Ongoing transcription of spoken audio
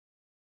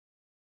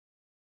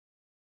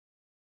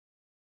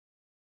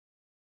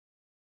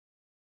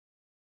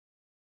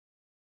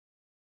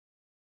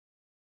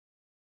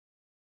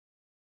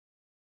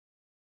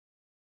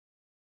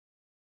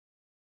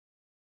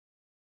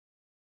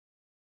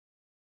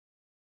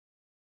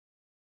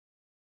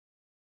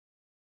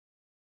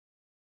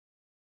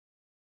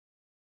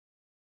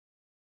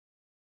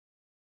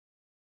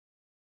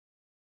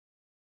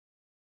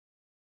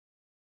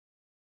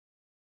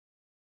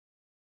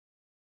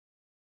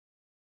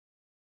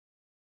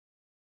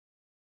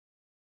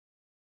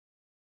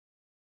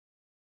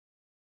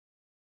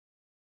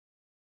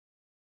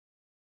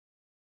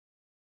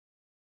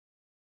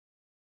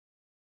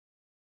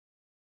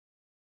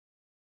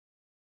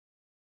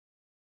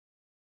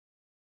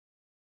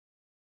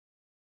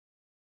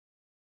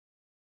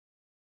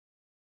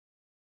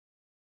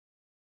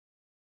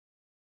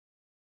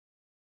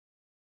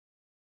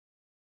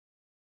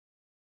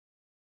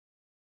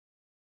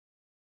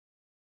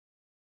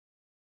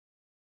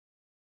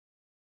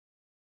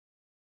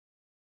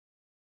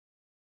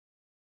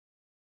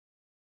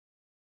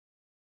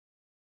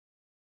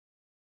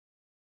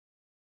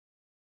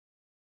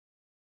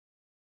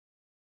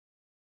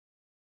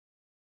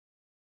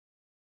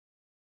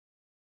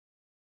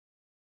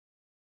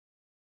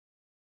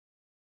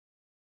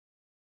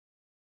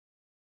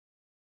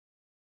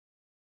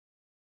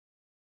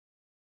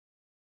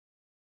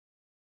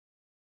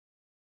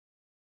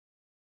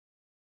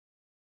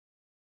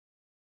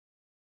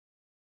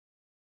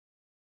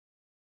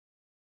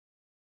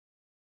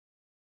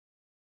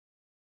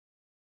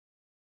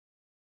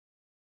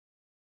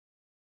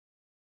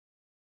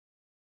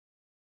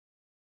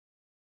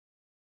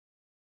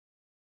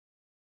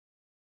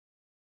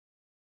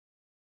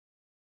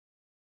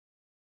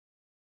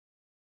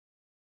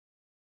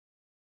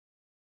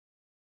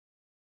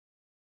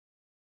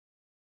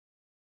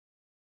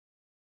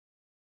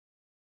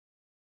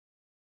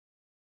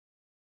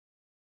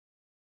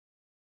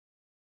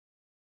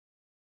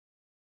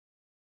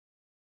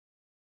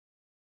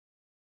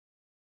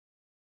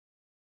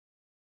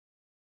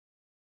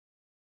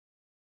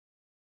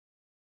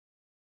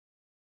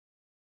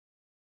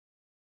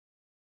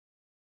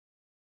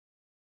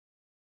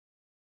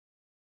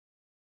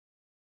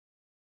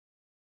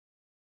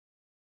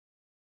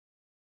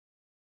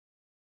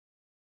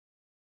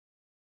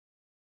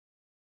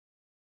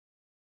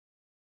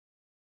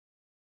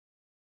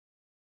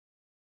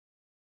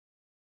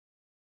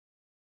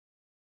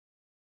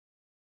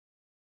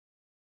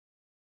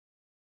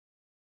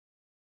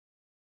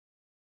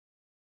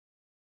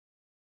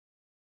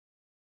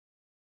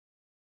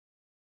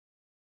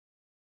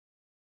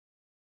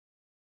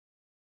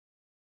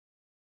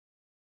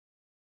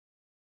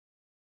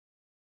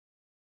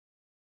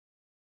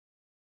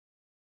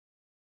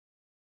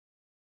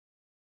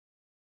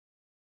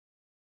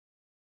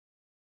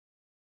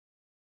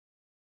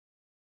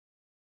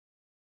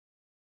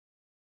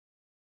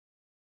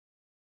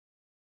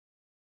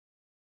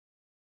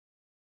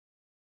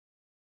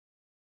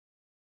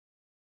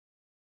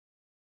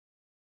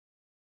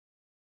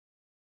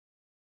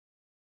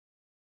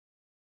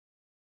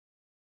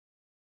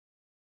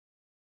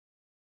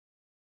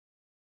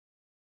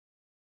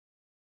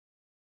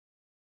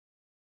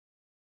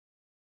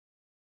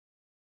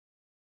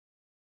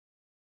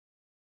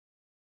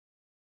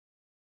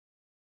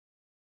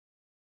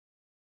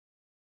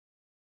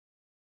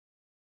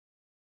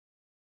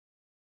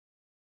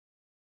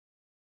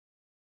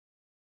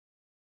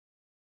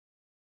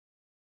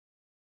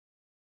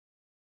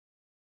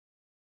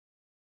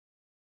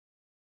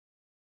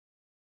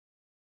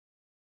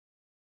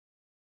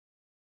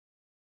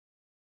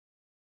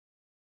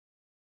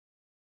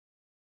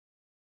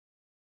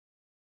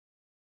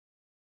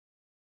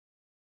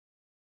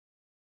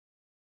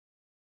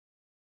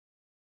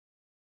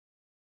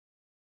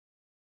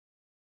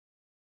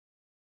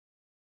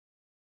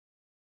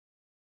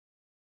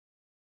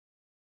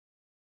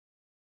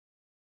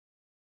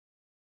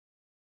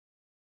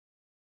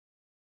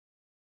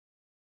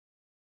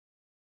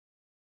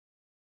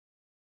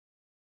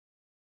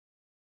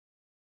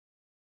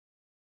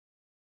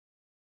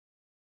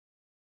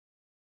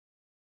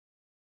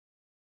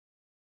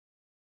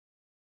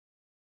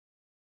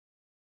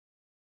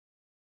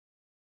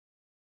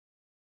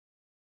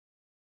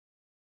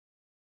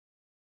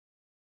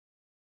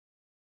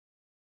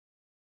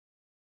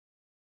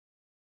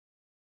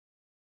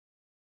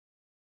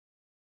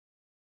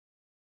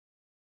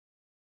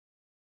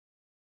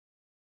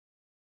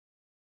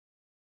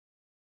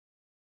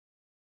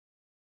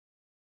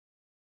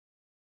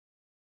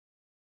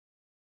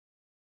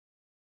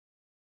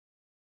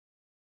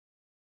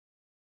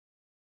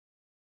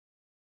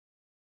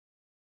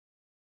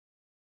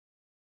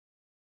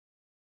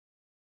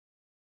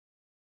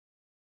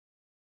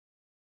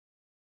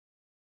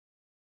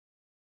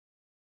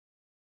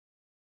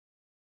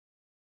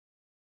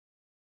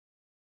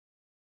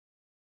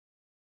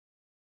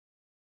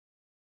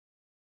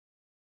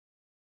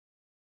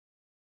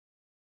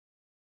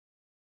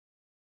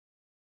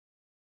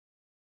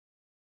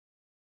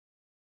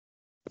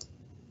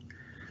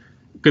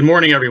Good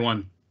morning,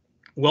 everyone.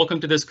 Welcome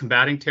to this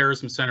Combating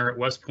Terrorism Center at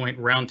West Point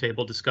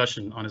roundtable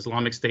discussion on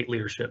Islamic State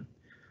leadership.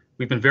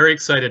 We've been very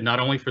excited not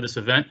only for this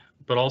event,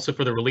 but also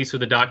for the release of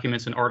the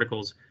documents and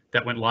articles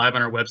that went live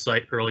on our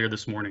website earlier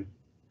this morning.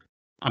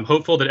 I'm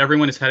hopeful that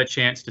everyone has had a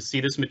chance to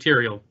see this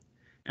material,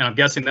 and I'm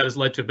guessing that has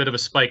led to a bit of a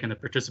spike in the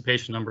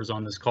participation numbers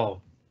on this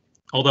call.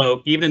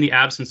 Although, even in the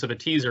absence of a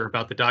teaser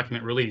about the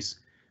document release,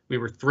 we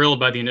were thrilled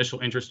by the initial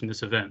interest in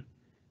this event.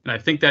 And I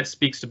think that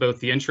speaks to both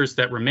the interest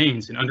that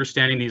remains in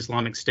understanding the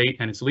Islamic State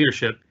and its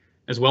leadership,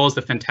 as well as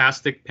the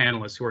fantastic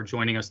panelists who are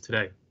joining us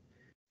today.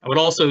 I would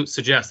also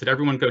suggest that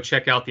everyone go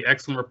check out the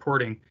excellent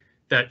reporting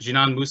that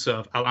Gina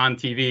of Al-An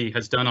TV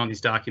has done on these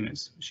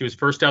documents. She was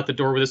first out the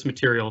door with this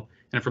material,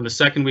 and from the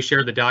second we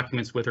shared the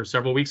documents with her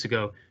several weeks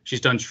ago,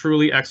 she's done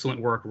truly excellent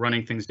work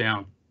running things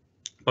down.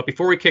 But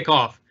before we kick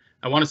off,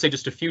 I want to say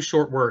just a few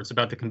short words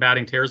about the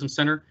Combating Terrorism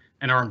Center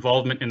and our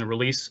involvement in the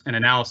release and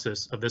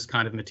analysis of this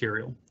kind of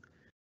material.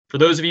 For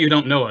those of you who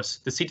don't know us,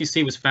 the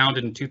CTC was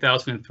founded in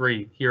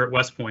 2003 here at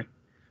West Point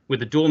with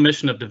the dual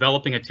mission of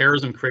developing a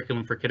terrorism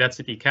curriculum for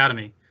cadets at the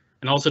Academy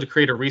and also to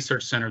create a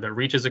research center that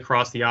reaches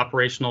across the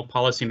operational,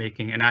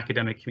 policymaking, and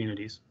academic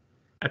communities.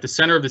 At the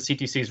center of the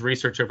CTC's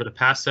research over the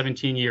past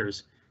 17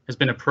 years has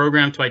been a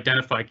program to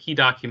identify key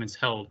documents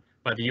held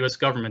by the US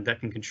government that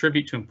can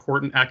contribute to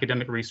important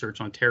academic research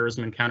on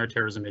terrorism and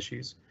counterterrorism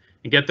issues,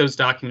 and get those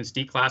documents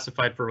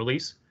declassified for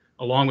release,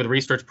 along with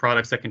research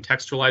products that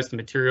contextualize the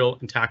material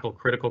and tackle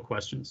critical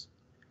questions.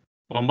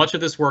 While much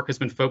of this work has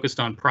been focused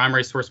on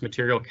primary source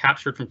material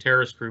captured from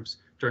terrorist groups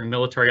during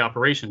military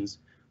operations,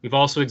 we've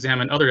also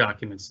examined other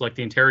documents like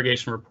the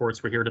interrogation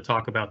reports we're here to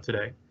talk about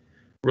today.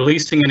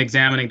 Releasing and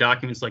examining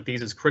documents like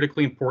these is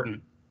critically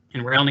important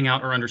in rounding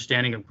out our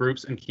understanding of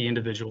groups and key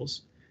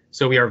individuals.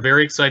 So we are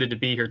very excited to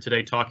be here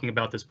today talking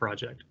about this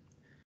project.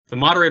 The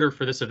moderator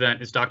for this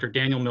event is Dr.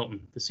 Daniel Milton,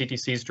 the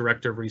CTC's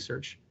Director of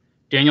Research.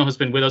 Daniel has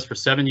been with us for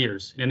 7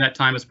 years, and in that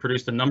time has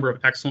produced a number of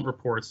excellent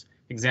reports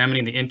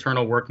examining the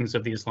internal workings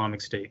of the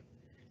Islamic State.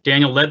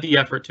 Daniel led the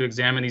effort to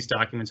examine these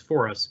documents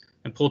for us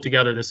and pull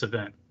together this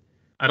event.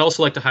 I'd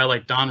also like to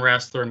highlight Don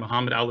Rassler and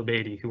Mohammed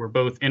Al-Ubaidi, who were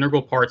both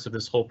integral parts of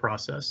this whole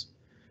process.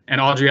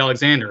 And Audrey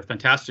Alexander, a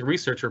fantastic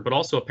researcher, but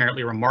also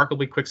apparently a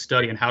remarkably quick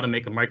study on how to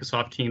make a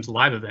Microsoft Teams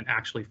live event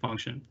actually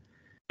function.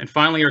 And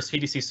finally, our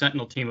CTC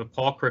Sentinel team of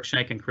Paul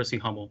Cruikshank and Chrissy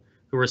Hummel,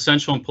 who were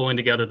essential in pulling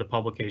together the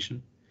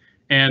publication.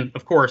 And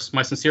of course,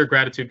 my sincere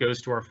gratitude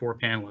goes to our 4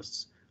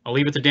 panelists. I'll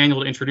leave it to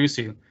Daniel to introduce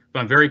you, but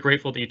I'm very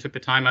grateful that you took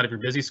the time out of your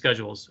busy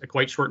schedules, at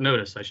quite short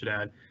notice, I should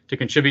add, to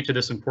contribute to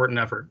this important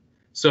effort.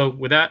 So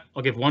with that,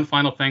 I'll give one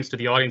final thanks to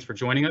the audience for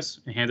joining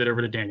us and hand it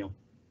over to Daniel.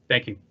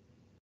 Thank you.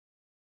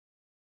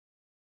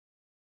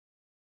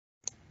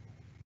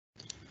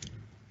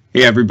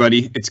 Hey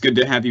everybody, it's good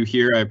to have you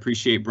here. I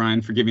appreciate Brian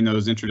for giving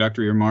those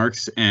introductory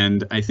remarks.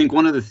 And I think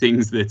one of the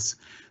things that's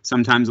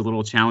sometimes a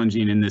little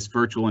challenging in this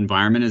virtual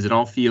environment is it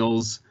all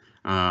feels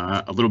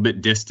a little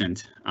bit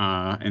distant.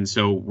 And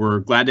so we're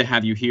glad to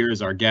have you here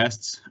as our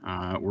guests.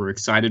 We're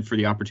excited for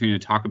the opportunity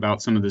to talk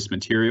about some of this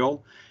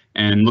material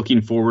and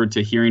looking forward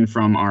to hearing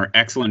from our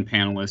excellent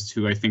panelists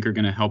who I think are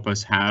going to help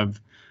us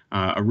have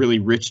a really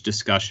rich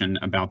discussion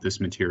about this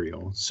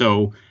material.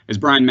 So as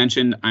Brian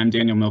mentioned, I'm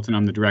Daniel Milton.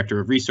 I'm the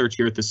Director of Research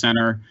here at the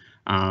Center.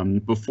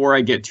 Before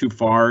I get too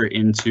far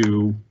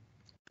into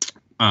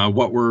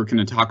what we're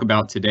going to talk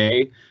about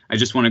today, I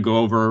just want to go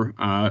over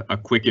a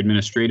quick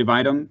administrative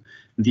item.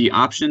 The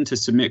option to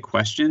submit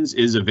questions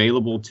is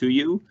available to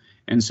you,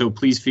 and so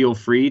please feel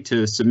free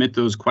to submit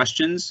those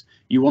questions.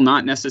 You will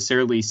not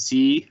necessarily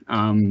see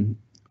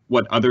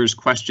what others'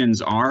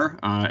 questions are.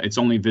 It's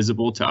only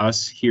visible to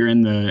us here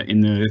in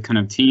the kind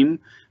of team,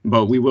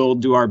 but we will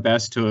do our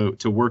best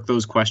to work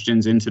those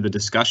questions into the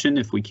discussion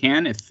if we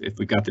can, if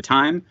we got the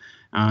time,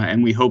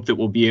 and we hope that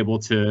we'll be able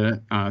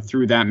to,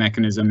 through that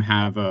mechanism,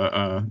 have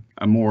a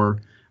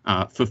more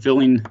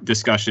fulfilling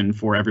discussion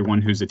for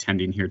everyone who's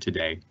attending here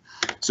today.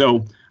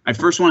 So I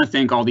first want to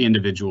thank all the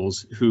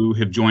individuals who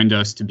have joined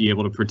us to be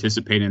able to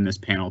participate in this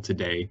panel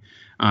today.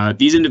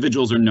 These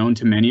individuals are known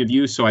to many of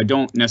you, so I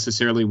don't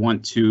necessarily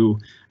want to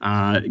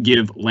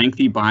give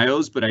lengthy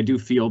bios, but I do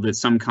feel that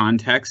some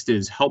context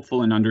is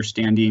helpful in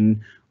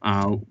understanding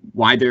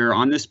why they're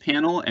on this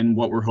panel and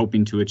what we're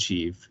hoping to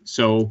achieve.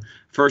 So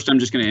first, I'm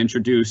just going to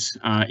introduce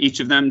each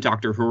of them.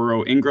 Dr.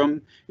 Haroro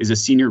Ingram is a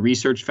senior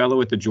research fellow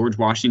at the George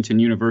Washington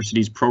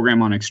University's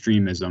program on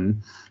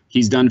extremism.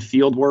 He's done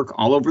field work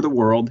all over the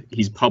world.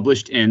 He's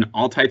published in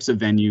all types of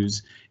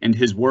venues, and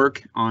his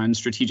work on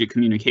strategic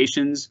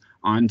communications,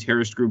 on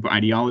terrorist group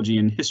ideology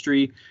and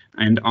history,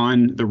 and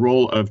on the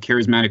role of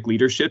charismatic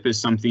leadership is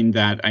something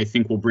that I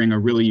think will bring a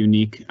really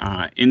unique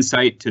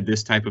insight to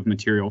this type of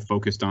material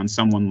focused on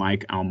someone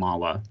like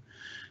al-Mawla.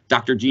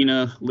 Dr.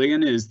 Gina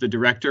Ligon is the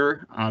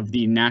director of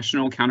the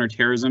National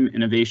Counterterrorism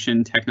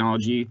Innovation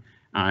Technology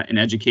and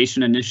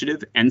Education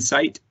Initiative,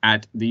 NCITE,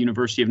 at the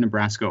University of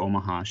Nebraska,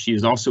 Omaha. She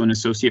is also an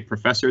associate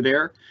professor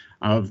there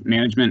of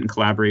management and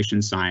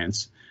collaboration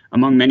science.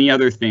 among many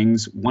other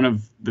things, one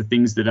of the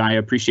things that I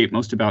appreciate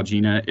most about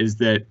Gina is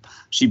that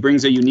she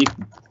brings a unique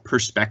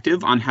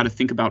perspective on how to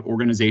think about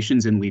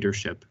organizations and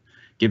leadership,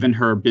 given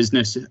her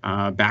business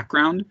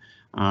background.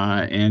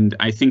 And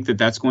I think that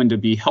that's going to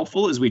be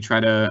helpful as we try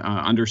to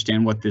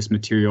understand what this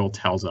material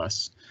tells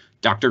us.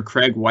 Dr.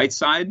 Craig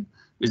Whiteside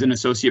is an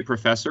associate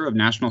professor of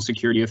national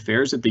security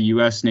affairs at the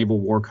U.S. Naval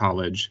War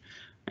College,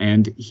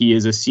 and he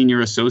is a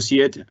senior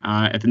associate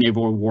at the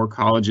Naval War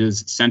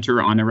College's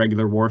Center on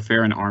Irregular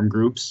Warfare and Armed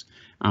Groups.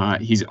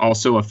 He's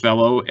also a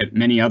fellow at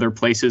many other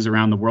places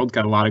around the world,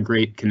 got a lot of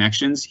great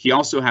connections. He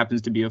also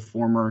happens to be a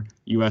former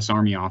U.S.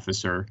 Army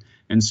officer.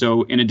 And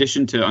so in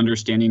addition to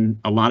understanding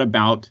a lot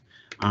about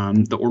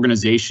the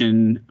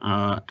organization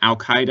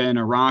al-Qaeda in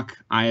Iraq,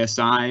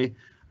 ISI,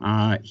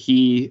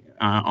 he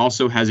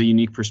also has a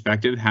unique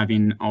perspective,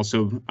 having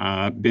also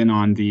been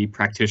on the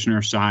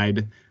practitioner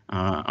side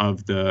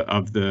of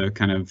the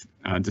kind of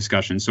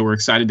discussion. So we're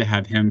excited to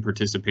have him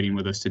participating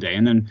with us today.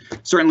 And then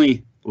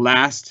certainly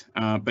last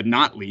but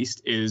not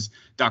least is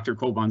Dr.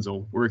 Cole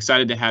Bunzel. We're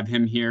excited to have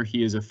him here.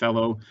 He is a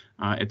fellow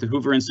at the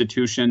Hoover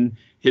Institution.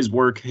 His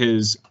work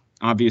has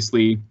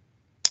obviously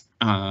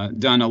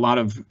done a lot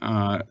of,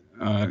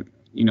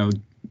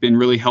 been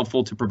really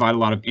helpful to provide a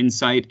lot of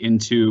insight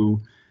into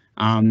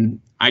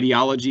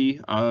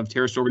ideology of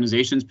terrorist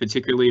organizations,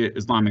 particularly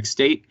Islamic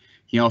State.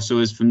 He also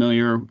is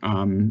familiar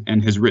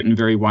and has written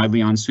very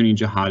widely on Sunni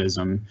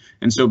jihadism.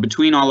 And so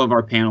between all of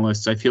our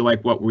panelists, I feel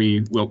like what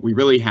we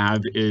really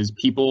have is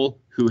people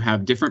who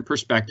have different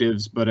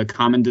perspectives, but a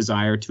common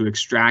desire to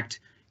extract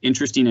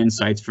interesting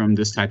insights from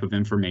this type of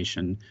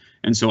information.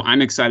 And so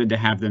I'm excited to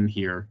have them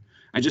here.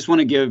 I just want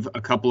to give a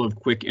couple of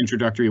quick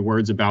introductory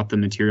words about the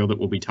material that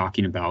we'll be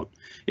talking about.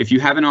 If you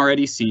haven't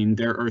already seen,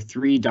 there are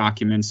 3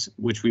 documents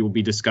which we will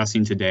be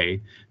discussing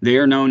today. They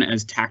are known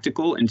as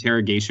Tactical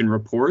Interrogation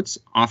Reports,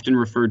 often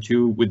referred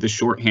to with the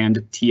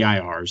shorthand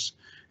TIRs.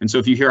 And so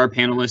if you hear our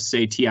panelists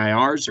say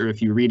TIRs, or if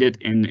you read it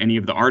in any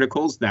of the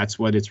articles, that's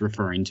what it's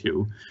referring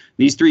to.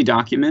 These 3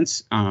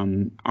 documents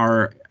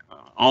are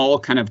all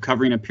kind of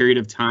covering a period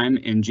of time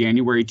in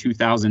January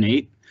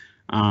 2008.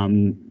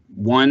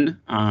 One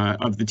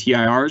of the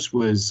TIRs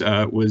was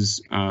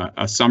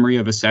a summary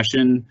of a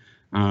session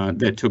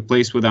that took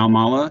place with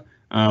al-Mawla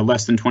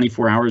less than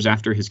 24 hours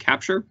after his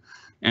capture,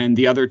 and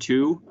the other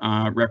 2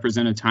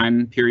 represent a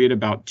time period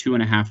about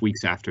 2.5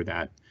 weeks after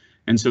that.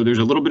 And so there's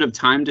a little bit of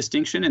time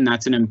distinction, and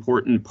that's an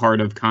important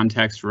part of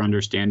context for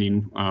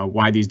understanding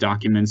why these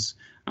documents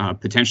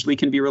potentially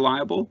can be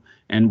reliable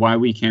and why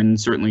we can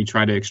certainly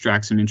try to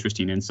extract some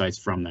interesting insights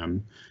from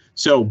them.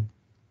 So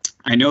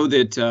I know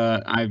that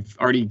I've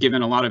already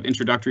given a lot of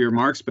introductory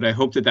remarks, but I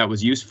hope that that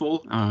was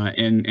useful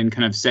in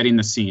kind of setting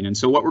the scene. And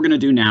so what we're going to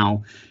do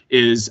now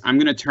is I'm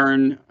going to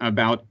turn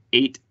about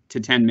 8 to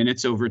 10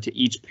 minutes over to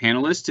each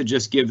panelist to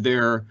just give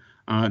their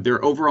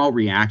overall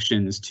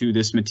reactions to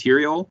this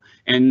material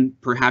and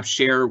perhaps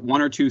share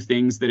 1 or 2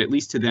 things that at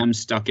least to them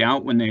stuck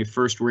out when they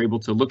first were able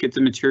to look at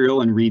the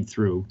material and read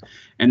through.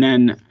 And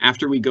then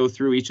after we go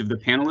through each of the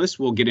panelists,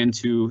 we'll get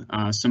into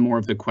some more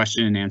of the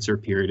question and answer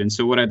period. And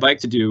so what I'd like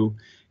to do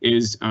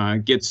is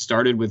get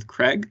started with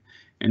Craig.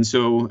 And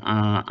so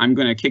I'm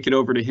going to kick it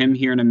over to him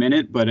here in a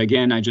minute. But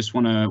again, I just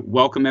want to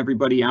welcome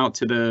everybody out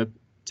to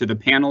the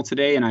panel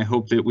today, and I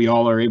hope that we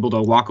all are able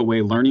to walk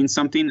away learning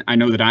something. I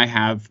know that I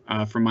have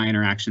from my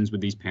interactions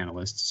with these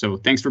panelists. So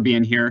thanks for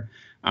being here.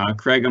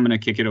 Craig, I'm going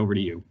to kick it over to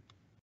you.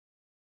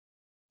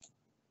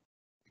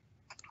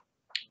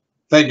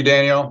 Thank you,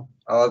 Daniel.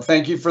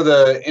 Thank you for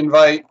the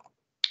invite.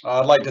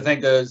 I'd like to thank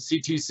the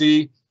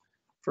CTC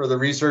for the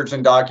research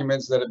and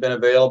documents that have been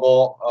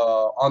available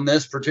on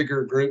this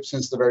particular group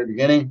since the very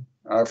beginning.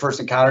 I first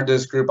encountered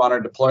this group on our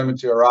deployment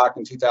to Iraq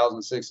in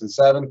 2006 and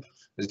 7,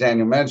 as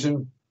Daniel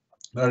mentioned.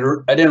 I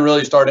didn't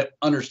really start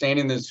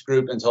understanding this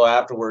group until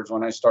afterwards,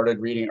 when I started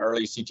reading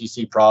early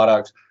CTC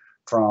products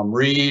from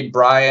Reed,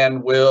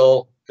 Brian,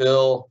 Will,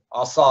 Bill,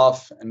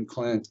 Asaf, and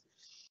Clint,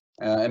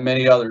 and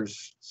many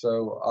others.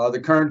 So the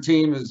current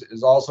team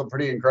is also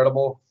pretty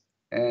incredible.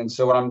 And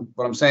so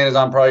what I'm saying is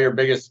I'm probably your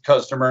biggest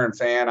customer and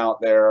fan out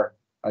there.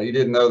 You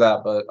didn't know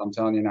that, but I'm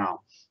telling you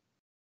now.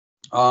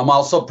 I'm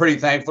also pretty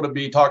thankful to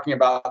be talking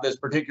about this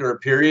particular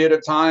period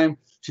of time,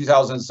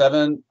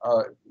 2007,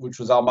 which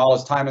was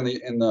al-Mawla's time in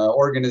the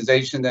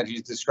organization that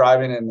he's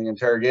describing in the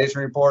interrogation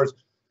reports,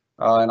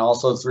 and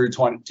also through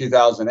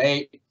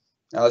 2008.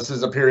 This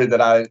is a period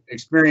that I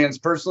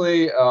experienced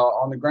personally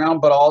on the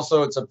ground, but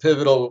also it's a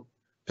pivotal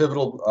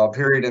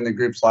period in the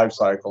group's life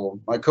cycle.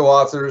 My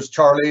co-authors,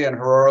 Charlie and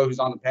Haroro, who's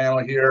on the panel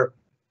here,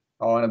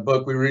 in a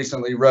book we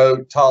recently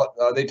wrote,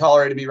 they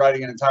tolerated me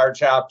writing an entire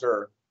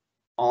chapter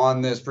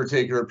on this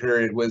particular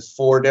period with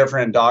 4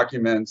 different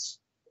documents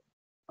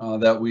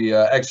that we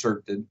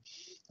excerpted,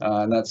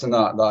 and that's in the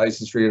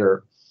ISIS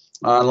reader.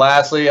 And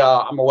lastly,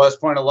 I'm a West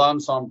Point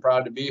alum, so I'm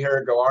proud to be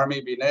here. Go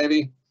Army, be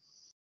Navy.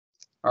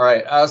 All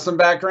right, some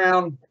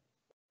background.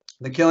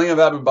 The killing of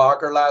Abu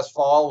Bakr last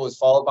fall was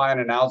followed by an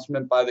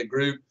announcement by the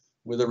group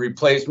with a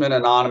replacement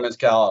anonymous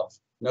caliph.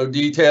 No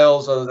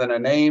details other than a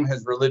name,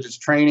 his religious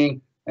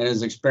training, and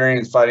his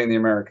experience fighting the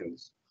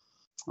Americans.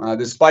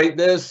 Despite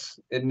this,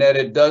 it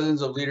netted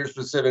dozens of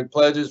leader-specific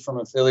pledges from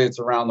affiliates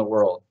around the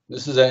world.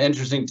 This is an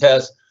interesting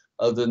test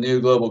of the new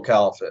global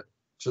caliphate.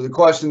 So the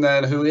question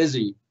then, who is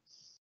he?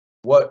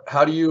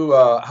 How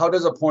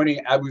does appointing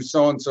Abu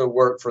so-and-so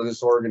work for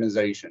this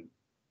organization?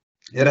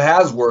 It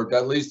has worked,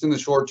 at least in the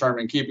short term,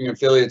 in keeping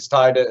affiliates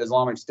tied to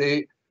Islamic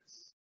State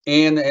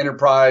and the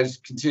enterprise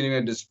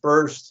continuing to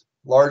disperse,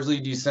 largely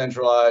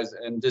decentralized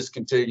and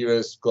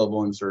discontiguous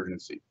global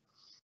insurgency.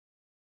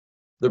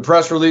 The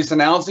press release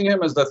announcing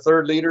him as the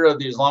third leader of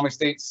the Islamic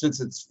State since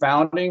its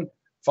founding,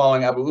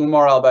 following Abu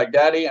Umar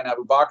al-Baghdadi and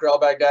Abu Bakr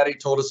al-Baghdadi,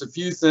 told us a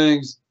few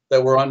things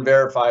that were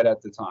unverified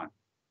at the time.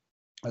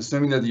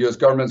 Assuming that the U.S.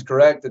 government is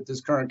correct that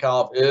this current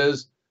caliph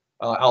is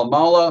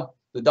al-Mawla,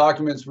 the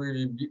documents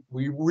we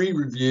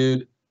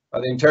reviewed,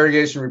 the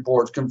interrogation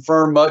reports,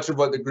 confirm much of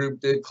what the group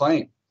did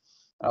claim.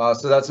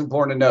 So that's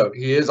important to note.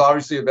 He is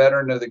obviously a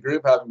veteran of the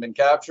group, having been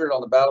captured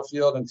on the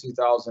battlefield in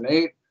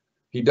 2008.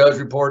 He does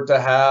report to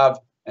have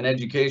an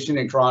education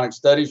in Quranic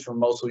studies from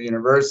Mosul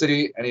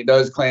University, and he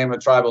does claim a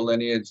tribal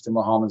lineage to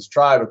Muhammad's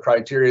tribe, a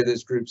criteria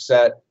this group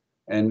set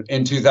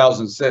in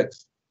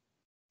 2006.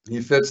 He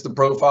fits the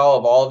profile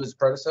of all of his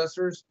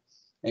predecessors,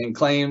 and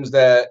claims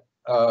that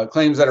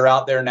are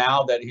out there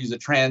now that he's a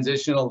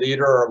transitional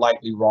leader are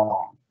likely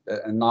wrong,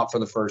 and not for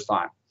the first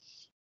time.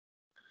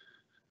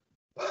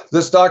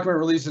 This document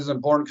release is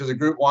important because the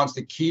group wants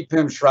to keep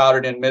him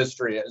shrouded in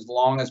mystery as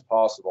long as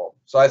possible.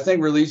 So I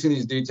think releasing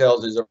these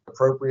details is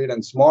appropriate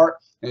and smart,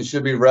 and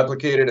should be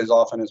replicated as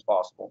often as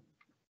possible.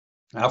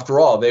 After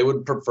all, they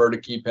would prefer to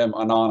keep him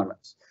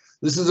anonymous.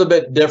 This is a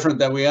bit different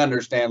than we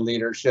understand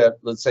leadership,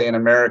 let's say in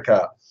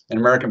America, in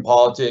American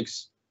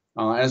politics,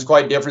 and it's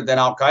quite different than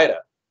al-Qaeda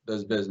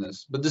does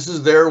business. But this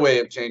is their way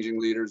of changing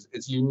leaders.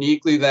 It's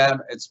uniquely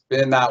them. It's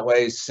been that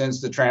way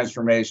since the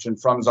transformation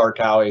from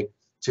Zarqawi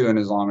to an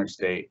Islamic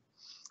State.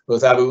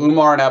 Both Abu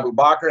Umar and Abu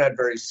Bakr had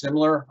very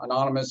similar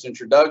anonymous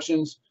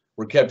introductions,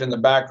 were kept in the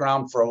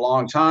background for a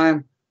long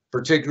time,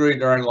 particularly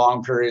during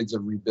long periods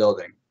of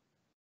rebuilding.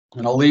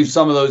 And I'll leave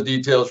some of those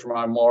details for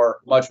my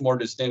much more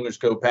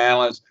distinguished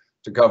co-panelists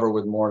to cover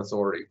with more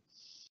authority.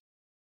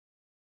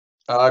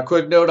 A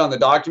quick note on the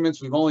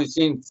documents. We've only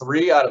seen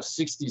 3 out of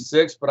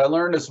 66, but I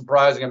learned a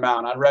surprising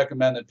amount. I'd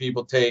recommend that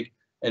people take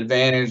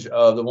advantage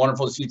of the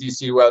wonderful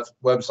CTC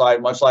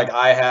website, much like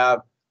I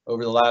have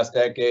over the last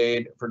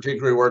decade,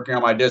 particularly working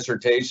on my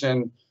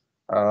dissertation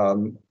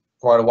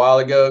quite a while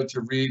ago,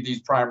 to read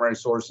these primary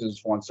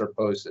sources once they're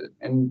posted.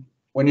 And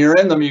when you're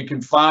in them, you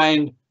can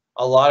find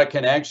a lot of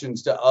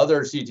connections to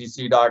other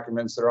CTC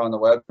documents that are on the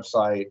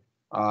website.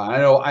 I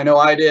know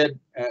I did,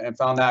 and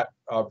found that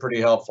pretty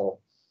helpful.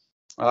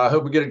 I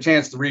hope we get a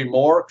chance to read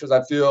more, because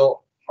I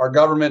feel our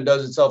government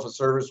does itself a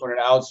service when it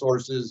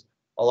outsources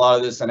a lot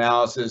of this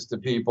analysis to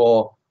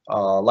people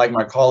like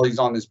my colleagues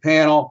on this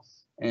panel.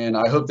 And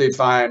I hope they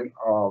find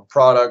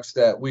products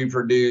that we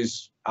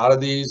produce out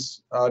of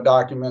these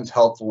documents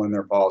helpful in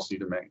their policy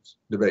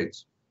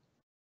debates.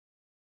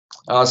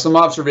 Some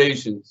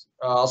observations.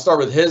 I'll start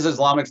with his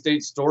Islamic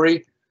State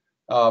story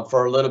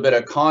for a little bit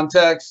of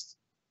context.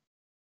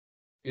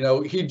 You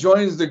know, he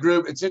joins the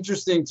group. It's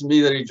interesting to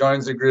me that he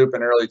joins the group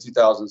in early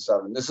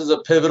 2007. This is a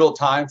pivotal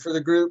time for the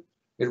group.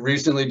 It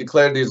recently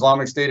declared the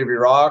Islamic State of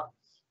Iraq,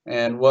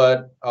 and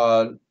what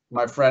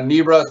my friend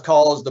Nebra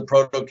calls the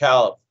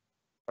proto-caliph,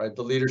 right,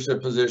 the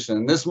leadership position.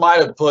 And this might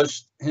have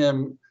pushed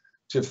him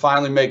to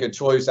finally make a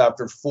choice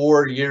after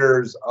 4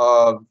 years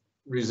of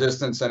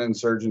resistance and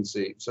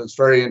insurgency. So it's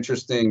very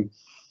interesting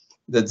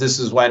that this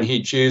is when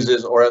he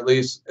chooses, or at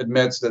least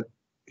admits that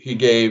he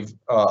gave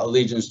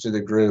allegiance to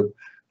the group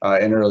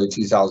in early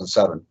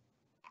 2007.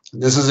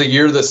 This is a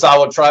year the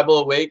Sawa Tribal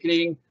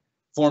Awakening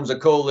forms a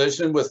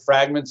coalition with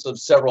fragments of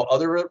several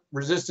other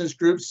resistance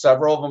groups.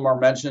 Several of them are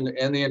mentioned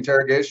in the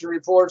interrogation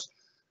reports,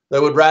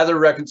 that would rather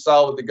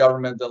reconcile with the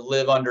government than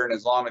live under an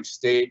Islamic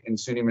State in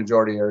Sunni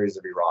majority areas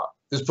of Iraq.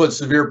 This puts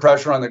severe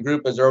pressure on the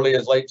group as early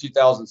as late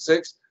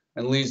 2006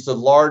 and leads to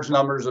large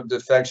numbers of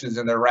defections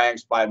in their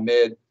ranks by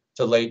mid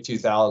to late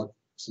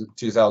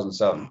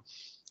 2007.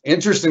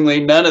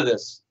 Interestingly, none of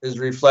this is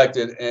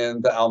reflected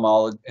in the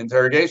al-Mawla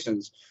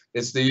interrogations.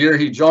 It's the year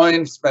he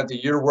joined, spent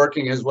the year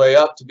working his way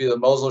up to be the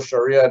Mosul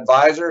Sharia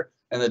advisor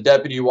and the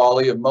deputy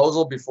wali of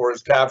Mosul before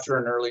his capture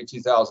in early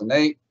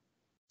 2008.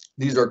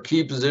 These are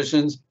key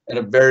positions in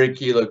a very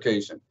key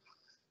location.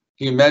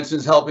 He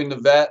mentions helping to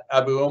vet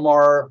Abu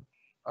Umar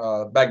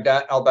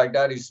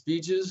al-Baghdadi's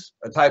speeches,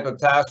 a type of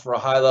task for a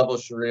high-level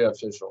Sharia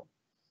official.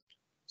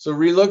 So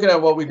re-looking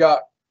at what we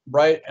got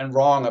right and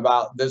wrong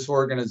about this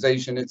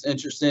organization, it's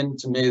interesting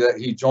to me that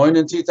he joined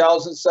in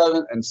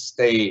 2007 and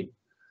stayed.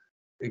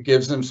 It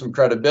gives him some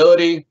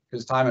credibility.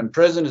 His time in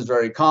prison is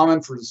very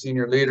common for the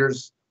senior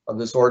leaders of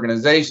this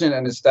organization,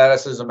 and his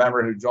status as a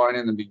member who joined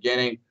in the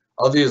beginning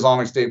of the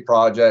Islamic State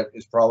project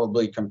is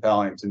probably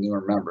compelling to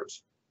newer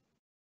members.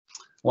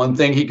 One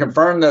thing he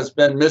confirmed that's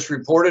been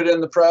misreported in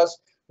the press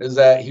is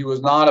that he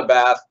was not a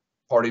Ba'ath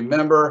Party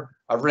member.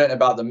 I've written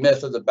about the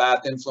myth of the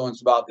Ba'ath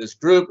influence about this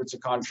group. It's a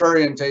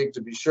contrarian take,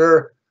 to be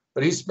sure,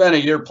 but he spent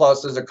a year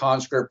plus as a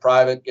conscript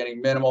private,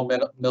 getting minimal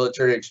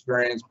military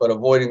experience, but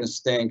avoiding the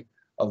stink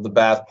of the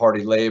Ba'ath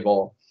Party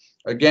label.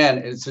 Again,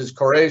 it's his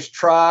Quraysh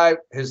tribe,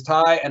 his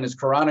tie, and his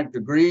Quranic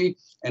degree,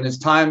 and his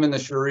time in the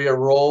Sharia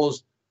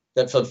roles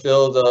that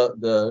fulfill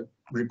the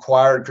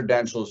required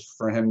credentials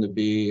for him to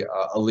be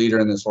a leader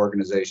in this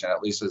organization,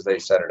 at least as they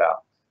set it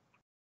out.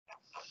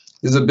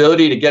 His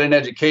ability to get an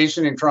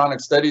education in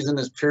Quranic studies in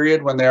this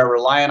period when they are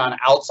reliant on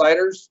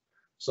outsiders.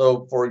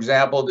 So, for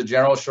example, the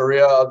general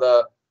Sharia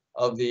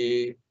of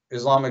the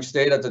Islamic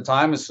State at the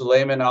time is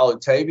Suleiman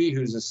al-Utaibi,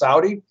 who's a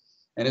Saudi,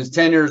 and his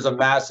tenure is a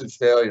massive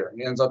failure.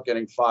 He ends up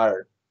getting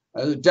fired.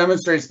 It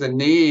demonstrates the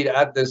need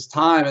at this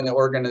time in the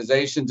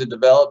organization to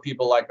develop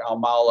people like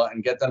al-Mawla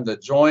and get them to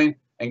join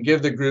and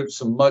give the group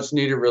some much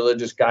needed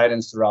religious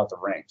guidance throughout the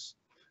ranks.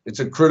 It's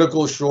a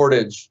critical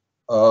shortage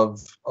of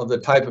the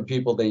type of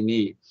people they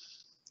need.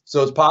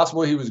 So it's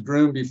possible he was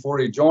groomed before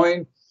he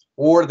joined,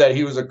 or that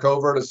he was a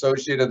covert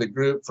associate of the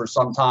group for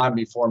some time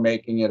before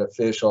making it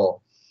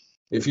official.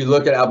 If you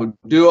look at Abu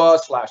Du'a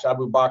 /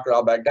 Abu Bakr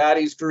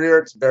al-Baghdadi's career,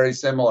 it's very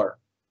similar.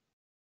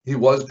 He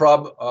was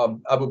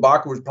Abu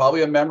Bakr was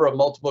probably a member of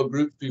multiple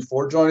groups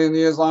before joining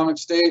the Islamic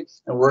State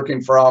and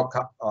working for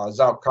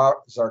al-Zarqawi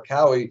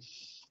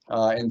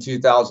in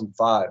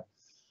 2005.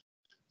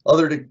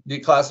 Other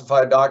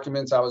declassified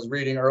documents I was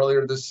reading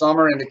earlier this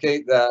summer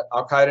indicate that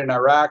al-Qaeda in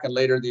Iraq and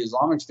later the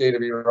Islamic State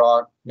of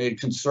Iraq made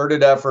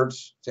concerted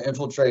efforts to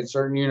infiltrate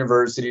certain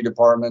university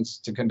departments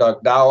to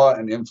conduct dawah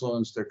and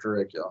influence their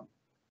curriculum.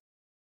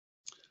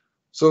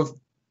 So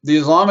the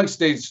Islamic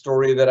State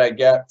story that I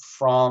get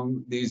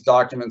from these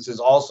documents is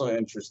also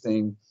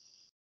interesting.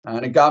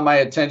 And it got my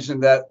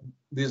attention that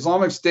the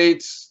Islamic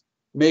State's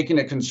making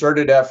a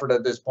concerted effort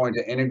at this point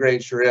to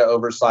integrate Sharia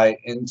oversight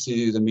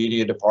into the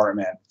media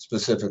department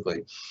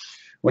specifically.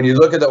 When you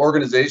look at the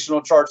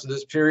organizational charts of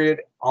this period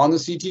on the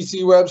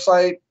CTC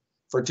website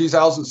for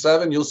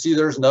 2007, you'll see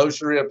there's no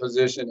Sharia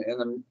position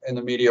in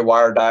the media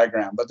wire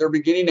diagram, but they're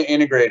beginning to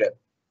integrate it.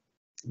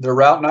 They're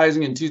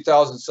routinizing in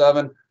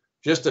 2007,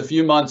 just a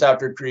few months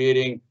after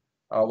creating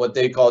what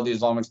they call the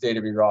Islamic State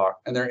of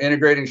Iraq. And they're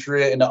integrating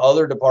Sharia into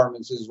other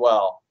departments as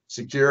well,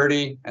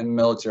 security and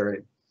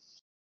military.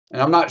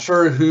 And I'm not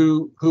sure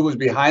who was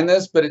behind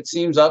this, but it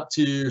seems up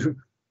to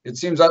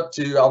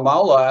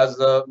al-Mawla as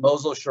the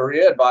Mosul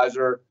Sharia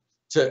advisor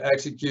to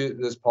execute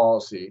this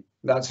policy.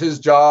 That's his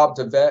job,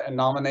 to vet and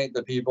nominate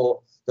the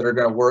people that are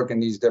going to work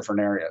in these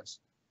different areas.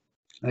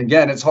 And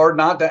again, it's hard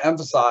not to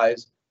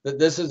emphasize that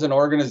this is an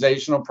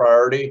organizational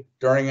priority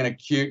during an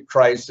acute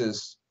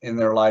crisis in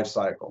their life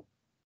cycle.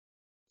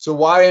 So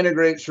why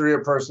integrate Sharia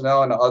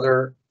personnel into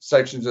other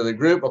sections of the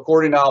group?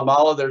 According to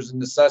al-Mawla, there's a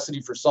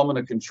necessity for someone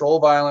to control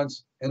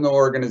violence in the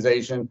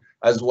organization,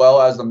 as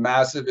well as the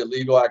massive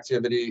illegal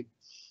activity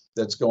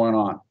that's going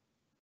on.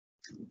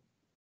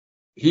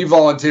 He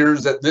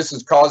volunteers that this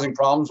is causing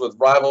problems with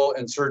rival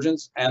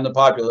insurgents and the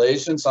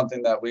population,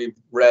 something that we've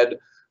read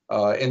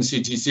in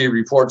CTC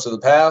reports of the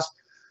past.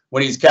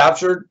 When he's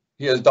captured,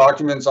 he has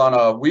documents on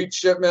a wheat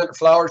shipment,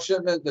 flour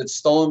shipment that's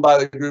stolen by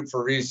the group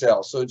for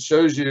resale. So it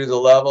shows you the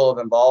level of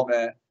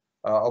involvement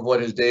of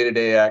what his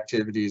day-to-day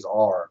activities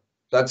are.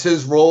 That's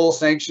his role,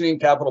 sanctioning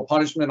capital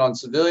punishment on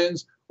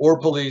civilians or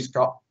police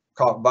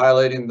caught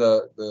violating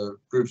the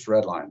group's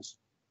red lines.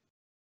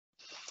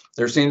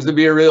 There seems to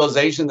be a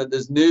realization that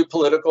this new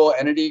political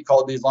entity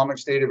called the Islamic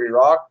State of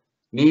Iraq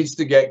needs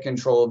to get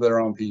control of their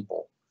own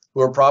people,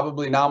 who are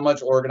probably not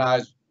much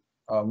organized,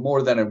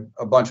 more than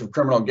a bunch of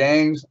criminal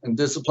gangs, and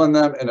discipline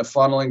them into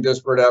funneling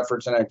disparate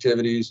efforts and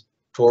activities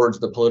towards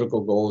the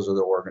political goals of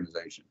the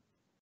organization.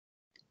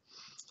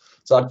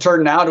 So I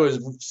turn now to his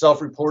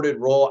self-reported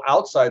role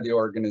outside the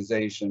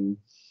organization.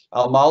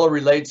 Al-Mawla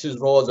relates his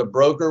role as a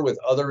broker with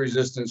other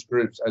resistance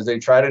groups as they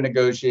try to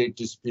negotiate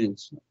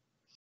disputes.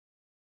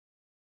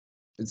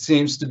 It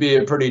seems to be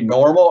a pretty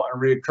normal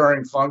and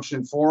recurring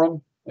function for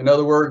him. In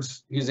other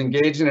words, he's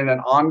engaging in an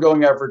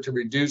ongoing effort to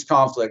reduce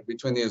conflict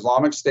between the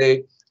Islamic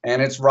State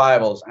and its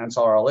rivals,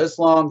 Ansar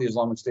al-Islam, the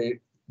Islamic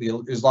State,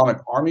 the Islamic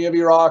Army of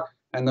Iraq,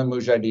 and the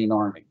Mujahideen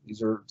Army.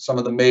 These are some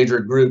of the major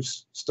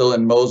groups still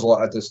in Mosul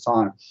at this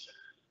time.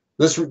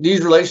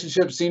 These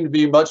relationships seem to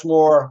be much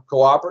more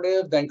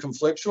cooperative than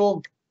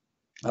conflictual,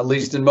 at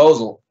least in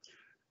Mosul.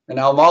 And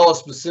al-Mawla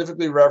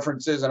specifically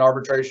references an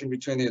arbitration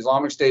between the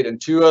Islamic State and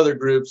two other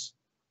groups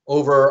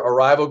over a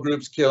rival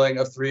group's killing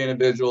of 3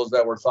 individuals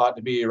that were thought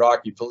to be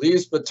Iraqi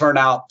police, but turn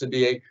out to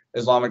be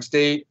Islamic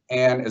State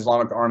and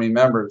Islamic Army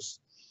members.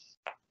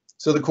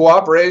 So the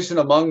cooperation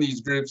among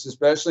these groups,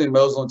 especially in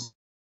Mosul in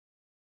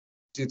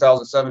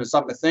 2007, is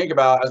something to think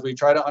about as we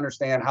try to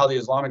understand how the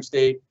Islamic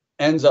State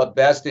ends up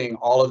besting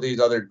all of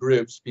these other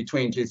groups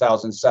between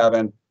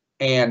 2007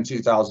 and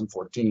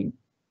 2014.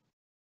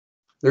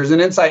 There's an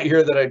insight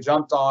here that I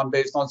jumped on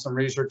based on some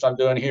research I'm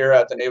doing here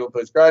at the Naval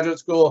Postgraduate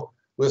School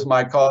with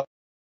my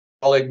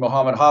colleague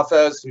Mohammed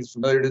Hafez, who's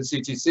familiar to the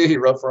CTC. He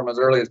wrote for him as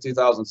early as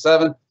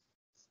 2007.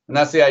 And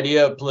that's the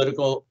idea of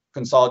political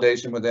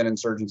consolidation within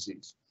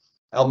insurgencies.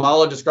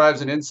 Al-Mawla describes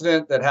an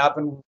incident that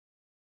happened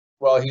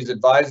while he's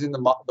advising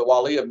the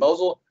Wali of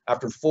Mosul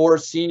after 4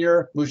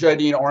 senior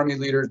Mujahideen army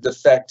leaders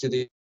defect to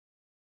the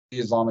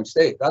Islamic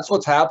State. That's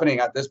what's happening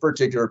at this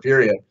particular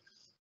period.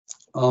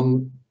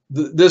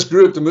 This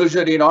group, the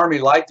Mujahideen army,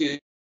 like the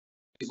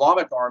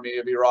Islamic Army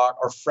of Iraq,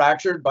 are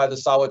fractured by the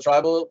Sawa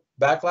tribal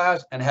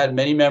backlash and had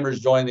many members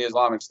join the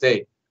Islamic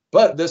State.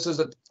 But this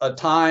is a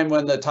time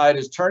when the tide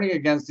is turning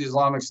against the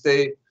Islamic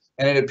State,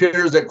 and it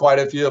appears that quite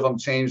a few of them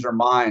change their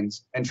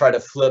minds and try to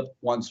flip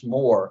once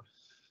more.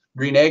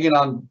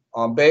 Reneging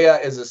on Bayah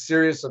is a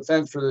serious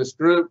offense for this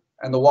group,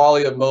 and the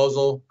Wali of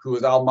Mosul, who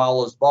was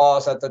al-Mawla's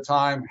boss at the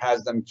time,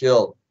 has them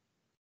killed.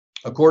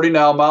 According to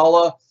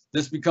al-Mawla,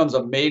 this becomes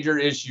a major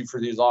issue for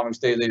the Islamic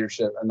State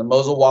leadership, and the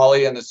Mosul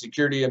Wali and the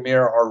security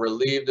emir are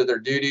relieved of their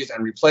duties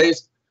and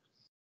replaced,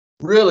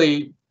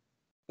 really,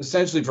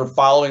 essentially for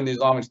following the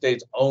Islamic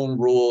State's own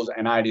rules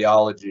and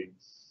ideology.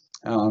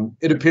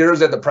 It appears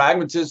that the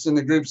pragmatists in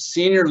the group's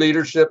senior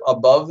leadership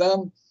above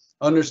them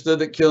understood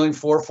that killing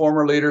 4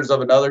 former leaders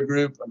of another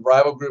group, a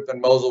rival group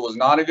in Mosul, was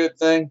not a good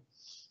thing.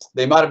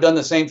 They might have done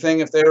the same thing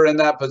if they were in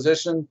that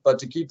position, but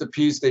to keep the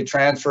peace, they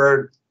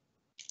transferred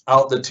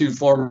out the 2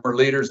 former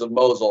leaders of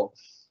Mosul.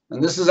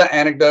 And this is an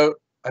anecdote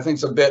I think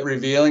it's a bit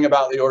revealing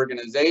about the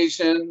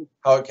organization,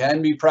 how it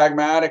can be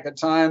pragmatic at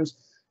times,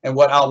 and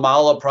what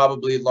al-Mawla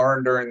probably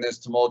learned during this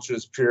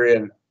tumultuous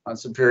period.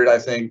 It's a period I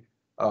think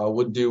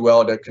would do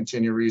well to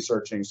continue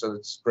researching, so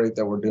it's great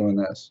that we're doing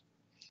this.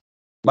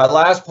 My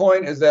last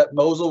point is that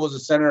Mosul was a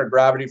center of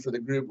gravity for the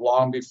group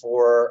long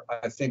before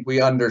I think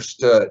we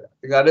understood.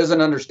 That is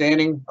an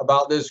understanding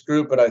about this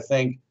group, but I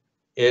think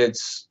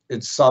it's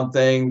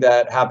something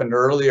that happened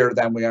earlier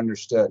than we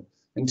understood.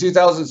 In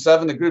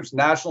 2007, the group's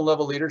national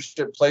level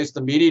leadership placed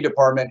the media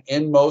department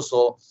in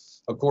Mosul,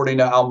 according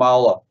to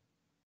al-Mawla.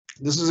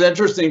 This is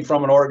interesting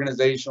from an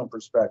organizational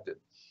perspective.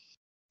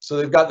 So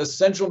they've got the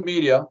central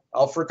media,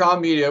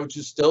 Al-Furqan Media, which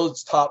is still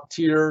its top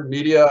tier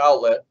media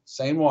outlet,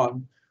 same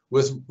one,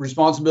 with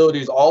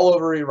responsibilities all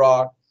over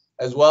Iraq,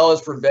 as well as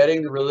for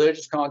vetting the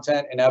religious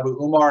content in Abu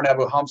Umar and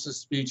Abu Hamza's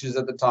speeches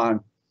at the time.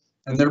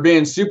 And they're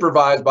being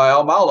supervised by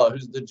al-Mawla,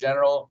 who's the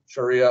general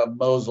Sharia of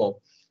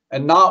Mosul,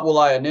 and not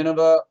Walaya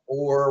Nineveh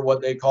or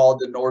what they called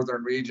the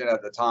northern region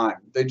at the time.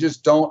 They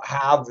just don't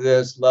have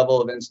this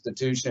level of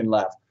institution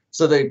left.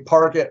 So they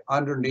park it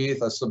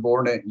underneath a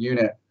subordinate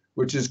unit,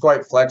 which is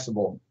quite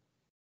flexible.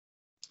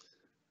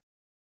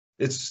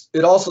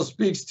 It also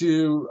speaks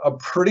to a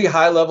pretty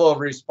high level of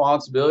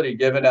responsibility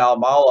given to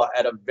al-Mawla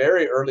at a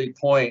very early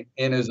point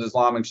in his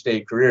Islamic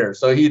State career.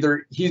 So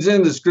either he's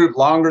in this group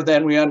longer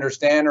than we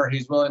understand, or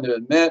he's willing to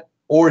admit,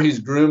 or he's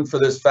groomed for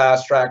this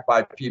fast track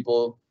by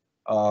people,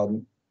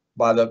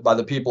 by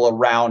the people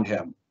around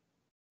him.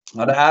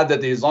 Now, to add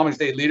that the Islamic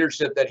State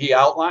leadership that he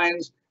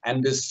outlines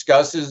and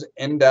discusses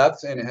in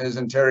depth in his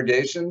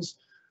interrogations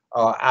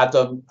at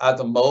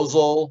the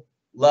Mosul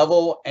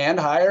level and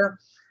higher,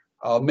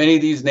 many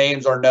of these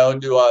names are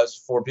known to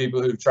us for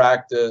people who've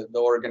tracked the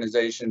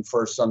organization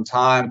for some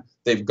time.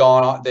 They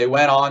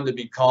went on to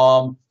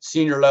become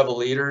senior level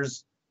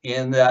leaders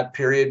in that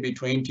period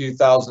between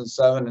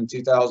 2007 and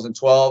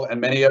 2012,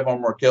 and many of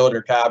them were killed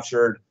or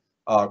captured,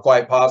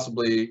 quite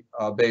possibly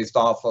based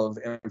off of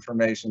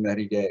information that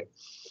he gave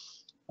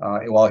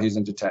while he's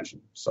in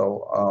detention.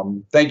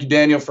 So thank you,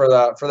 Daniel, for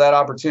that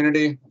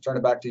opportunity. I'll turn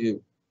it back to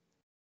you.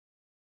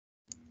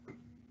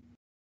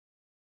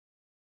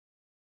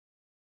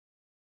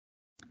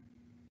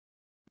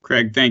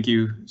 Craig, thank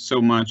you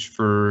so much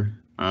for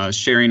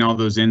sharing all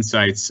those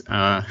insights.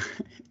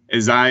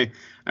 As I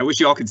wish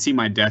you all could see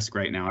my desk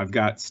right now. I've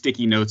got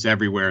sticky notes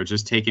everywhere,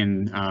 just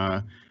taking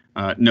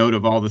note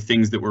of all the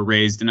things that were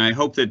raised. And I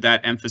hope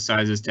that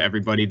emphasizes to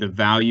everybody the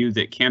value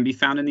that can be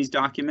found in these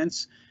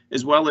documents,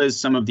 as well as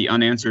some of the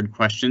unanswered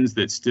questions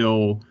that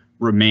still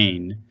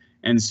remain.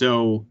 And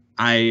so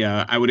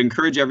I would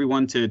encourage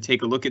everyone to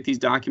take a look at these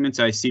documents.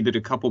 I see that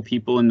a couple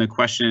people in the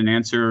question and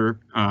answer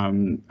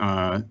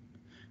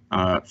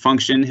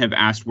function have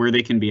asked where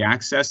they can be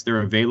accessed.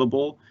 They're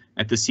available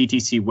at the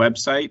CTC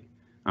website,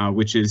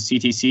 which is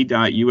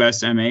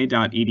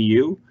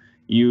ctc.usma.edu.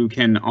 You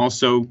can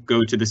also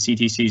go to the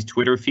CTC's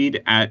Twitter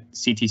feed at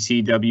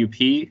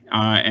CTCWP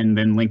and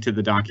then link to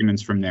the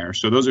documents from there.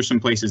 So those are some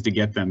places to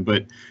get them.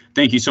 But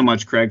thank you so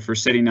much, Craig, for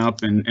setting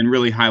up and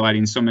really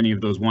highlighting so many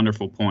of those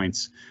wonderful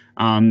points.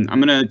 I'm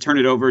going to turn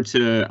it over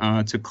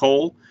to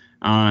Cole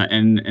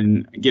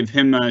and give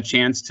him a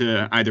chance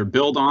to either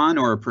build on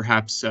or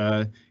perhaps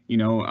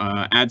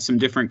add some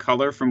different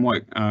color from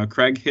what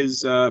Craig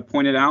has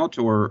pointed out,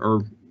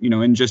 or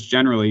and just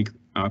generally,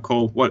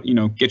 Cole,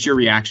 get your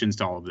reactions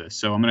to all of this.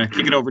 So I'm going to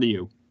kick it over to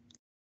you.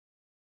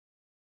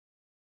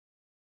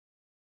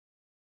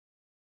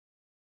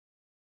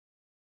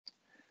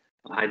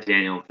 Hi,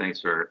 Daniel.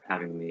 Thanks for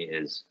having me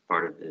as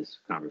part of this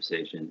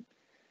conversation.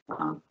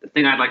 The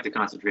thing I'd like to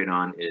concentrate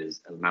on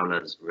is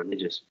al-Mawla's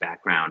religious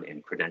background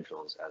and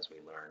credentials as we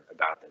learn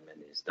about them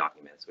in these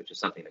documents, which is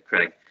something that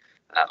Craig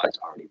has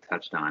already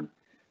touched on.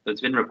 So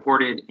it's been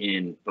reported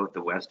in both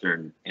the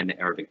Western and the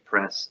Arabic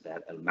press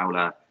that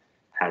al-Mawla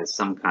has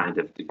some kind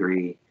of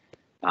degree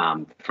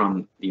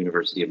from the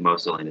University of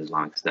Mosul in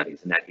Islamic Studies,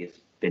 and that he's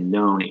been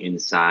known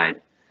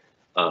inside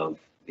of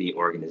the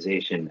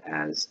organization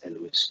as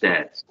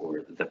al-Ustaz,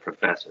 or the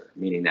professor,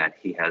 meaning that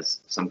he has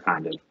some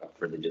kind of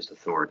religious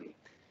authority.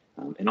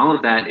 And all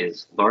of that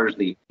is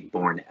largely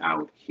borne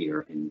out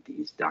here in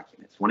these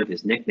documents. One of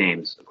his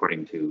nicknames,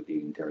 according to the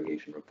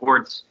interrogation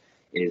reports,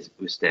 is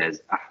Ustaz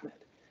Ahmed.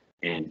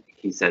 And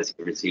he says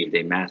he received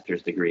a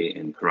master's degree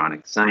in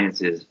Quranic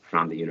sciences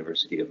from the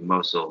University of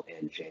Mosul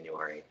in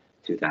January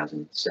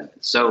 2007.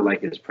 So,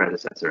 like his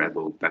predecessor,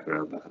 Abu Bakr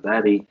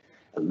al-Baghdadi,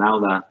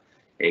 al-Mawla,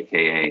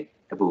 aka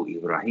Abu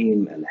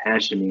Ibrahim,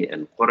 al-Hashimi,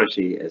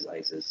 al-Qurashi, as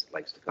ISIS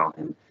likes to call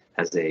him,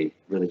 has a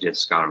religious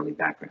scholarly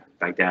background.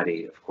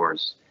 Baghdadi, of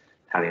course,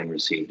 having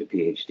received a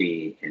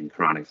PhD in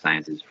Quranic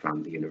sciences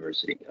from the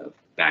University of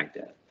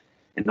Baghdad.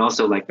 And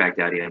also, like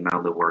Baghdadi,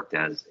 al-Mawla worked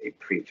as a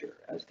preacher,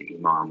 as the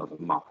imam of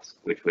a mosque,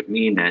 which would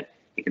mean that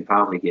he can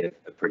probably give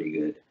a pretty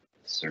good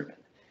sermon,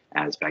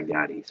 as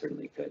Baghdadi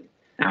certainly could.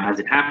 Now, as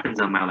it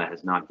happens, al-Mawla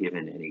has not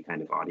given any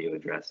kind of audio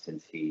address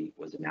since he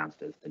was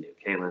announced as the new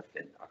caliph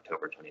in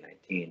October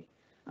 2019.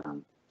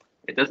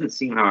 It doesn't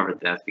seem, however,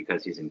 that's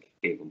because he's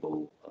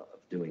incapable of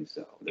doing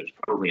so. There's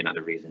probably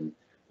another reason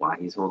why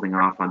he's holding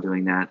off on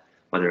doing that,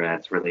 whether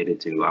that's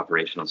related to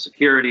operational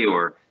security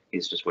or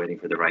he's just waiting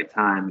for the right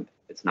time.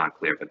 It's not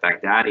clear. But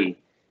Baghdadi,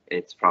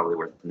 it's probably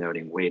worth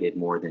noting, waited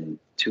more than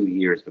 2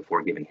 years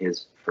before giving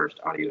his first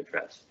audio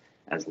address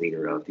as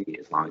leader of the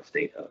Islamic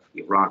State of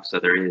Iraq. So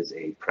there is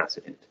a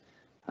precedent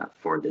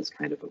for this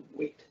kind of a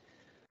wait.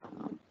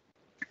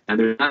 And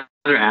there's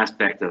another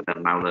aspect of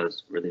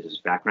al-Mawla's religious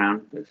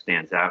background that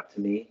stands out to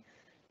me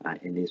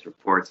in these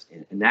reports,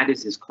 and that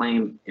is his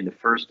claim in the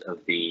first of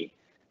the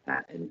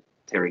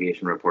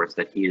interrogation reports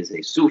that he is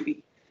a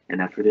Sufi, and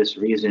that for this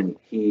reason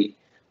he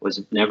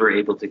was never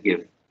able to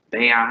give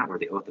bay'ah, or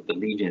the oath of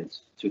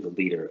allegiance, to the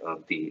leader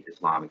of the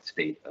Islamic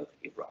State of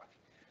Iraq.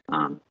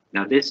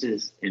 Now, this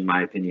is, in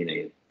my opinion,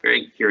 a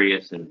very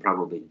curious and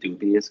probably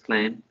dubious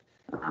claim.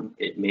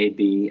 It may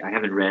be, I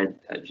haven't read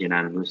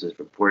Gina Musa's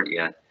report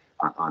yet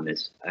on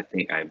this. I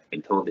think I've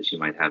been told that she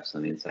might have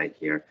some insight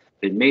here.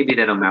 But it may be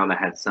that al-Mawla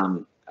had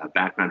some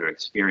background or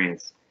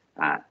experience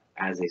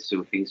as a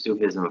Sufi.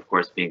 Sufism, of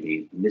course, being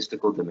the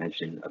mystical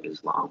dimension of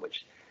Islam,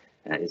 which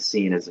is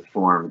seen as a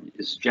form,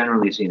 is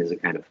generally seen as a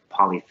kind of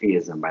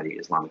polytheism by the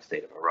Islamic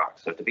State of Iraq.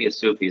 So to be a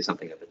Sufi is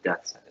something of a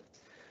death sentence.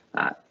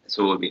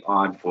 So it would be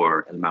odd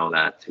for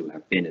al-Mawla to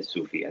have been a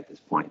Sufi at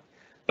this point.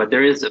 But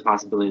there is a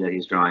possibility that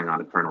he's drawing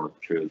on a kernel of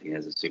truth. He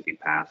has a Sufi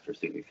past or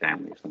Sufi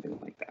family or something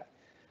like that.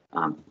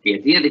 The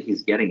idea that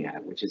he's getting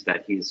at, which is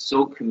that he's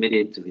so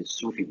committed to his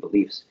Sufi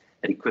beliefs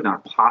that he could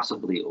not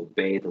possibly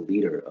obey the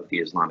leader of the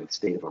Islamic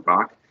State of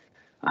Iraq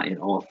in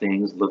all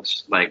things,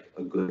 looks like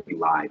a good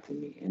lie to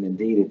me. And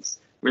indeed, it's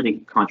really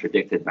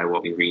contradicted by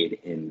what we read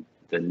in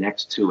the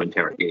next two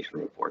interrogation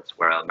reports,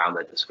 where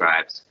al-Mawla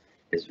describes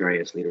his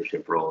various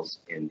leadership roles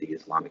in the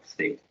Islamic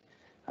State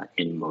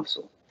in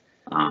Mosul.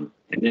 And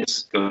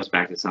this goes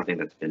back to something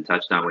that's been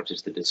touched on, which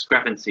is the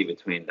discrepancy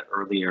between the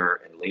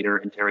earlier and later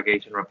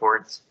interrogation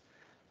reports.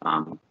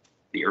 In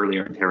the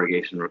earlier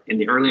interrogation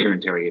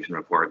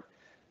report,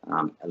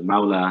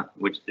 al-Mawla,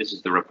 which this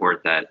is the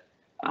report that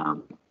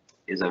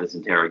is of his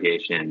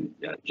interrogation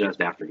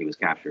just after he was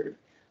captured.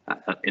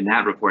 In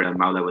that report,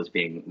 al-Mawla was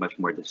being much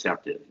more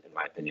deceptive, in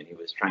my opinion. He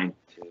was trying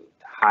to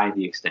hide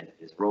the extent of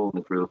his role in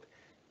the group.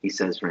 He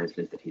says, for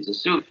instance, that he's a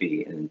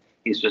Sufi and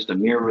he's just a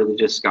mere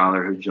religious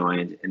scholar who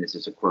joined, and this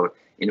is a quote,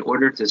 in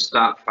order to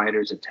stop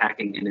fighters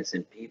attacking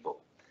innocent people.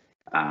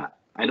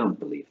 I don't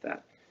believe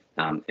that.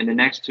 In the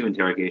next two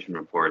interrogation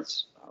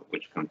reports,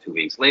 which come 2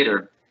 weeks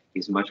later,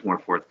 he's much more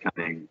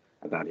forthcoming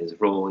about his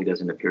role. He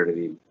doesn't appear to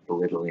be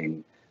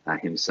belittling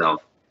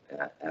himself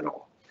at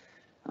all.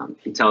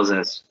 He tells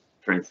us,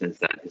 for instance,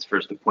 that his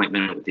first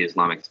appointment with the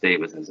Islamic State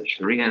was as a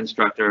Sharia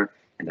instructor,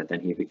 and that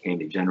then he became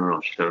the general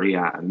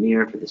Sharia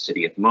Amir for the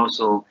city of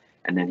Mosul,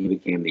 and then he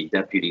became the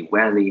deputy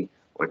wali,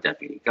 or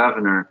deputy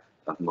governor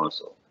of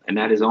Mosul. And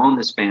that is all in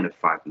the span of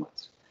 5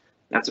 months.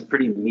 That's a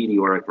pretty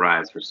meteoric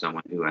rise for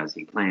someone who, as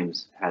he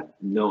claims, had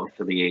no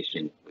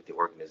affiliation with the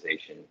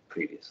organization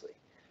previously.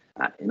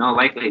 In all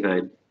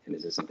likelihood, and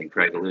this is something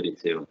Craig alluded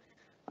to,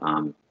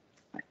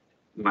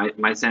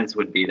 my sense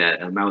would be that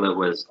al-Mawla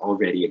was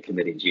already a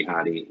committed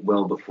jihadi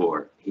well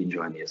before he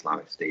joined the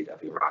Islamic State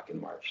of Iraq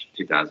in March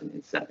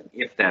 2007.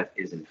 If that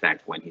is in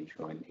fact when he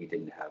joined, he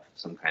didn't have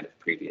some kind of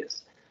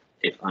previous,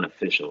 if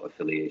unofficial,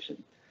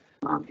 affiliation.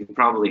 He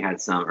probably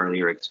had some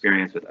earlier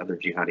experience with other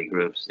jihadi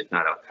groups, if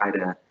not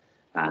al-Qaeda,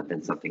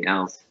 then something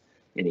else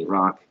in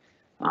Iraq.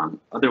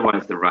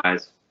 Otherwise, the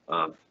rise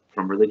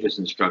from religious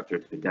instructor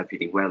to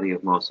deputy wali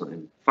of Mosul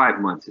in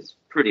 5 months is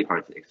pretty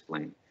hard to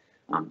explain.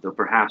 Though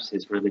perhaps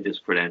his religious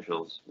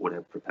credentials would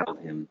have propelled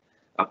him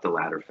up the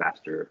ladder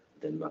faster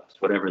than most.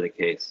 Whatever the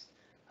case,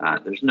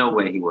 there's no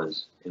way he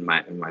was, in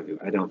my view,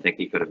 I don't think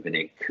he could have been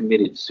a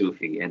committed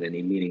Sufi in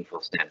any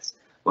meaningful sense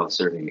while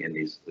serving in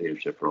these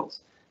leadership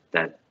roles.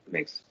 That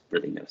makes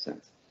really no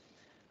sense.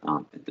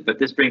 But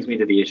this brings me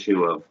to the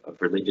issue of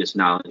religious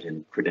knowledge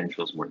and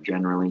credentials more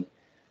generally.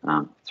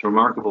 It's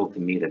remarkable to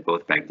me that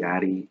both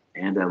Baghdadi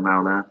and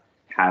al-Mawla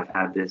have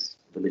had this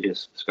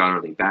religious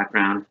scholarly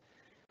background.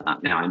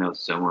 Now, I know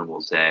someone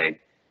will say,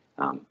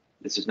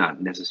 this is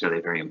not necessarily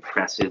a very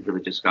impressive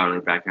religious scholarly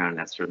background, and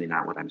that's certainly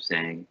not what I'm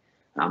saying.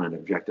 On an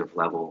objective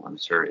level, I'm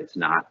sure it's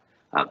not,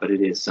 but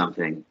it is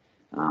something,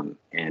 and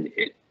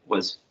it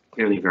was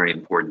clearly very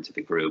important to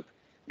the group.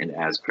 And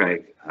as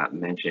Craig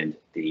mentioned,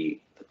 the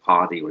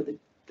qadi, or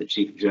the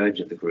chief judge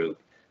of the group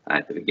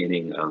at the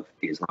beginning of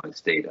the Islamic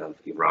State of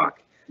Iraq,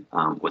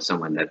 was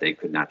someone that they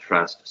could not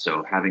trust.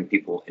 So having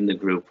people in the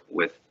group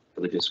with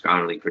religious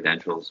scholarly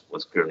credentials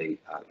was clearly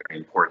very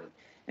important.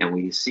 And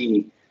we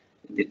see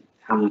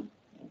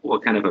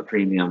what kind of a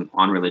premium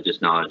on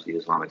religious knowledge the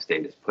Islamic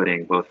State is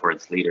putting, both for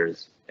its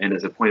leaders and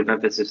as a point of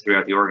emphasis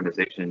throughout the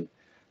organization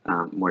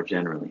more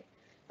generally.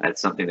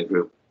 That's something the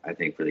group, I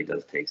think, really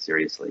does take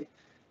seriously.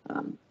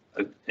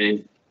 A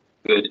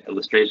good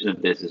illustration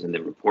of this is in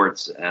the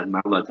reports.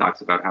 al-Mawla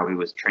talks about how he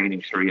was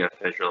training Sharia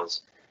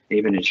officials,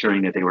 even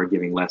ensuring that they were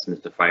giving lessons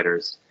to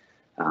fighters,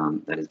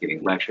 that is,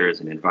 giving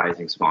lectures and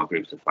advising small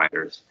groups of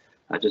fighters,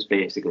 just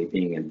basically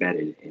being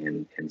embedded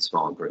in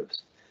small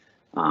groups.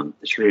 The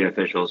Sharia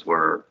officials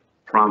were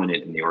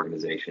prominent in the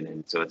organization,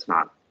 and so it's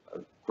not a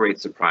great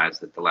surprise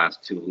that the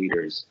last two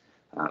leaders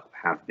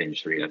have been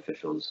Sharia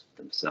officials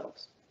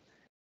themselves.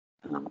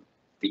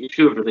 The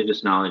issue of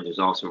religious knowledge is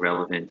also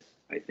relevant,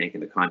 I think,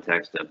 in the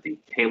context of the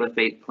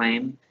caliphate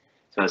claim.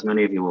 So as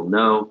many of you will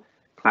know,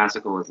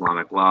 classical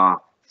Islamic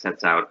law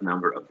sets out a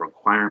number of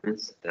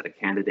requirements that a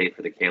candidate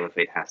for the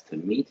caliphate has to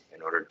meet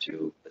in order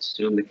to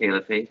assume the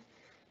caliphate.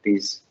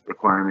 These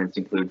requirements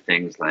include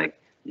things like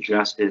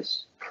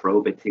justice,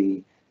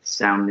 probity,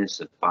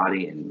 soundness of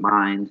body and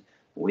mind,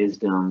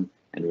 wisdom,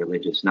 and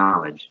religious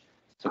knowledge.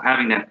 So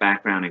having that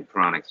background in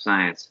Quranic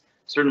science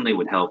certainly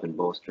would help in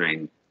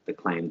bolstering the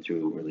claim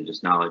to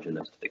religious knowledge and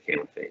thus to the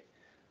caliphate.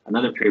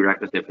 Another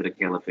prerequisite for the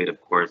caliphate,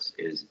 of course,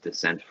 is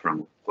descent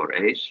from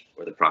Quraysh,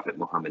 or the Prophet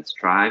Muhammad's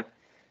tribe.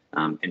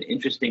 And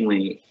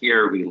interestingly,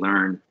 here we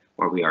learn,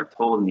 or we are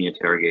told in the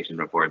interrogation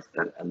reports,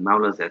 that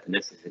al-Mawla's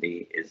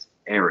ethnicity is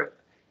Arab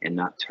and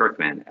not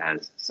Turkmen,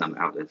 as some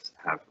outlets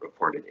have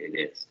reported it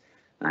is.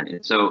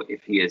 And so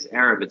if he is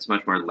Arab, it's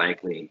much more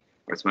likely,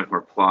 or it's much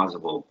more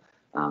plausible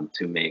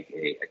to make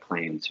a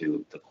claim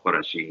to the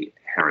Qurashi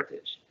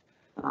heritage.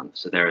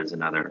 So there is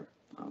another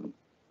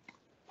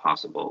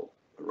possible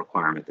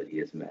requirement that he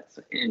has met.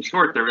 So in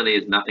short, there really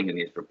is nothing in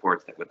these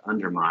reports that would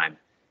undermine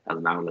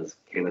al-Mawla's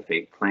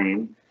caliphate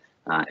claim,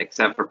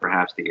 except for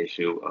perhaps the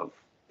issue of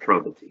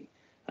probity,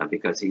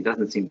 because he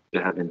doesn't seem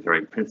to have been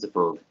very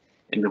principled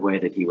in the way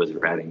that he was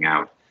ratting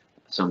out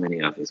so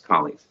many of his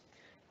colleagues.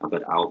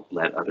 But I'll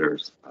let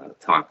others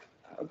talk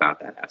about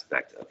that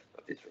aspect of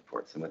these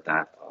reports. And with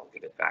that, I'll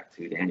give it back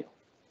to Daniel.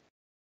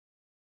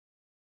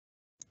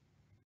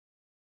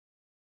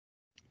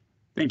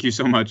 Thank you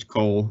so much,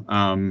 Cole.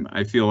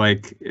 I feel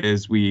like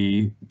as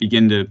we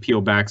begin to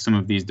peel back some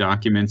of these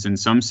documents, in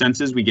some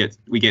senses we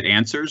get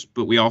answers,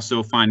 but we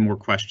also find more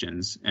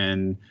questions.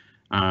 And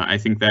I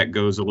think that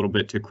goes a little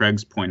bit to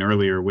Craig's point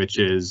earlier, which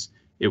is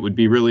it would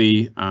be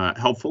really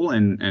helpful,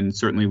 and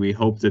certainly we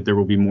hope that there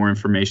will be more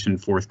information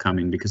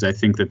forthcoming, because I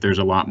think that there's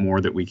a lot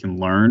more that we can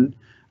learn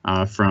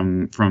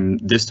from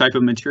this type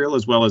of material,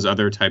 as well as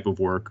other type of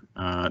work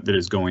that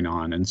is going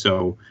on. And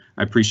so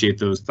I appreciate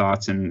those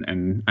thoughts,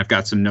 and I've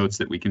got some notes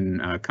that we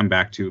can come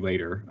back to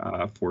later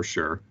for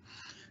sure.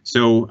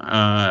 So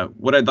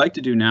what I'd like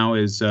to do now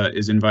is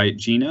invite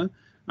Gina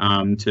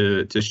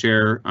to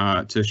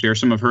share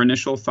some of her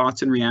initial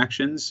thoughts and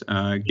reactions.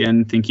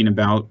 Again, thinking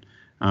about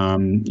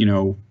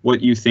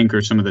what you think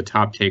are some of the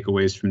top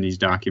takeaways from these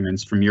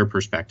documents from your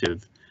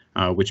perspective,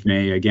 which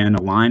may again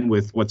align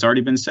with what's already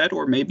been said,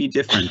 or may be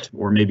different,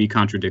 or may be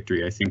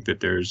contradictory. I think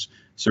that there's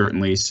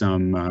certainly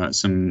some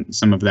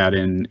of that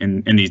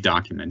in these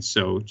documents.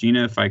 So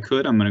Gina, if I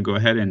could, I'm going to go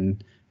ahead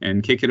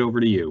and kick it over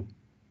to you.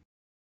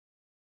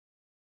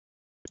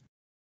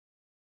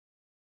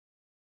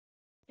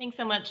 Thanks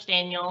so much,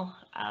 Daniel.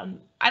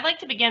 I'd like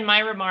to begin my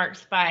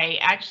remarks by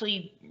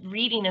actually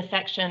reading a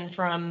section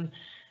from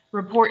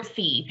Report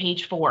C,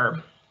 page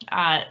 4.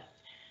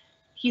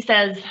 He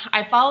says,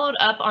 I followed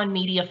up on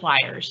media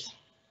flyers.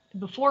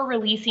 Before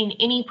releasing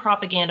any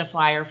propaganda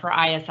flyer for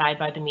ISI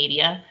by the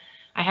media,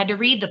 I had to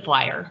read the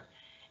flyer,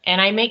 and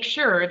I make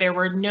sure there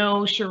were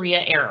no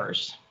Sharia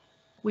errors.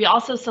 We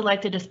also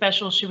selected a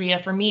special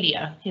Sharia for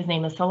media. His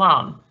name is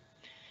Salam.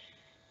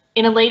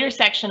 In a later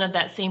section of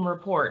that same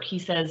report, he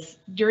says,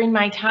 during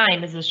my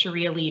time as a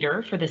Sharia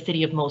leader for the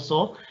city of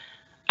Mosul,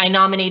 I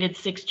nominated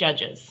 6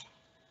 judges.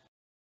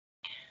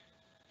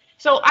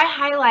 So I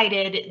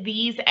highlighted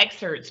these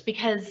excerpts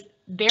because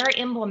they're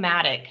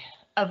emblematic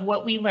of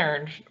what we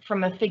learned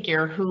from a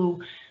figure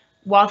who,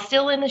 while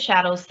still in the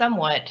shadows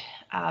somewhat,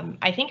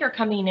 I think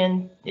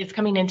is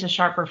coming into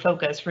sharper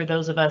focus for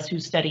those of us who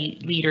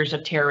study leaders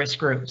of terrorist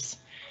groups.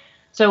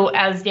 So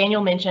as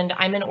Daniel mentioned,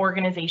 I'm an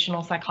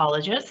organizational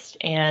psychologist,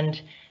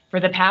 and For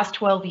the past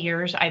 12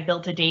 years, I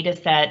built a data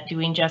set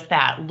doing just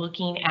that,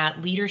 looking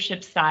at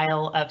leadership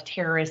style of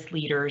terrorist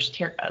leaders,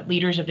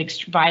 leaders of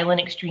violent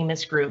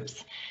extremist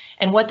groups,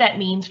 and what that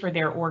means for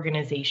their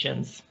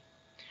organizations.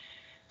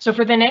 So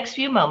for the next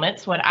few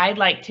moments, what I'd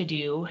like to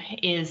do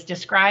is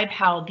describe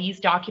how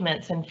these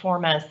documents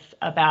inform us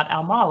about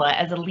al-Mawla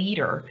as a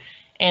leader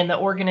and the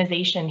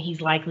organization he's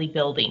likely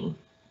building.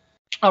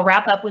 I'll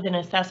wrap up with an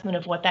assessment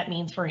of what that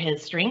means for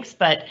his strengths,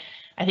 but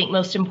I think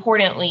most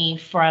importantly,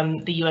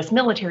 from the U.S.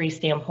 military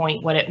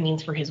standpoint, what it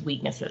means for his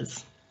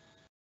weaknesses.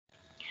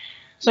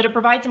 So to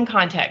provide some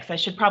context, I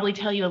should probably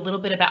tell you a little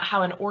bit about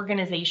how an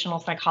organizational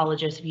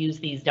psychologist views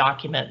these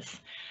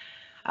documents.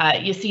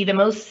 You see, the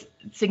most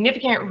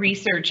significant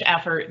research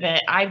effort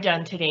that I've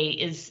done today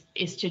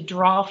is to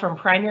draw from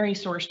primary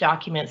source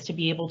documents to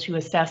be able to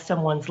assess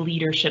someone's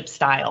leadership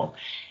style.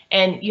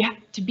 And you have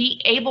to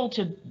be able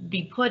to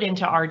be put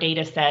into our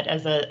data set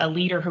as a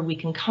leader who we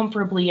can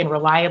comfortably and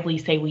reliably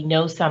say we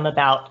know some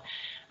about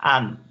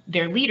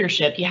their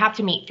leadership. You have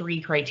to meet 3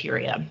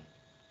 criteria.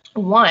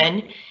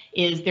 One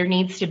is there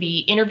needs to be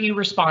interview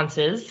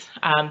responses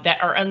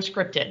that are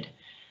unscripted.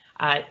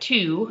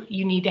 2,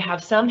 you need to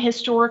have some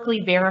historically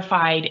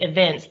verified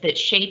events that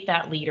shape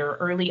that leader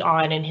early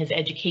on in his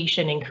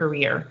education and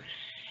career.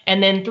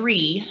 And then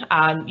 3,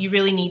 you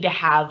really need to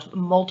have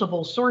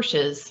multiple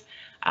sources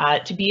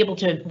to be able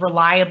to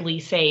reliably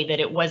say that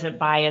it wasn't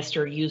biased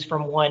or used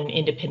from one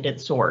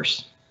independent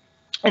source.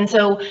 And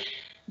so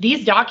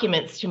these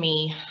documents to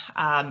me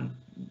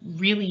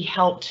really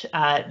helped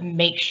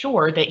make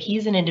sure that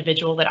he's an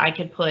individual that I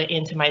could put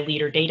into my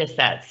leader data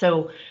set.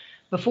 So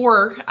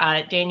before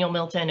Daniel,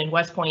 Milton, and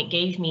West Point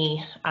gave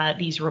me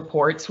these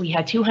reports, we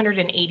had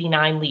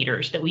 289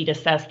 leaders that we'd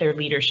assess their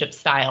leadership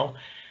style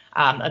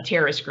of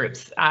terrorist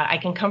groups. I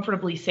can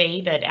comfortably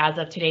say that as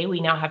of today, we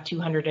now have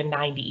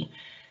 290.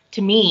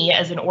 To me,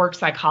 as an org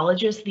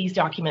psychologist, these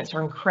documents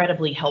are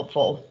incredibly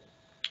helpful.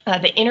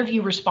 The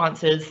interview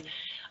responses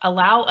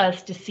allow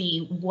us to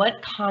see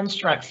what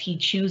constructs he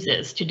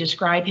chooses to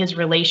describe his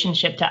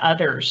relationship to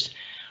others,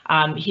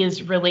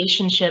 his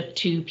relationship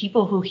to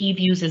people who he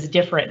views as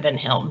different than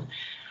him.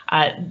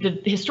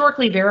 The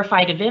historically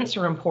verified events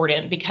are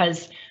important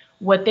because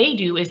what they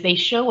do is they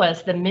show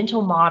us the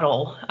mental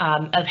model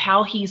of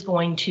how he's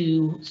going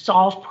to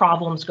solve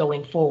problems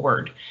going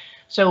forward.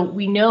 So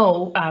we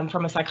know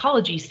from a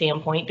psychology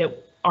standpoint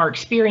that our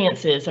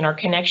experiences and our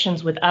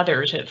connections with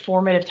others at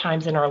formative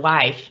times in our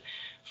life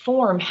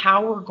form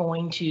how we're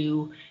going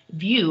to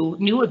view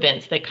new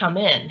events that come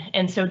in.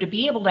 And so to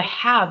be able to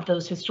have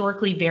those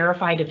historically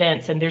verified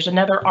events, and there's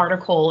another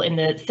article in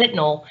the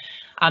Sentinel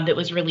that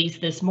was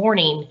released this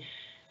morning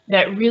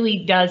that really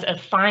does a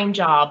fine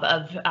job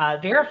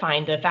of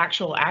verifying the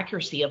factual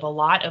accuracy of a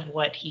lot of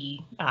what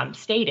he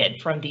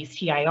stated from these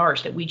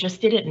TIRs that we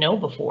just didn't know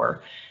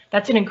before.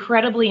 That's an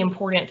incredibly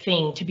important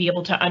thing to be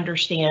able to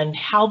understand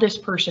how this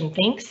person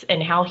thinks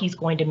and how he's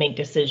going to make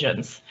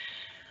decisions.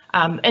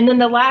 And then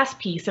the last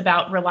piece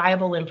about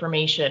reliable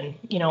information,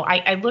 you know,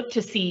 I look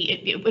to see,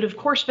 it would of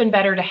course been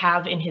better to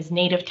have in his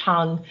native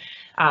tongue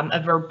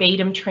a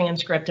verbatim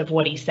transcript of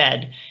what he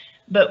said.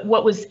 But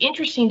what was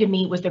interesting to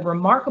me was the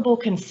remarkable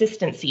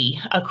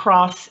consistency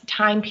across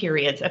time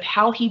periods of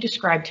how he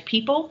described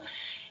people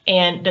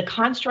and the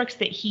constructs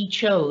that he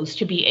chose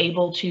to be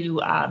able to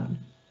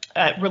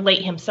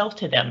relate himself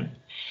to them.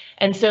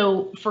 And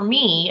so for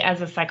me,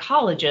 as a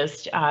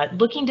psychologist,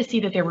 looking to see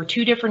that there were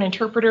 2 different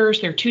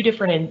interpreters, there are 2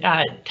 different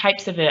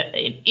types of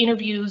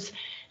interviews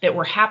that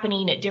were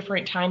happening at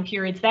different time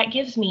periods, that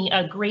gives me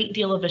a great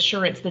deal of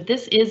assurance that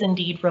this is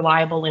indeed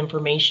reliable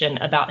information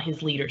about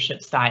his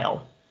leadership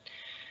style.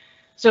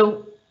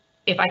 So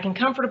if I can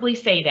comfortably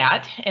say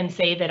that and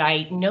say that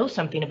I know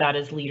something about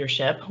his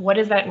leadership, what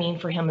does that mean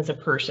for him as a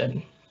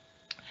person?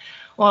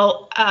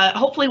 Well,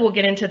 hopefully we'll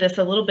get into this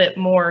a little bit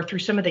more through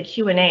some of the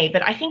Q&A,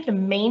 but I think the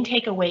main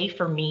takeaway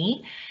for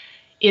me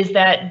is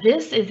that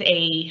this is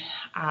a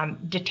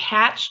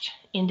detached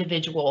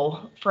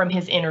individual from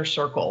his inner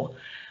circle.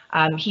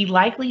 He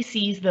likely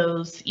sees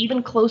those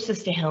even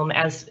closest to him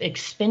as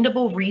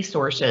expendable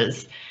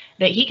resources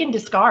that he can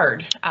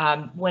discard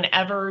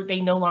whenever they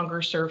no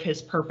longer serve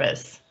his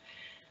purpose.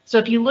 So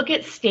if you look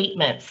at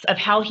statements of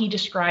how he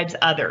describes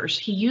others,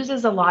 he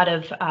uses a lot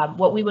of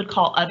what we would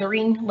call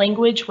othering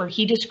language, where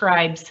he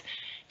describes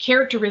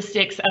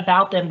characteristics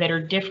about them that are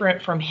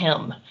different from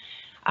him.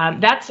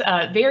 That's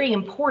very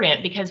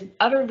important because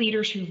other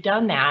leaders who've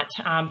done that,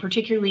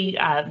 particularly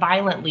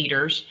violent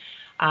leaders,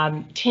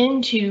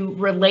 tend to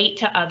relate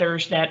to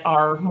others that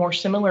are more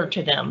similar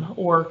to them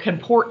or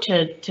comport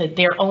to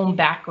their own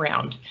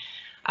background.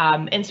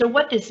 And so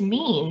what this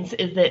means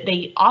is that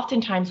they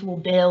oftentimes will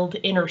build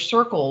inner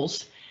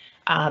circles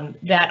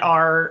that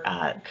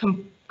are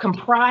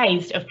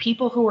comprised of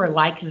people who are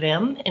like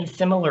them and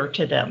similar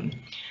to them.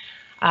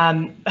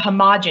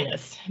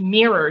 Homogeneous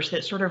mirrors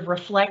that sort of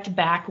reflect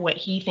back what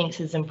he thinks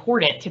is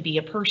important to be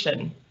a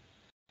person.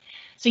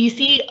 So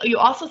you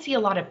also see a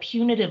lot of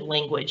punitive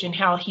language in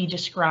how he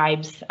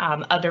describes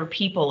other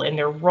people and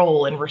their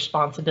role and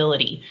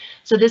responsibility.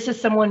 So this is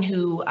someone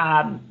who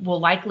will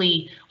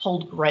likely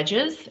hold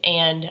grudges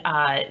and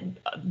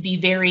be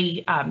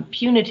very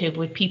punitive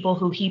with people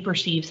who he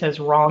perceives has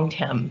wronged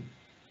him.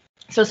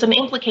 So some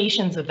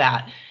implications of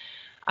that.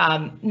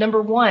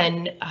 Number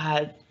one,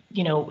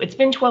 it's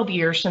been 12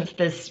 years since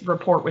this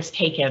report was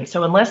taken.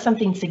 So unless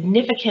something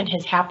significant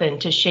has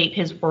happened to shape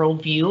his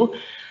worldview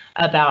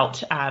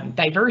about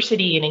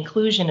diversity and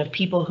inclusion of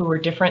people who are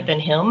different than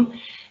him,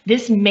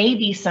 this may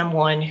be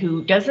someone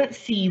who doesn't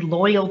see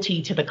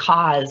loyalty to the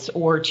cause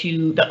or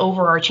to the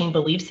overarching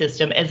belief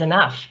system as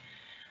enough.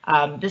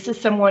 This is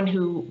someone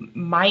who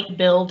might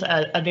build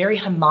a very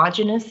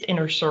homogenous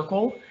inner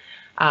circle.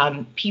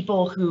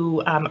 People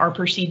who are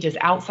perceived as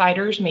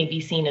outsiders may be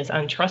seen as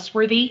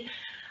untrustworthy.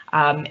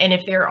 And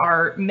if there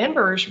are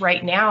members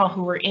right now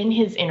who are in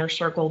his inner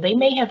circle, they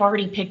may have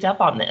already picked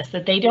up on this,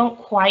 that they don't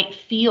quite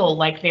feel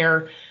like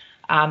they're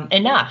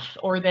enough,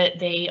 or that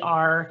they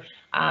are,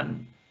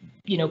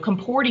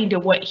 comporting to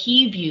what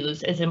he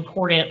views as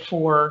important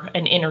for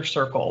an inner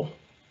circle.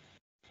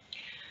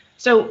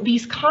 So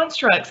these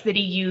constructs that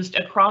he used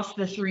across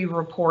the three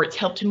reports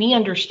helped me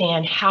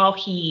understand how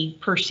he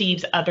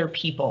perceives other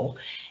people.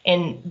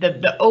 And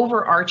the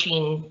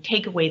overarching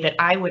takeaway that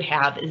I would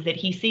have is that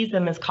he sees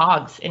them as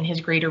cogs in his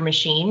greater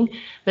machine,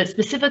 but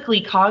specifically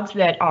cogs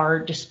that are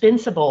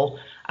dispensable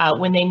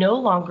when they no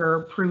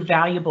longer prove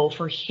valuable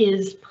for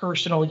his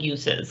personal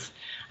uses.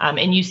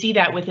 And you see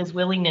that with his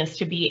willingness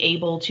to be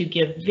able to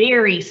give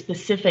very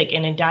specific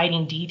and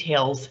indicting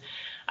details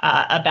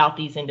about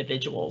these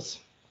individuals.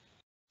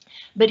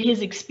 But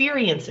his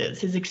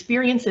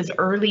experiences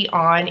early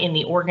on in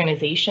the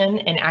organization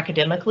and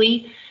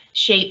academically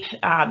shape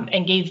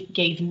and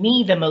gave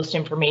me the most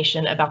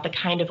information about the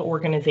kind of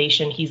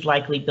organization he's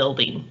likely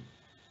building.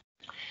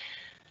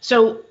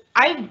 So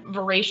I've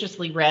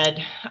voraciously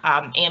read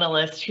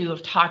analysts who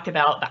have talked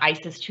about the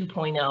ISIS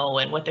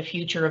 2.0 and what the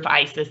future of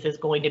ISIS is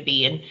going to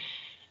be.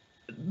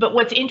 But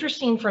what's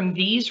interesting from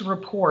these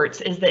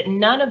reports is that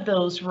none of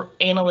those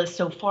analysts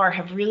so far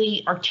have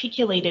really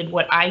articulated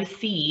what I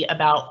see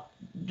about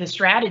the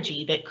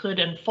strategy that could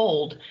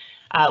unfold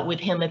with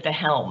him at the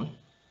helm.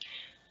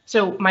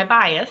 So my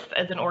bias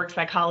as an org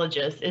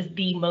psychologist is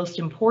the most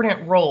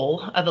important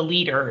role of a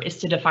leader is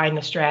to define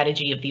the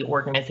strategy of the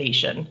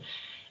organization.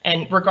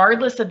 And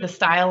regardless of the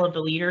style of the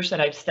leaders that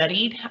I've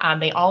studied,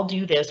 they all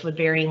do this with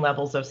varying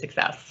levels of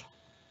success.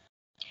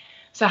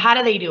 So how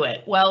do they do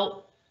it?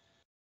 Well,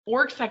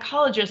 org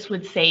psychologists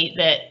would say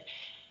that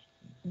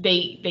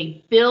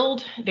they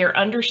build their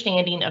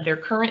understanding of their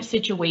current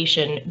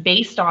situation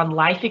based on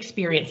life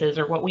experiences,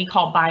 or what we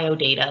call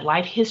biodata,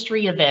 life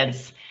history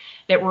events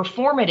that were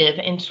formative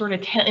and sort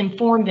of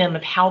inform them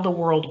of how the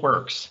world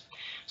works.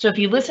 So if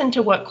you listen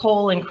to what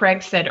Cole and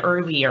Craig said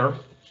earlier,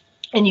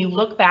 and you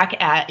look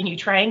back at and you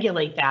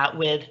triangulate that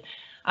with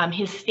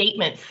his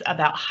statements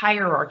about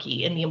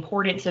hierarchy and the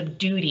importance of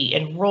duty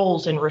and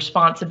roles and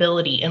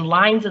responsibility and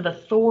lines of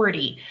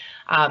authority,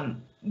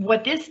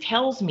 what this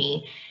tells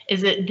me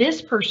is that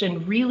this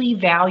person really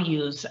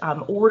values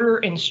order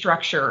and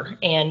structure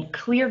and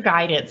clear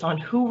guidance on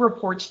who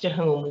reports to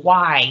whom,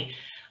 why,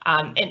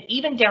 and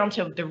even down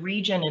to the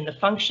region and the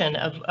function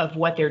of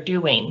what they're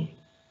doing.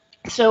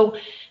 So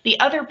the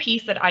other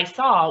piece that I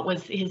saw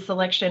was his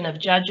selection of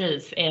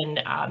judges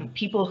and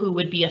people who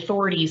would be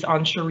authorities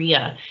on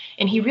Sharia.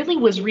 And he really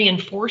was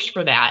reinforced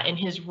for that in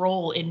his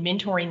role in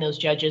mentoring those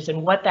judges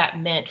and what that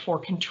meant for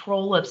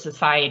control of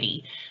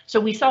society. So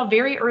we saw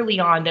very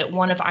early on that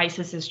one of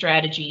ISIS's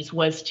strategies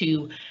was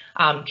to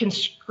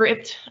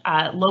conscript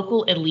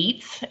local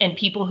elites and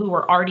people who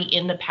were already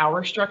in the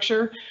power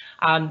structure.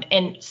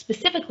 And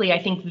specifically,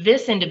 I think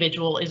this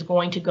individual is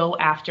going to go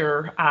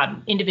after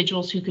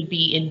individuals who could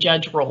be in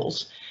judge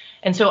roles.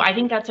 And so I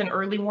think that's an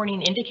early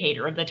warning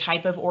indicator of the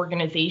type of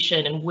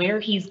organization and where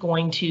he's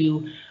going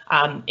to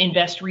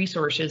invest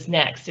resources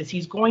next, is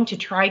he's going to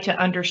try to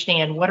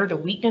understand what are the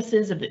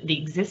weaknesses of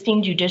the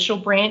existing judicial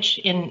branch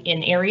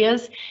in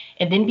areas,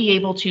 and then be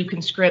able to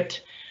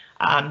conscript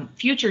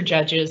future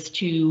judges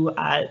to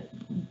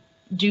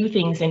do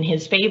things in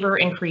his favor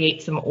and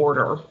create some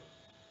order.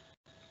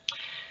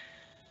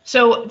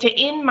 So to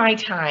end my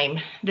time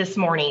this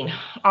morning,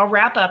 I'll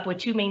wrap up with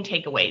two main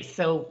takeaways.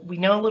 So we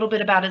know a little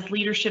bit about his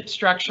leadership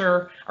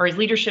structure or his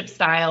leadership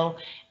style,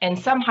 and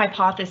some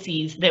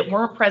hypotheses that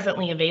weren't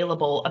presently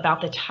available about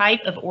the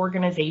type of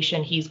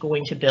organization he's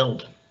going to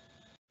build.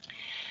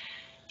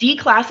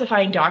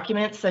 Declassifying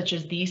documents such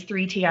as these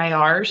 3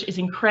 TIRs is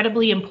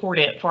incredibly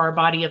important for our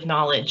body of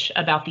knowledge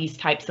about these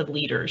types of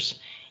leaders.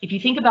 If you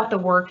think about the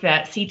work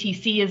that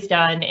CTC has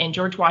done and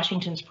George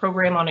Washington's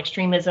program on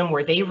extremism,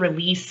 where they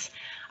release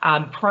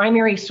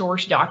primary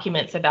source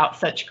documents about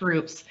such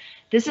groups,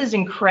 this is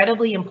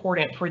incredibly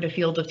important for the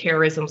field of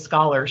terrorism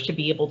scholars to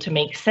be able to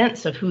make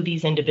sense of who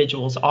these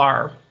individuals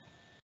are.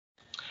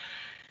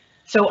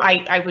 So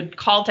I would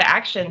call to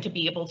action to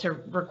be able to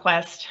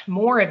request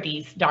more of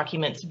these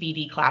documents to be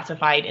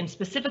declassified, and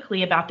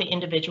specifically about the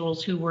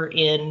individuals who were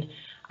in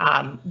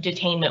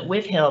detainment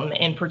with him,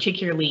 and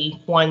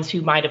particularly ones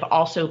who might have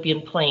also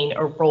been playing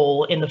a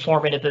role in the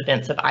formative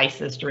events of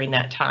ISIS during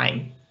that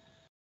time.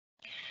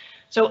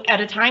 So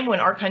at a time when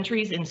our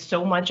country is in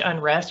so much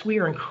unrest, we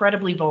are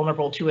incredibly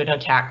vulnerable to an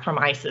attack from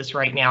ISIS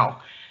right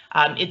now.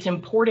 It's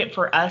important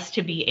for us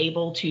to be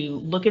able to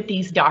look at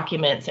these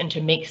documents and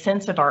to make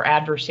sense of our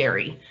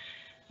adversary.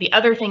 The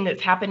other thing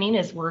that's happening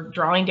is we're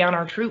drawing down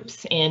our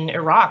troops in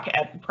Iraq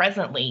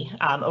presently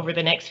over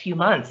the next few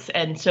months.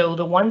 And so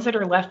the ones that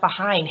are left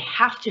behind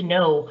have to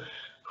know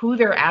who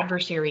their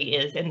adversary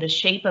is and the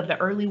shape of the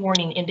early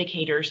warning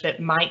indicators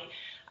that might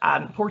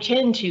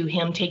portend to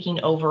him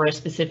taking over a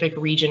specific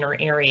region or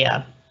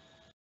area.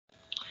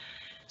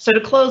 So to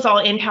close, I'll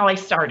end how I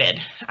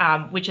started,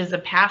 which is a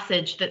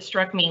passage that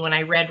struck me when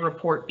I read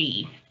Report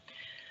B.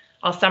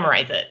 I'll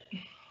summarize it.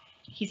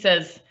 He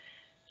says,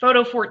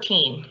 photo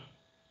 14,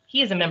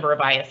 he is a member of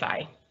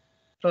ISI.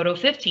 Photo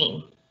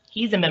 15,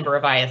 he's a member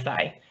of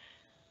ISI.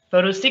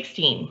 Photo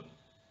 16,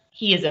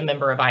 he is a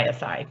member of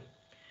ISI.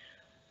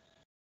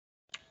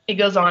 It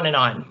goes on and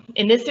on.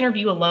 In this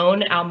interview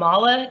alone,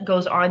 al-Mawla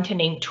goes on to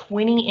name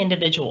 20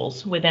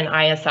 individuals within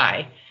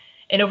ISI.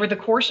 And over the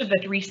course of the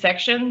three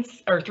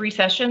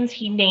sessions,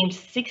 he named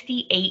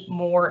 68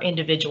 more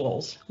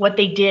individuals, what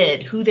they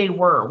did, who they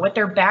were, what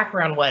their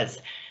background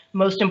was,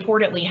 most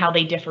importantly, how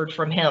they differed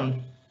from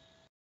him.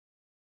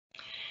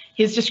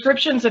 His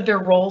descriptions of their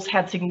roles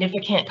had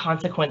significant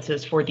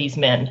consequences for these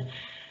men.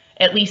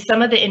 At least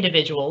some of the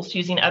individuals,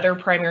 using other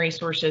primary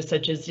sources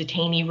such as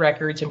detainee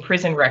records and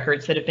prison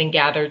records that have been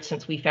gathered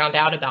since we found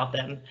out about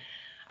them,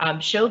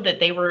 showed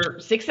that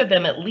 6 of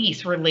them at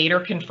least were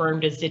later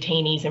confirmed as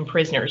detainees and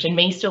prisoners and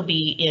may still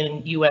be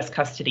in U.S.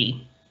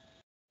 custody.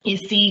 You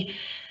see,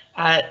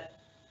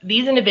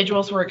 these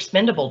individuals were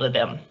expendable to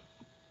them.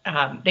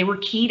 They were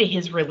key to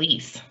his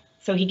release,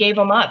 so he gave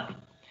them up.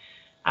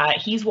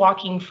 He's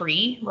walking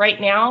free right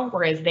now,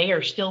 whereas they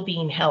are still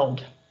being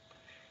held.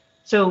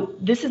 So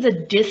this is a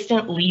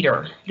distant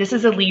leader. This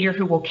is a leader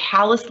who will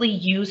callously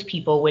use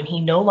people when he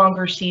no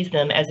longer sees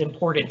them as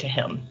important to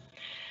him.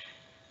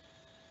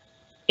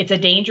 It's a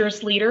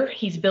dangerous leader.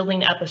 He's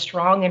building up a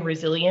strong and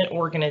resilient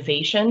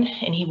organization,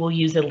 and he will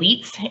use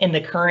elites in the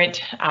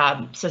current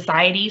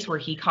societies where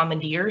he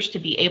commandeers to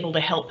be able to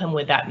help him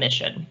with that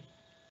mission.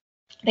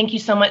 Thank you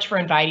so much for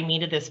inviting me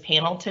to this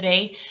panel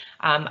today.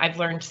 I've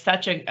learned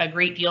such a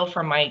great deal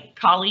from my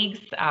colleagues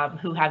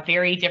who have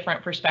very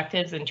different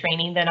perspectives and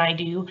training than I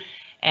do,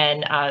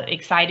 and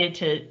excited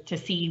to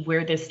see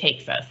where this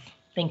takes us.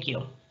 Thank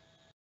you.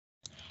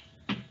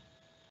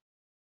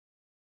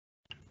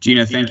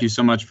 Gina, thank you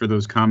so much for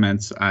those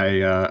comments.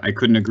 I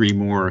couldn't agree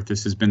more.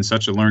 This has been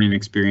such a learning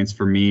experience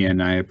for me,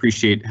 and I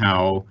appreciate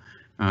how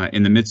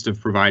in the midst of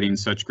providing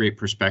such great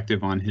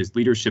perspective on his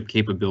leadership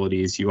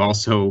capabilities, you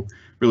also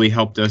really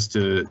helped us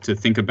to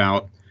think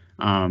about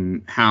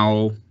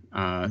how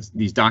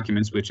these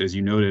documents, which as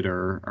you noted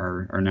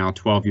are now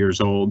 12 years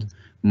old,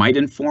 might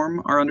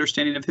inform our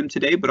understanding of him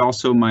today, but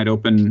also might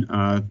open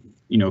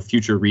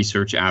future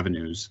research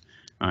avenues.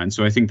 And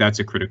so I think that's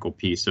a critical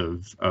piece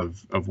of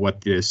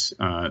what this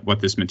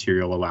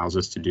material allows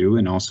us to do,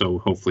 and also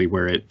hopefully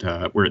where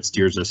it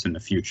steers us in the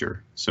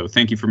future. So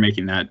thank you for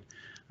making that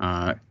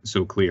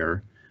so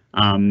clear.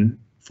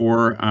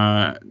 For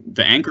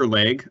the anchor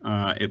leg,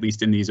 at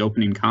least in these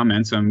opening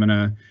comments, I'm going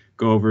to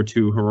go over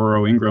to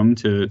Haroro Ingram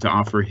to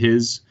offer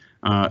his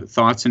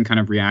thoughts and kind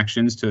of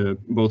reactions to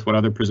both what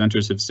other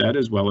presenters have said,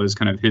 as well as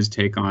kind of his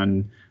take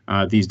on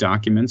these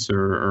documents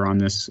or on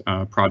this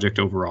project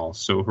overall.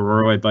 So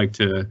Haroro, I'd like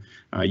to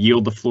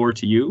yield the floor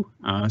to you,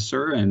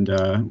 sir, and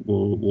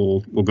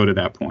we'll go to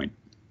that point.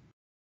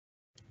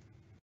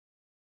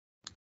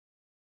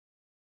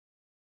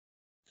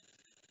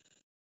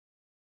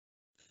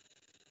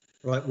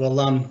 Right, well,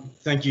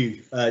 thank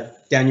you,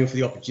 Daniel, for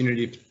the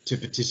opportunity to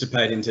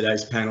participate in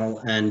today's panel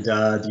and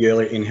the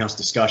earlier in-house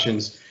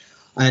discussions.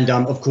 And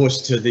of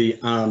course, to the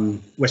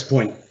West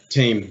Point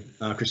team,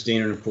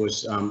 Christina, and of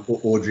course,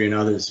 Audrey and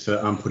others for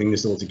putting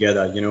this all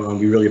together.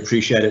 We really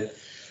appreciate it.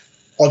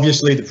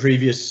 Obviously, the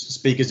previous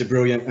speakers are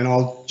brilliant, and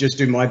I'll just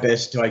do my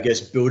best to, I guess,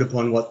 build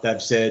upon what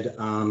they've said,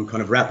 kind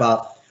of wrap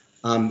up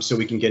so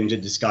we can get into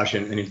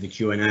discussion and into the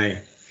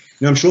Q&A.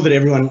 Now, I'm sure that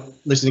everyone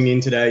listening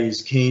in today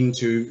is keen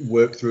to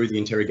work through the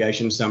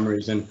interrogation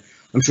summaries, and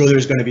I'm sure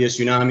there's going to be a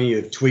tsunami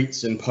of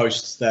tweets and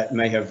posts that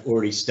may have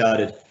already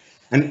started.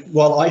 And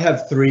while I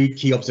have 3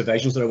 key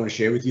observations that I want to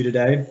share with you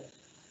today,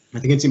 I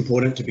think it's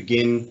important to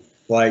begin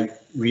by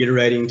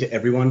reiterating to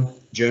everyone,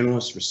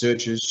 journalists,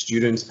 researchers,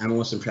 students,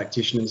 analysts, and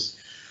practitioners,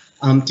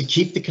 to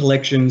keep the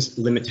collection's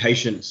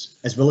limitations,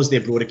 as well as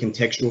their broader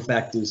contextual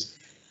factors,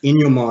 in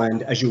your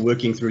mind as you're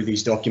working through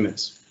these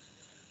documents.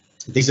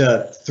 These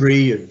are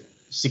 3 of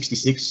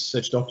 66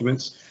 such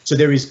documents, so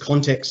there is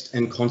context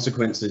and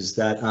consequences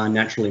that are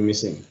naturally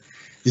missing.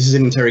 This is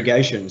an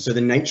interrogation, so the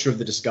nature of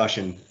the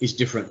discussion is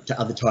different to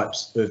other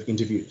types of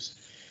interviews.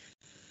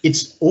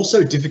 It's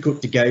also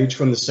difficult to gauge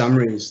from the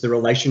summaries the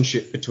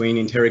relationship between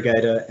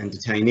interrogator and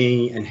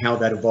detainee and how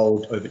that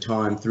evolved over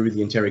time through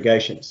the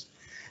interrogations.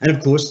 And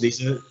of course,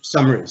 these are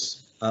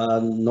summaries.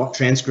 not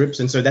transcripts.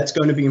 And so that's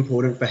going to be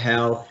important for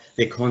how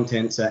their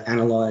contents are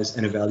analysed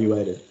and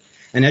evaluated.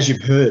 And as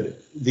you've heard,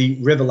 the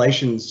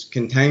revelations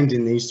contained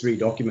in these 3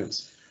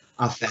 documents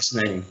are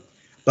fascinating.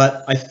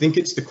 But I think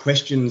it's the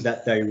questions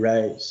that they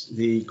raise,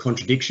 the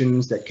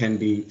contradictions that can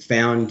be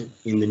found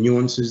in the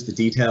nuances, the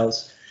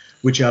details,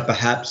 which are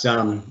perhaps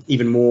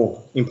even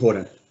more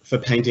important for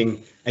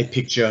painting a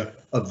picture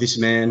of this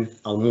man,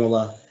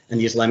 al-Mawla, and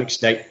the Islamic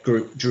State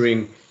group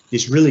during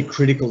this really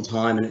critical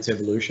time in its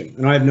evolution.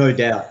 And I have no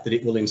doubt that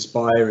it will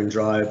inspire and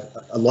drive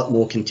a lot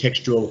more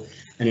contextual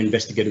and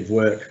investigative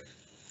work.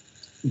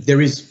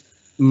 There is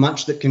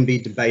much that can be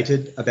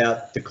debated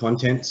about the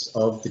contents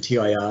of the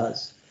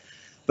TIRs,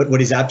 but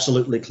what is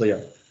absolutely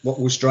clear, what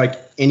will strike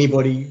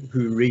anybody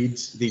who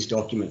reads these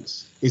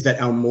documents, is that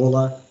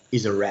al-Mawla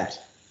is a rat.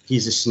 He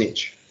is a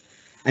snitch.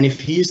 And if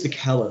he is the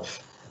caliph,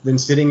 then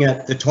sitting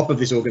at the top of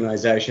this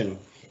organization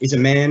is a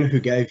man who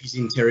gave his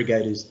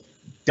interrogators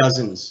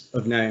dozens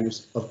of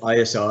names of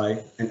ISI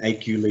and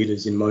AQ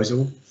leaders in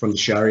Mosul from the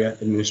Sharia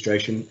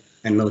administration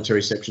and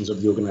military sections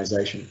of the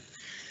organization.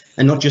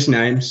 And not just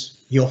names,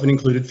 he often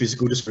included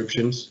physical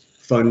descriptions,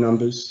 phone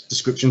numbers,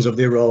 descriptions of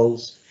their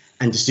roles,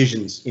 and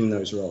decisions in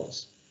those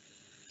roles.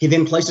 He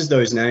then places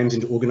those names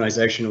into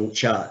organizational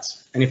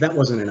charts. And if that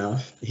wasn't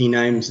enough, he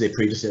names their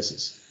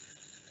predecessors.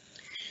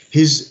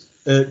 His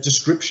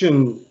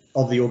description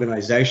of the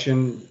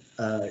organization,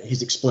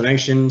 his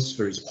explanations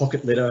for his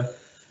pocket litter,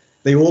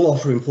 they all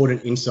offer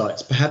important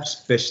insights,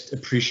 perhaps best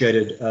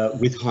appreciated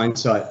with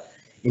hindsight,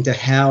 into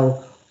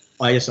how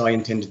ISI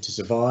intended to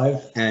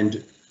survive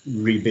and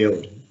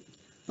rebuild.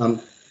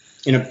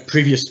 In a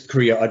previous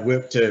career, I'd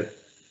worked to,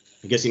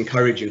 I guess,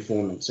 encourage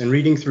informants, and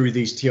reading through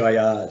these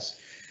TIRs,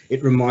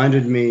 it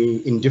reminded me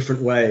in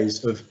different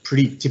ways of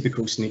pretty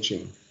typical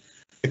snitching.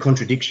 The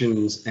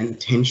contradictions and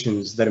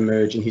tensions that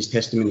emerge in his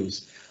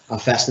testimonies are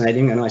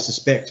fascinating, and I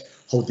suspect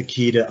hold the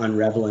key to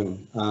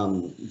unraveling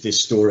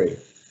this story.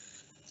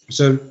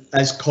 So,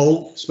 as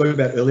Cole spoke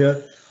about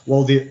earlier,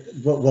 while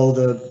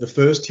the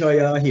first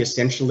TIR,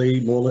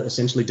 Mawla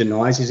essentially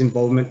denies his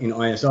involvement in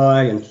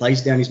ISI and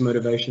plays down his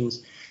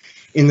motivations.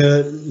 In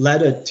the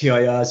latter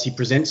TIRs, he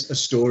presents a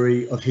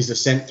story of his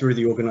ascent through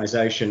the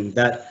organization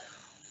that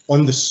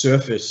on the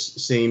surface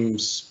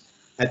seems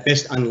at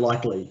best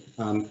unlikely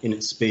in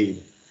its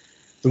speed.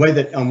 The way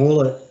that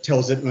al-Mawla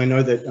tells it, and I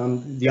know that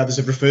the others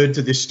have referred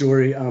to this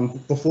story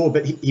before,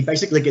 but he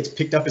basically gets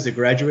picked up as a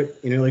graduate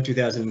in early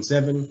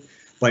 2007.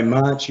 By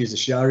March, he's a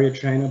Sharia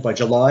trainer. By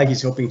July,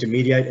 he's helping to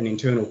mediate an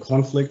internal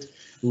conflict.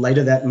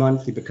 Later that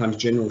month, he becomes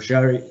General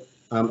Sharia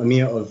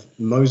Emir of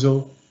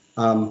Mosul.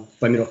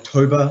 By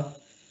mid-October,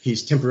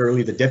 he's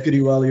temporarily the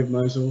Deputy Wali of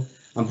Mosul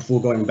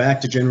before going back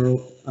to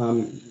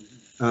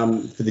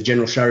for the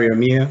General Sharia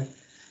Emir.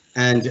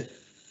 And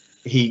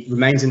he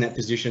remains in that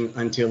position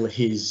until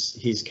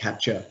his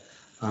capture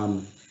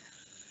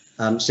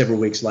several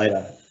weeks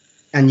later.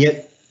 And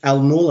yet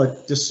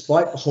al-Mawla,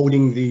 despite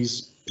holding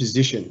these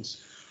positions,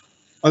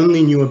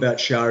 only knew about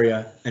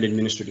Sharia and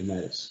administrative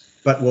matters,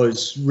 but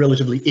was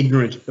relatively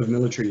ignorant of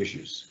military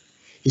issues.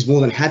 He's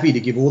more than happy to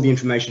give all the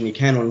information he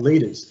can on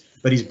leaders,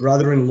 but his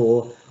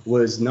brother-in-law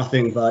was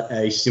nothing but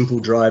a simple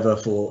driver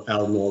for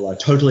al-Mawla,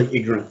 totally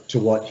ignorant to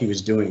what he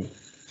was doing.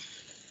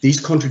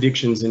 These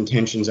contradictions and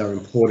tensions are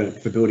important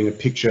for building a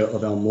picture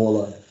of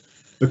al-Mawla,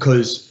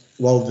 because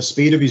while the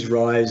speed of his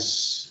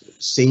rise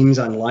seems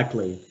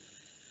unlikely,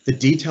 the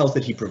details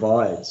that he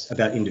provides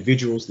about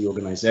individuals, the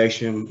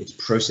organization, its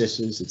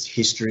processes, its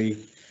history,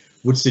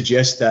 would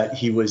suggest that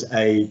he was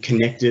a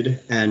connected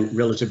and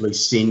relatively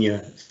senior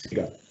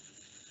figure.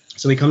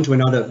 So we come to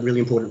another really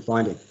important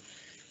finding.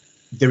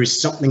 There is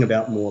something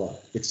about Mawla,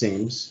 it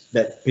seems,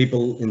 that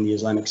people in the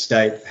Islamic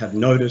State have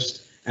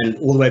noticed, and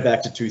all the way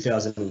back to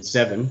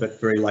 2007,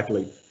 but very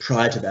likely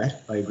prior to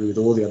that, I agree with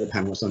all the other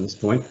panelists on this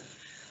point,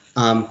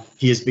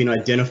 he has been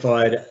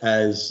identified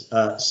as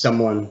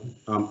someone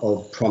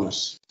of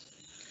promise.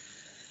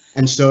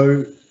 And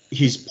so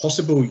his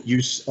possible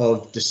use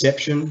of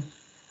deception,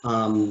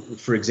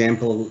 for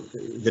example,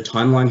 the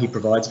timeline he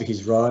provides for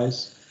his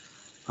rise,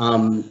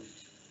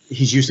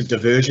 his use of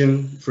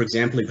diversion, for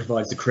example, he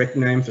provides the correct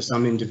name for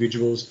some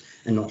individuals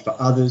and not for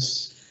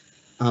others,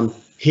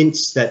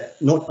 hints that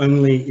not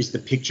only is the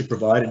picture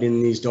provided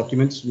in these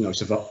documents, no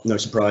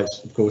surprise,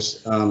 of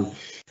course,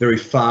 very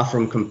far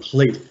from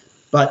complete,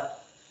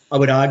 but I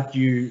would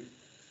argue,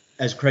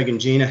 as Craig and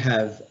Gina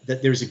have,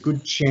 that there is a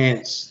good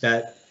chance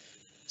that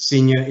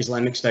senior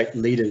Islamic State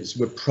leaders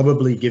were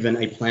probably given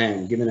a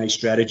plan, given a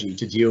strategy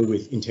to deal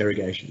with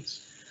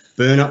interrogations.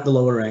 Burn up the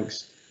lower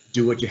ranks,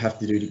 do what you have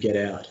to do to get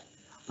out.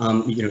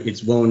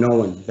 It's well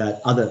known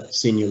that other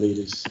senior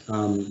leaders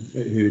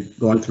who'd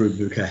gone through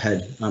Buka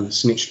had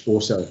snitched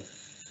also.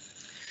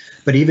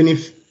 But even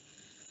if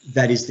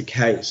that is the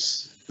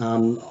case,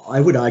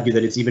 I would argue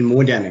that it's even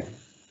more damning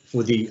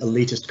for the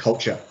elitist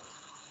culture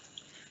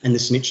and the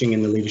snitching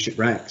in the leadership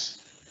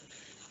ranks.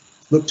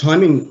 Look,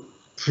 time in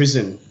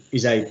prison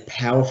is a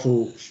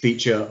powerful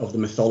feature of the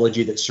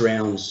mythology that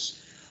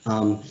surrounds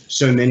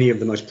so many of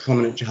the most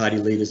prominent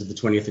jihadi leaders of the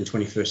 20th and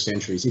 21st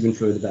centuries, even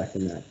further back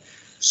than that.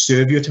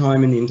 serve your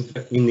time in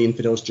the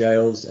infidels'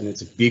 jails, and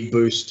it's a big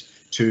boost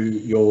to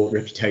your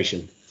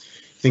reputation.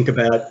 Think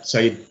about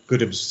Sayyid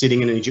Qutb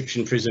sitting in an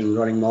Egyptian prison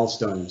writing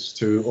milestones,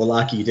 to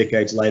Awlaki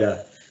decades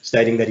later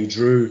stating that he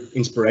drew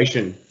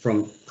inspiration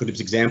from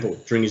Qutb's example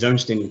during his own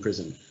stint in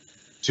prison,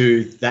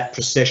 to that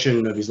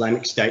procession of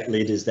Islamic State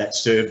leaders that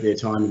served their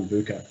time in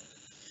Buka.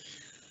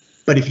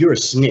 But if you're a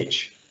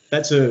snitch,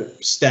 that's a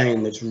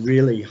stain that's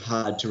really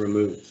hard to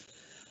remove.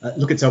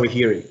 Look at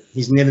Zawahiri.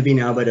 He's never been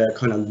able to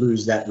kind of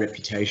lose that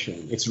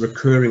reputation. It's a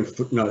recurring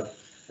footnote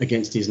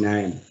against his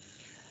name.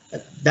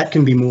 That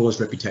can be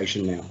Mawla's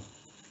reputation now.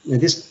 Now,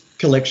 this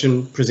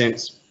collection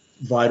presents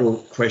vital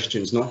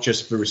questions, not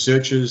just for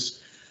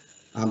researchers,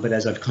 but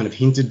as I've kind of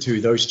hinted to,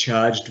 those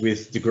charged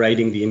with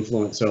degrading the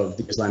influence of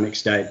the Islamic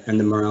State and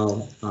the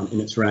morale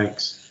in its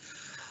ranks.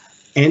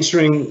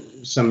 Answering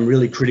some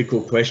really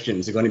critical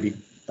questions are going to be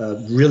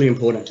really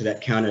important to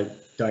that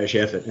counter-Daesh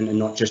effort, and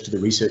not just to the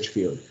research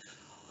field.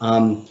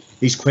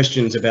 These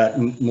questions about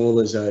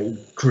Mawla's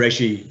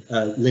Qurashi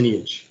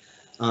lineage,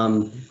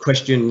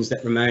 questions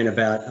that remain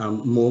about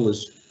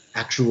Mawla's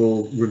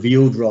actual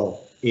revealed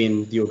role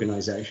in the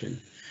organization,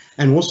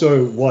 and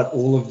also what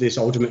all of this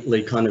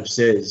ultimately kind of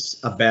says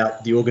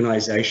about the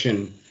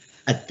organization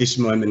at this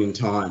moment in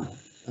time,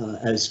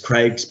 as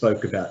Craig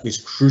spoke about, this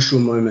crucial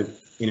moment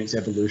in its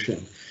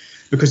evolution.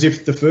 Because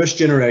if the first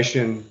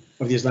generation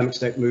of the Islamic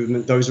State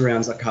movement, those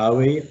around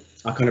Zarqawi,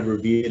 are kind of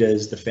revered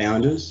as the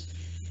founders,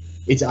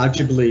 it's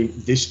arguably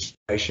this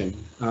generation,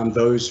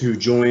 those who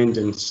joined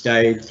and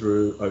stayed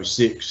through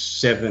 06,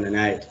 7 and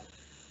 8,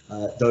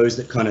 those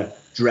that kind of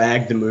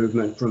dragged the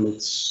movement from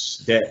its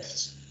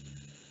depths,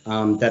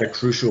 that are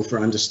crucial for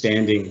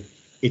understanding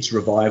its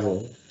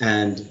revival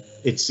and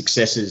its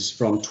successes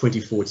from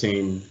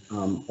 2014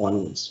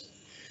 onwards.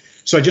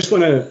 So I just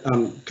want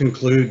to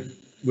conclude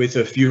with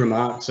a few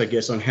remarks, I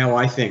guess, on how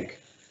I think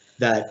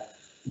that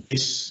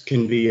this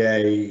can be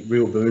a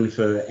real boon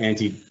for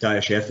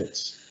anti-Daesh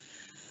efforts.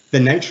 The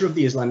nature of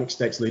the Islamic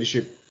State's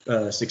leadership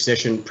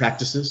succession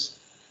practices,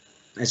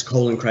 as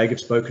Cole and Craig have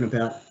spoken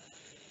about,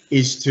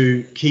 is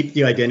to keep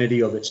the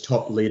identity of its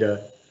top leader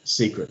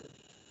secret.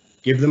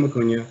 Give them a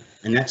kunya,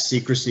 and that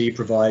secrecy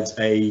provides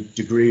a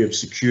degree of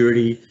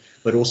security,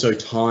 but also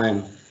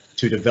time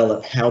to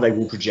develop how they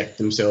will project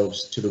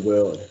themselves to the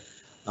world.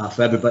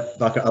 For Abu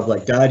Bakr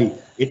al-Baghdadi,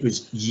 it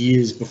was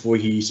years before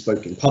he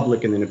spoke in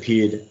public and then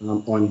appeared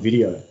on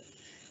video.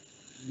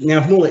 Now,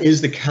 if Mawla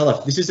is the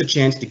caliph, this is a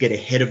chance to get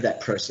ahead of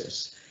that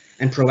process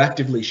and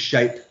proactively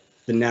shape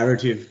the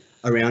narrative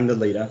around the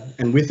leader,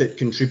 and with it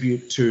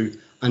contribute to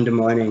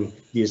undermining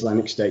the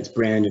Islamic State's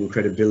brand and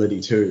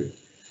credibility too.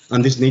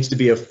 This needs to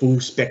be a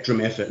full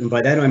spectrum effort, and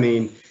by that I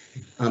mean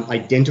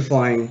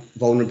identifying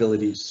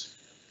vulnerabilities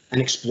and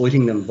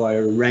exploiting them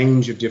via a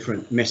range of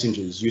different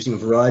messengers using a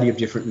variety of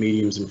different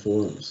mediums and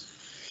forums.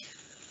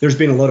 There's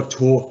been a lot of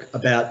talk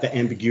about the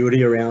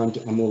ambiguity around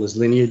Mawla's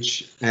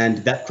lineage, and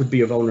that could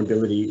be a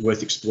vulnerability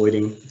worth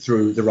exploiting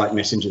through the right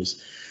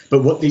messengers.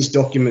 But what these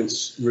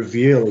documents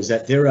reveal is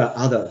that there are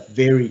other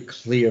very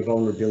clear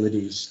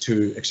vulnerabilities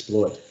to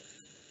exploit.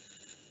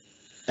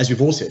 As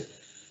we've all said,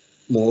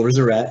 Mawla is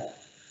a rat.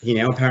 He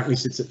now apparently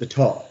sits at the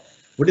top.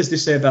 What does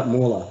this say about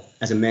Mawla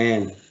as a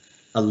man,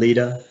 a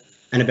leader,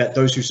 and about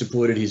those who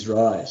supported his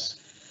rise?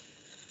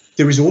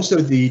 There is also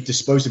the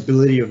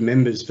disposability of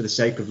members for the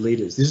sake of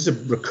leaders. This is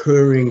a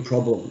recurring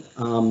problem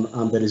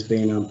that has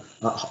been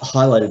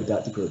highlighted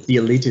about the group, the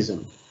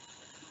elitism.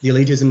 The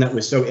elitism that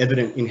was so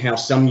evident in how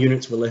some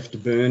units were left to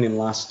burn in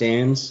last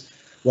stands,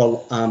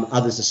 while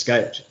others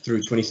escaped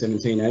through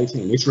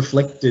 2017-18. It's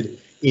reflected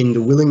in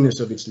the willingness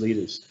of its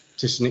leaders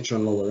to snitch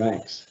on lower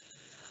ranks.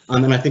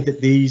 And I think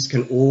that these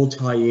can all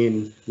tie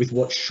in with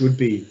what should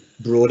be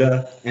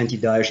broader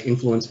anti-Daesh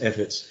influence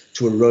efforts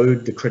to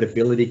erode the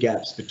credibility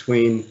gaps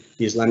between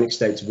the Islamic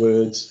State's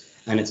words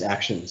and its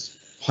actions.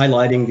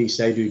 Highlighting these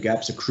Seydu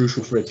gaps are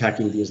crucial for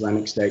attacking the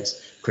Islamic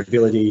State's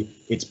credibility,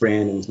 its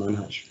brand, and its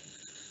manhaj.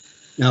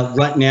 Now,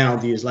 right now,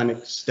 the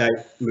Islamic State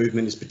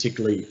movement is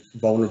particularly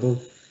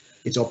vulnerable.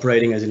 It's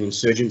operating as an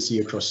insurgency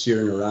across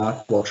Syria and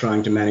Iraq while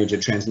trying to manage a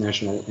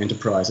transnational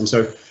enterprise. And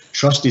so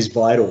trust is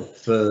vital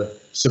for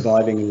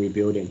surviving and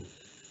rebuilding.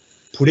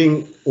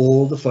 Putting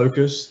all the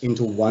focus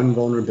into one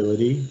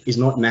vulnerability is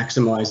not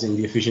maximizing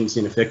the efficiency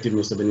and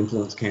effectiveness of an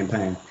influence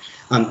campaign.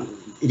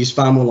 It is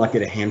far more likely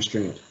to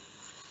hamstring it.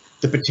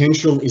 The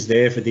potential is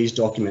there for these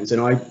documents,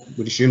 and I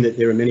would assume that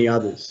there are many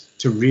others,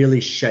 to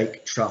really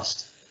shake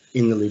trust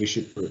in the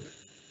leadership group,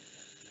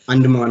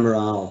 undermine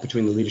morale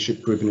between the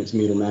leadership group and its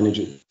middle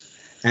managers,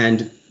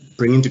 and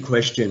bring into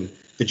question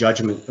the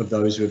judgment of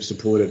those who have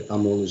supported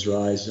al-Mawla's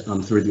rise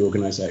through the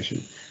organisation.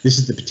 This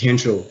is the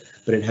potential,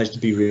 but it has to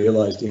be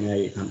realised in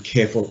a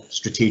careful,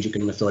 strategic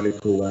and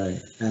methodical way.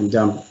 And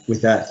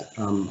with that,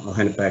 I'll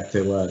hand it back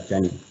to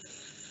Daniel.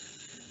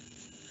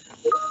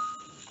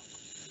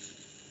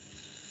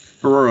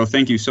 Haroro,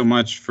 thank you so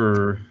much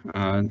for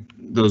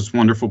those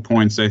wonderful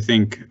points. I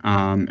think,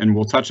 and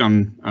we'll touch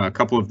on a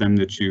couple of them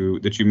that you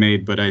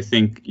made, but I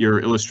think your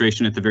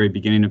illustration at the very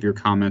beginning of your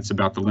comments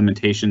about the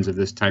limitations of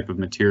this type of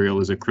material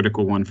is a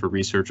critical one for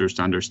researchers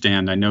to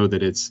understand. I know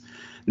that it's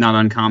not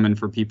uncommon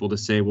for people to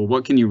say, well,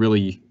 what can you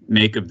really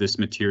make of this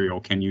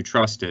material? Can you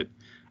trust it?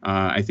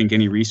 I think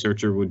any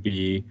researcher would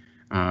be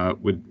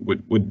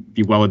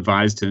well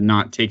advised to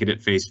not take it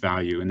at face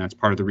value, and that's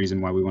part of the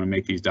reason why we want to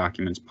make these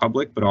documents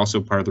public, but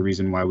also part of the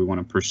reason why we want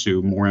to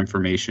pursue more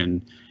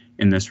information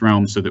in this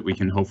realm so that we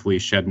can hopefully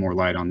shed more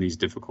light on these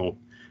difficult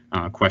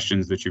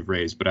questions that you've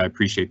raised. But I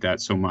appreciate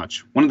that so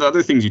much. One of the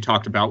other things you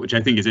talked about, which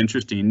I think is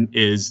interesting,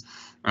 is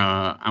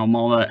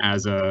al-Mawla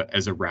as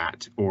a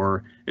rat,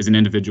 or as an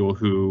individual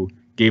who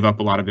gave up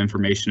a lot of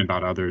information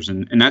about others,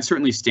 and that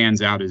certainly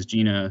stands out, as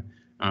Gina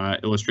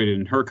illustrated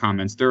in her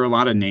comments. There are a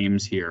lot of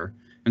names here.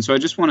 And so I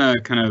just want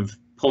to kind of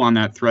pull on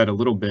that thread a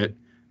little bit,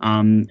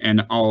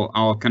 and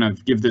I'll kind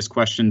of give this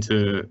question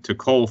to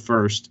Cole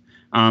first.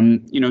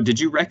 Did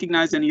you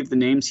recognize any of the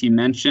names he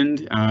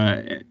mentioned?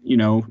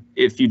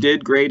 If you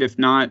did, great. If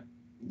not,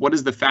 what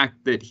is the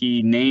fact that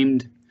he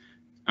named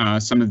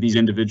some of these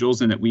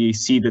individuals and that we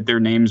see that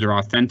their names are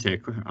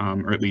authentic,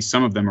 or at least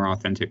some of them are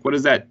authentic? What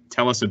does that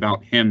tell us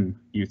about him,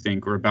 you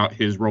think, or about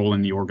his role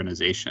in the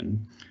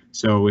organization?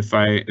 So if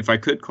I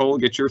could, Cole,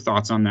 get your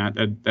thoughts on that,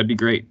 that'd be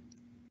great.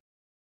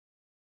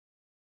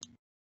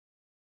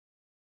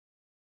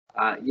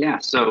 Yeah,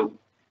 so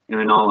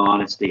in all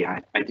honesty,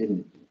 I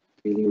didn't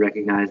really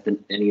recognize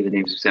any of the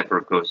names except for,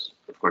 of course,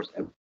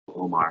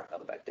 Omar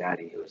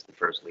al-Baghdadi, who was the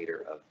first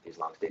leader of the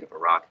Islamic State of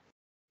Iraq.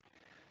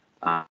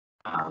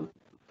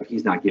 But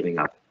he's not giving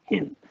up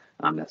him.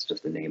 That's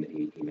just the name that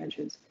he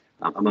mentions.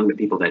 Among the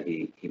people that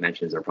he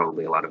mentions are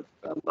probably a lot of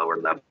lower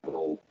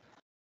level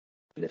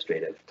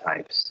administrative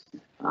types,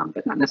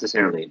 but not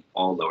necessarily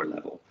all lower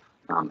level.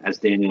 As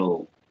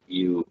Daniel,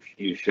 you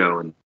show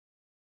in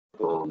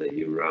the article that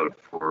you wrote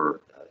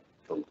for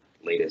the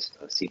latest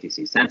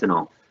CTC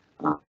Sentinel,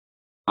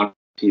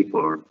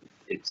 people,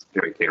 it's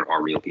very clear,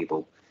 are real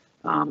people,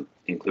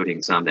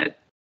 including some that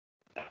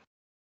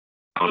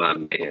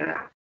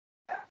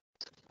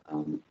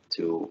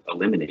to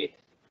eliminate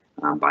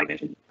by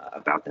mention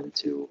about them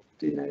to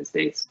the United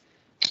States.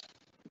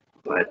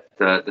 But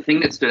the thing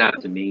that stood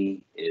out to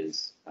me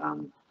is,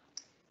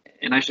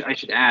 and I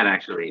should add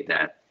actually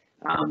that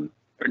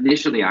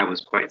initially I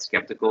was quite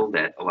skeptical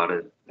that a lot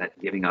of that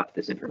giving up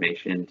this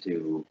information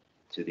to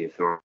the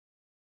authority,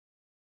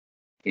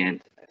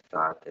 and I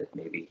thought that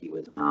maybe he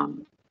was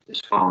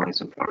just following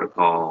some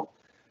protocol.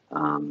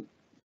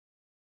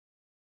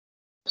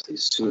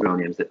 These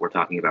pseudonyms that we're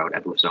talking about,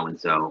 Abu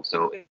so-and-so,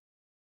 so it's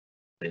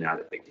not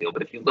a big deal.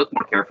 But if you look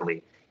more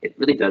carefully, it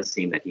really does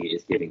seem that he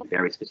is giving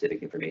very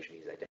specific information.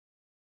 He's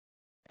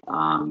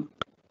identifying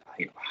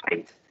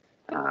height,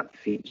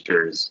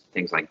 features,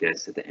 things like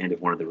this. At the end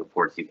of one of the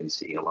reports, you can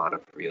see a lot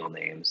of real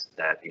names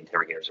that the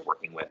interrogators are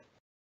working with.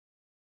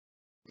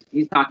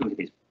 He's talking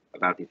to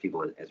about these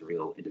people as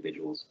real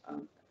individuals,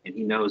 and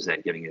he knows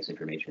that giving this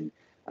information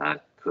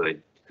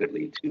could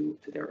lead to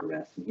their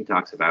arrest. And he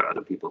talks about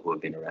other people who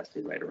have been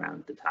arrested right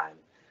around the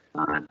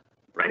time,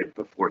 right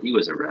before he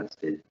was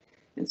arrested.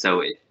 And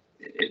so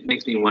it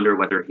makes me wonder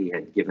whether he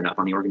had given up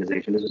on the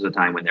organization. This was a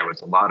time when there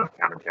was a lot of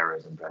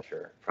counterterrorism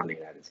pressure from the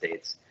United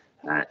States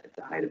at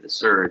the height of the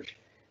surge.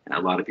 And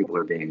a lot of people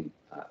are being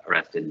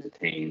arrested and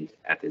detained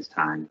at this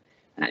time.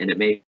 And it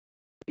may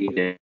be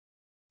that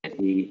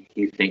he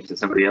thinks that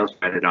somebody else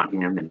ratted on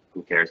him, and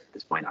who cares at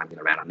this point, I'm going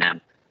to rat on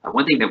them.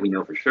 One thing that we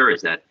know for sure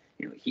is that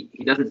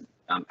he doesn't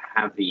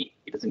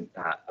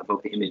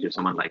evoke the image of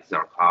someone like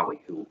Zarqawi,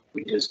 who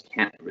we just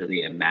can't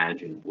really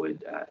imagine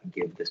would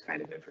give this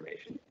kind of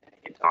information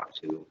and talk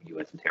to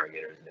U.S.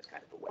 interrogators in this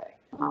kind of a way.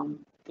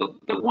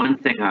 The one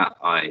thing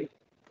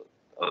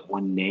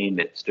one name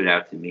that stood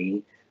out to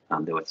me,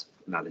 though it's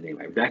not a name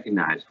I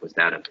recognized, was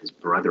that of his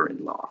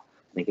brother-in-law.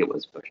 I think it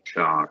was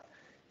Bashar.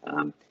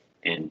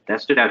 And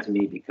that stood out to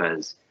me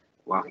because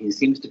while he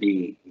seems to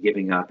be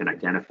giving up and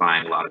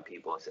identifying a lot of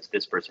people, and says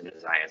this person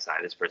is ISI,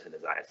 this person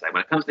is ISI.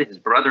 When it comes to his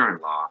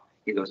brother-in-law,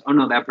 he goes, oh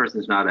no, that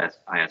person is not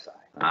ISI.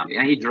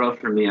 Yeah, he drove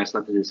for me. I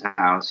slept at his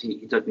house.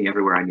 He took me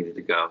everywhere I needed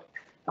to go.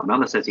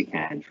 Mela says he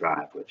can't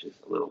drive, which is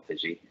a little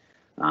fishy.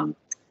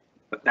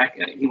 But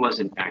he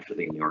wasn't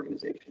actually in the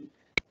organization.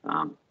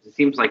 It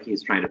seems like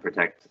he's trying to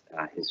protect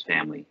his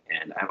family.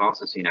 And I've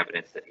also seen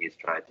evidence that he's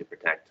tried to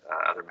protect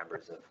other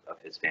members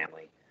of his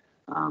family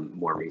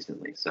more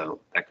recently. So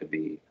that could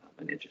be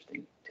an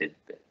interesting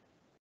tidbit.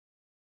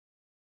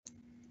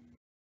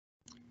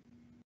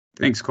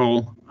 Thanks,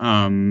 Cole.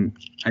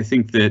 I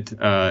think that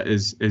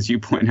as you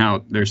point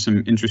out, there's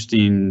some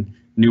interesting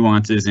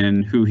nuances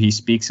in who he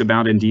speaks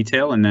about in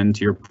detail, and then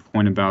to your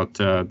point about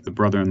the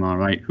brother-in-law,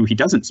 right, who he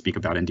doesn't speak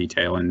about in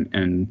detail,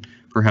 and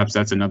perhaps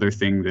that's another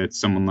thing that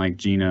someone like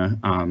Gina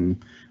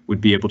would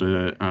be able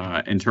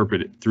to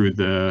interpret it through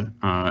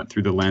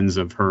the lens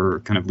of her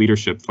kind of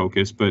leadership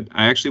focus. But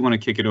I actually want to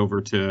kick it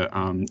over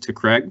to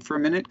Craig for a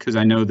minute, because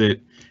I know that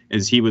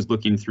as he was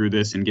looking through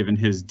this and given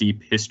his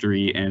deep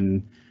history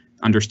and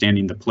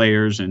understanding the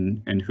players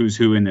and who's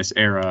who in this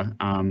era,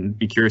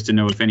 be curious to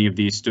know if any of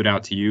these stood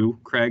out to you,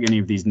 Craig, any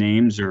of these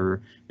names,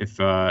 or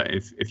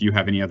if you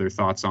have any other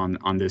thoughts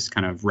on this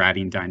kind of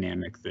ratting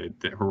dynamic that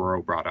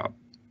Haroro brought up.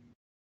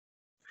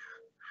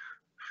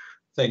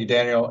 Thank you,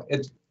 Daniel.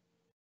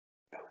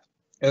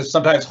 It's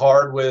sometimes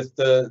hard with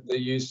the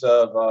use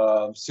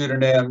of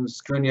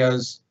pseudonyms,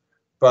 cuñas,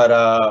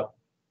 but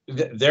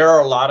there are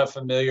a lot of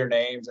familiar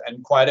names,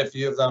 and quite a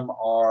few of them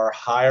are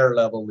higher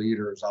level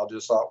leaders. I'll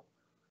just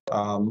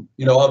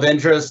of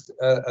interest,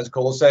 as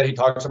Cole said, he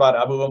talks about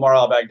Abu Omar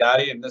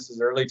al-Baghdadi, and this is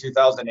early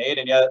 2008,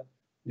 and yet,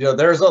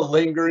 there's a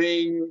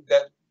lingering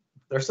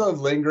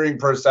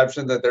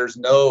perception that there's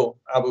no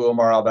Abu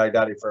Omar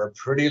al-Baghdadi for a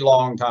pretty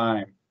long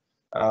time.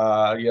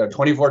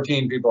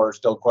 2014, people are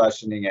still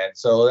questioning it.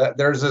 So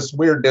there's this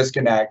weird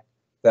disconnect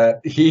that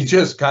he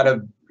just kind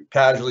of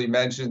casually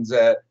mentions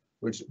that,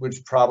 which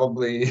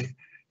probably,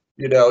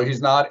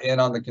 he's not in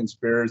on the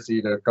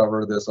conspiracy to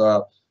cover this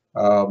up.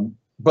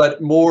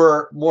 But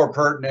more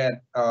pertinent,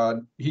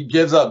 he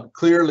gives up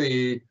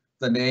clearly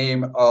the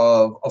name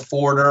of a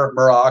foreigner,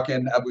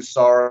 Moroccan Abu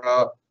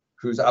Sara,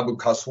 who's Abu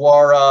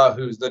Kaswara,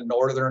 who's the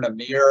northern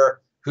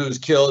emir, who's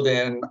killed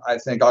in, I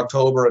think,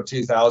 October of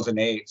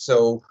 2008.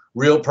 So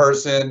real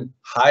person,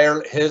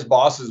 his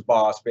boss's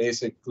boss,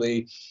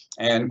 basically,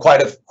 and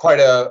quite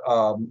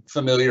a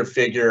familiar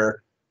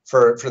figure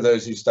for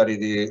those who study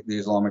the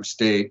Islamic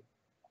State,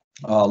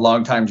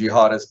 longtime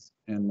jihadist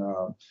in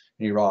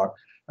Iraq.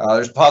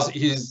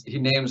 He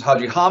names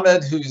Haji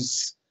Hamid,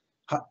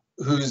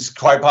 who's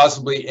quite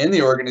possibly in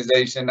the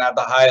organization at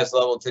the highest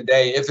level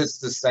today, if it's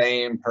the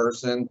same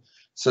person.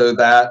 So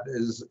that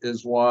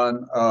is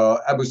one.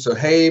 Abu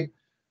Suhaib,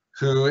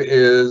 who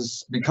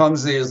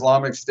becomes the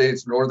Islamic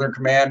State's northern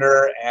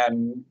commander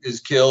and is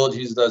killed.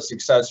 He's the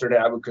successor to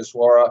Abu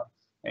Kaswara,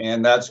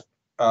 and that's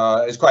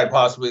is quite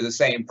possibly the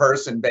same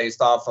person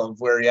based off of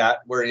where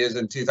he is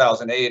in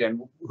 2008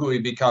 and who he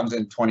becomes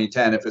in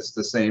 2010, if it's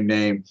the same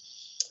name.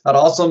 I'd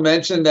also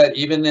mention that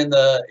even in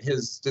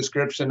his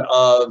description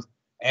of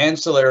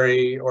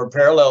ancillary or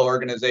parallel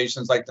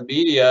organizations like the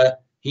media,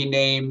 he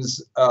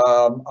names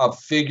a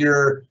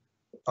figure,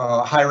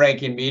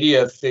 high-ranking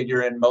media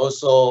figure in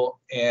Mosul,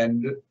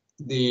 and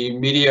the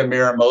media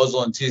mirror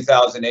Mosul in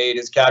 2008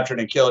 is captured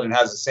and killed and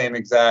has the same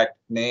exact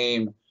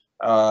name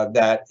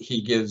that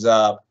he gives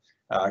up.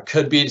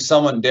 Could be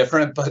someone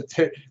different, but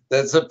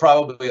that's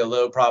probably a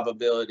low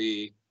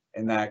probability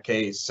in that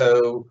case.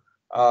 So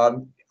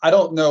I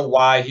don't know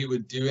why he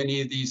would do any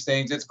of these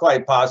things. It's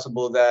quite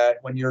possible that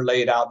when you're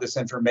laid out this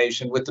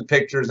information with the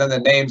pictures and the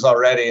names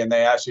already, and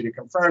they ask you to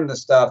confirm this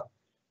stuff,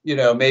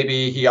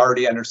 maybe he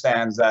already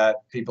understands that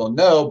people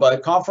know,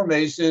 but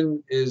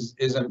confirmation is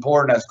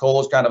important, as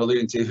Cole's kind of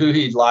alluding to, who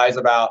he lies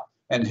about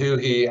and who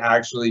he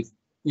actually,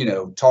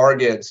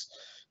 targets.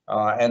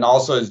 And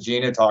also, as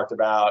Gina talked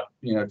about,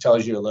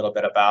 tells you a little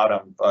bit about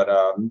him. But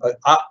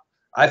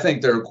I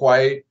think there are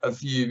quite a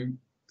few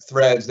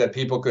threads that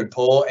people could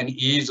pull and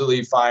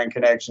easily find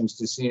connections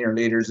to senior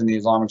leaders in the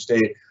Islamic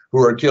State who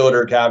were killed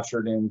or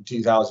captured in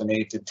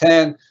 2008 to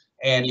 10,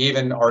 and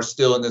even are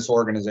still in this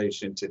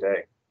organization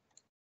today.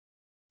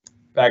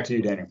 Back to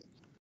you, Daniel.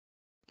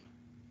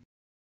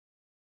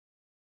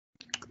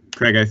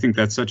 Craig, I think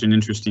that's such an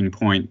interesting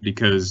point,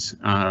 because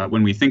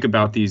when we think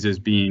about these as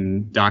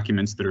being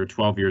documents that are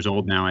 12 years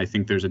old now, I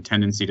think there's a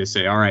tendency to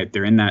say, all right,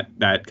 they're in that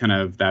kind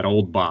of that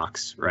old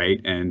box, right?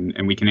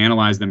 And we can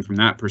analyze them from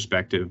that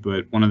perspective.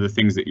 But one of the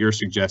things that you're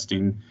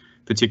suggesting,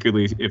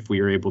 particularly if we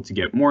are able to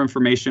get more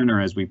information,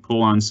 or as we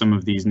pull on some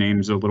of these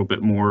names a little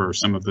bit more, or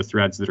some of the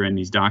threads that are in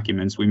these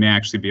documents, we may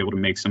actually be able to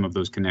make some of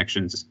those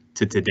connections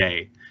to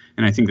today.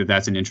 And I think that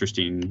that's an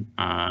interesting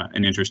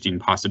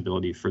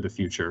possibility for the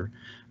future.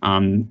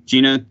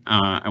 Gina,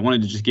 I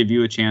wanted to just give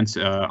you a chance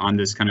on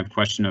this kind of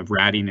question of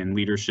ratting and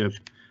leadership,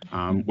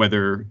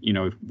 whether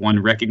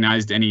one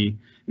recognized any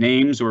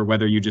names, or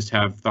whether you just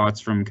have thoughts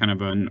from kind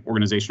of an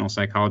organizational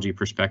psychology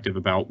perspective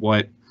about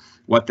what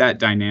that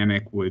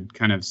dynamic would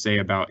kind of say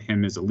about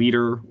him as a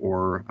leader,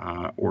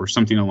 or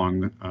something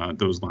along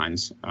those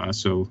lines.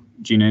 So,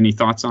 Gina, any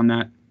thoughts on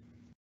that?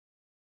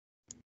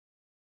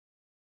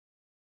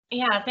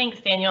 Yeah, thanks,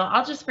 Daniel.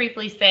 I'll just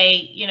briefly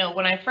say,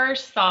 when I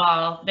first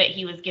saw that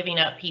he was giving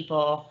up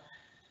people,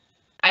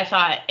 I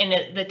thought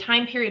in the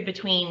time period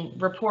between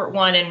report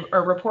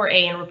report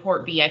A and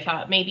report B, I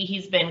thought maybe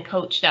he's been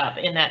coached up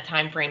in that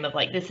time frame of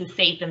like, this is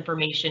safe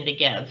information to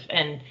give,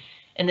 and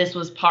this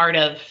was part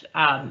of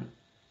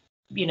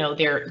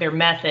their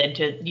method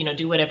to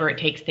do whatever it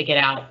takes to get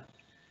out.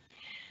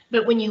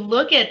 But when you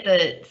look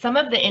at some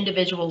of the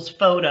individuals'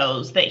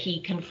 photos that he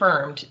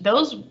confirmed,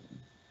 those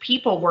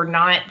people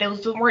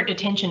those weren't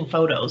detention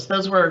photos.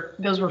 Those were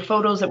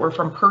photos that were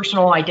from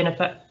personal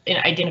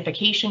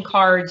identification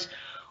cards,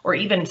 or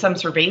even some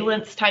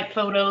surveillance type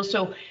photos.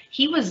 So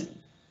he was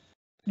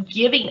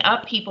giving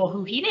up people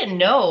who he didn't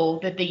know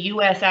that the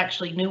U.S.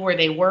 actually knew where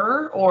they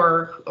were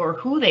or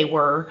who they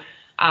were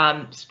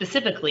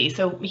specifically.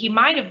 So he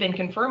might have been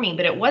confirming,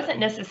 but it wasn't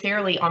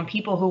necessarily on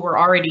people who were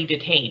already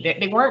detained.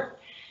 They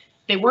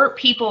weren't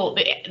people.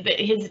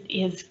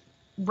 His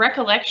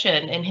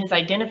recollection and his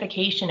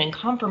identification and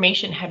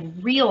confirmation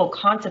had real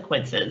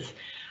consequences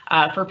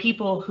for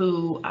people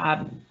who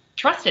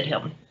trusted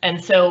him.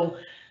 And so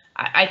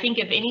I think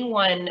if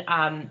anyone,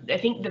 I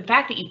think the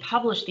fact that you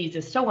publish these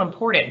is so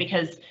important,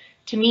 because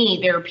to me,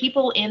 there are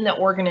people in the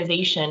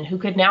organization who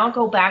could now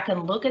go back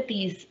and look at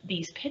these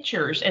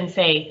pictures and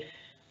say,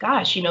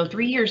 gosh,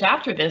 3 years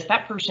after this,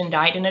 that person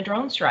died in a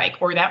drone strike,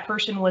 or that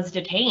person was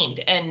detained.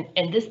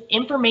 And this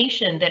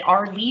information that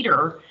our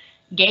leader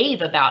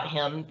gave about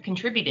him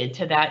contributed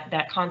to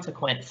that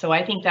consequence. So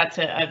I think that's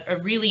a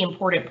really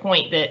important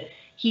point, that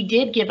he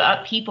did give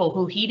up people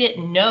who he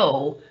didn't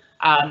know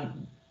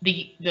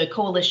the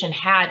coalition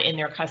had in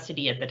their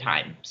custody at the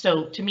time.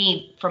 So to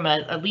me, from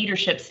a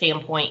leadership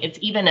standpoint, it's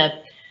even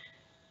a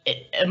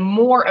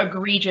more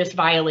egregious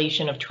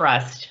violation of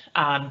trust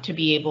to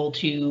be able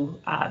to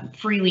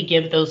freely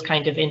give those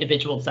kind of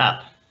individuals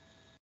up.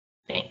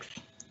 Thanks.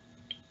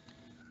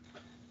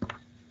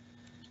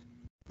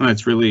 Well,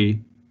 that's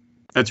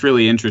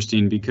really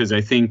interesting, because I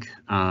think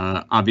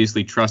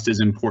obviously trust is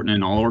important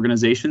in all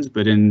organizations,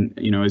 but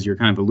as you're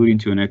kind of alluding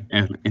to,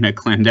 in a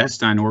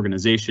clandestine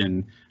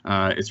organization,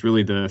 it's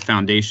really the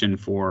foundation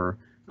for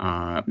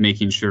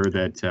making sure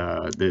that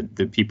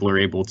that people are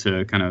able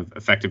to kind of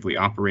effectively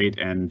operate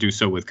and do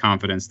so with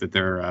confidence that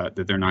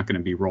they're not going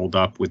to be rolled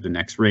up with the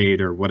next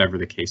raid or whatever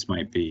the case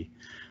might be.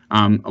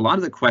 A lot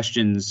of the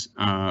questions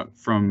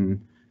from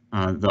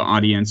the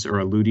audience are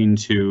alluding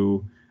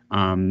to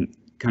kind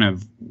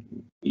of,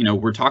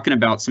 we're talking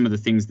about some of the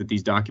things that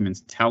these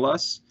documents tell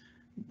us,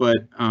 but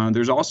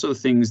there's also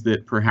things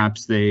that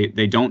perhaps they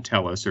don't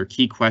tell us, or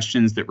key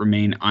questions that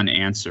remain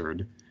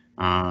unanswered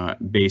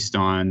based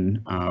on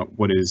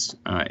what is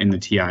in the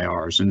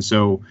TIRs. And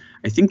so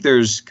I think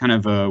there's kind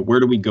of a where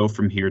do we go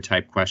from here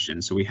type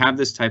question. So we have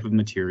this type of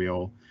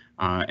material,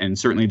 and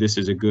certainly this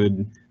is a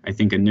good, I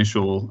think,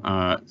 initial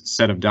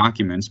set of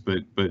documents,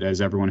 but as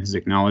everyone has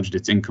acknowledged,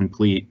 it's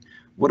incomplete.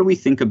 What do we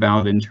think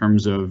about in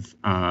terms of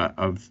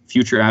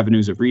future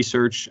avenues of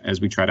research as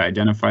we try to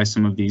identify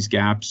some of these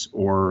gaps,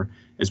 or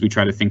as we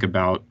try to think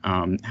about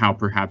how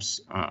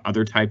perhaps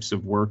other types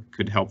of work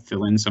could help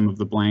fill in some of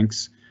the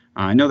blanks?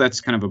 I know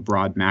that's kind of a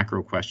broad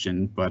macro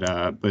question, but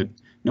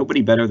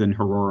nobody better than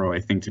Haroro, I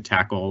think, to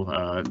tackle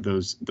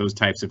those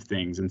types of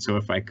things. And so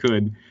if I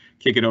could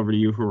kick it over to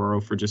you,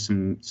 Haroro, for just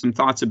some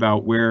thoughts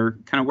about where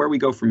we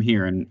go from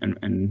here,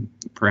 and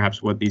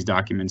perhaps what these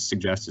documents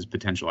suggest as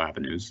potential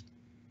avenues.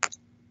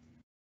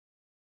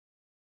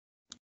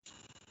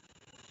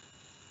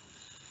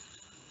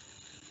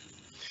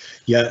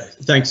 Yeah,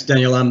 thanks,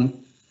 Daniel.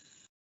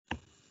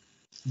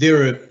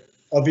 There are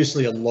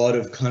obviously a lot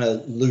of kind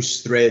of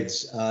loose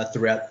threads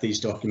throughout these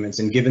documents,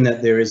 and given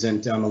that there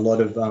isn't a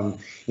lot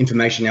of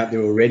information out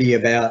there already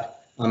about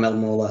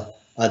al-Mawla,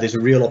 there's a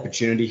real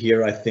opportunity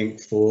here, I think,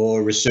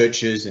 for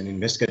researchers and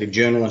investigative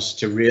journalists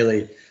to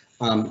really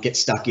get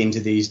stuck into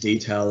these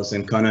details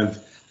and kind of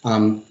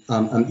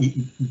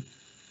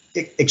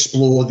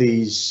explore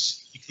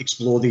these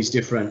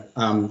different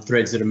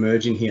threads that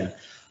emerge in here.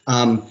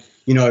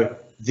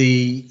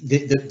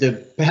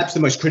 The perhaps the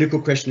most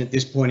critical question at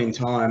this point in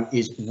time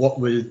is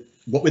what were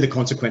the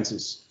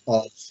consequences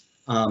of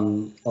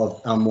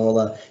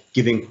al-Mawla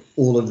giving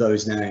all of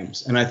those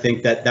names? And I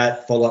think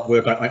that follow-up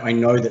work, I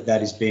know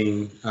that is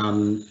being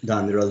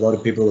done. There are a lot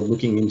of people who are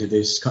looking into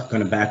this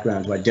kind of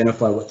background to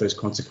identify what those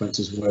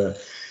consequences were.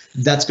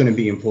 That's going to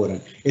be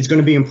important. It's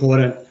going to be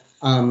important.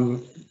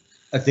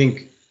 I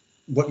think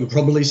what you'll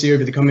probably see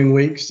over the coming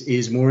weeks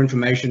is more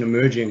information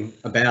emerging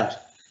about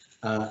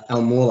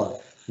al-Mawla.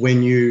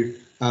 When you,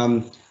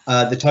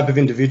 the type of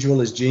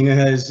individual, as Gina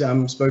has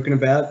spoken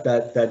about,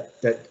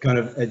 that kind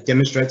of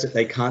demonstrates that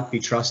they can't be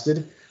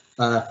trusted,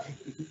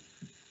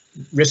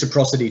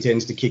 reciprocity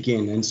tends to kick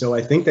in. And so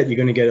I think that you're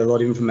going to get a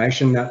lot of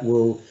information that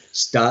will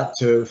start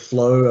to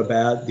flow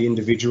about the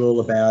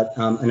individual, about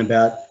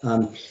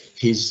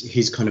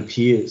his kind of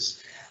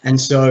peers.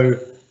 And so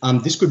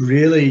this could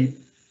really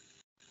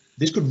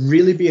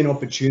be an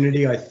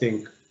opportunity, I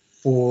think,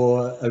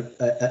 for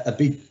a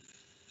big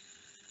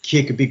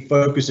kick, a big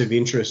focus of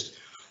interest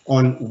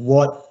on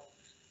what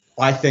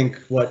I think,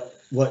 what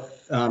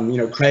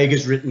Craig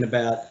has written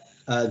about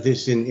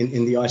this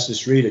in the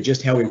ISIS Reader,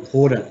 just how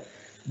important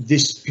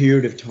this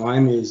period of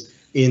time is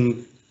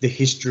in the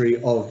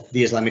history of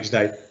the Islamic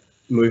State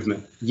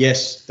movement.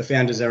 Yes, the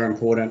founders are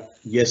important.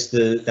 Yes,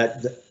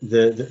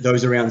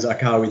 those around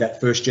Zarqawi,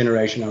 that first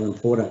generation, are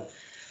important,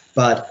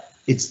 but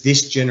it's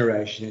this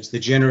generation, it's the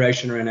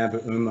generation around Abu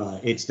Umar,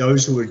 it's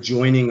those who are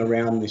joining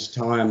around this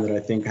time that I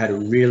think had a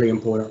really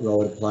important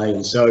role to play.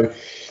 And so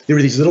there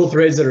are these little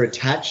threads that are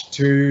attached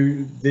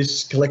to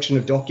this collection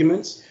of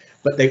documents,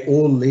 but they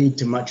all lead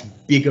to much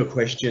bigger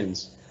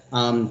questions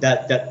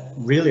that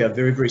really are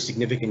very, very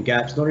significant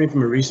gaps, not only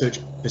from a research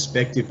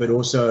perspective, but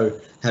also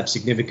have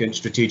significant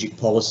strategic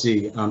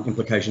policy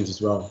implications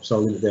as well. So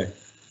I'll leave it there.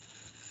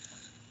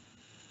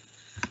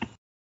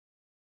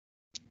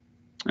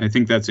 I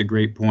think that's a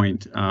great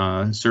point.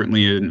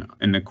 Certainly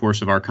in the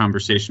course of our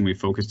conversation, we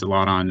focused a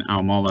lot on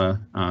al-Mawla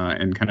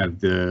and kind of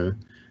the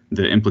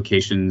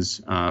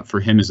implications for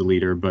him as a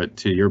leader. But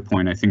to your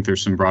point, I think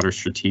there's some broader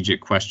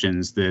strategic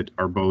questions that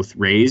are both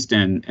raised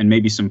and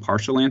maybe some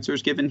partial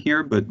answers given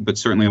here, but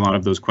certainly a lot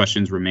of those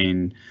questions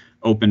remain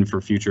open for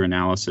future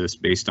analysis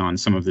based on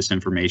some of this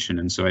information.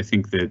 And so I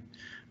think that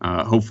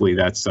hopefully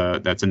that's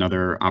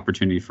another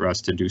opportunity for us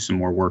to do some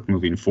more work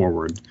moving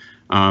forward.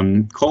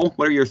 Cole,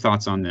 what are your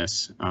thoughts on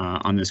this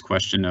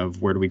question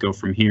of where do we go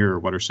from here, or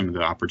what are some of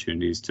the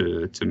opportunities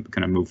to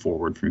kind of move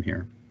forward from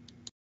here?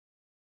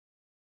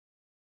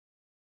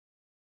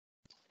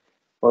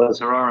 Well,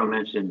 as Haroro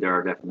mentioned, there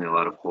are definitely a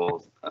lot of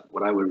holes.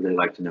 What I would really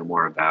like to know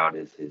more about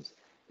is his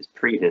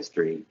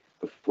prehistory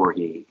before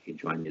he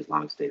joined the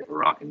Islamic State of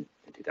Iraq in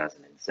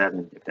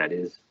 2007, if that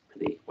is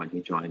really when he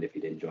joined, if he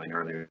didn't join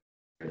earlier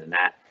than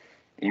that,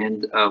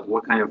 and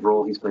what kind of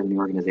role he's played in the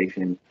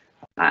organization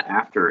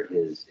after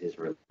his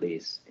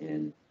release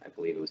in, I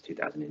believe it was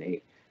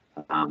 2008,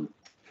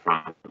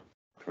 from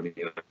the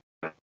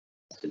U.S.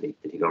 Did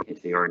he go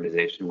into the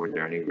organization? Were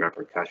there any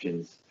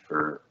repercussions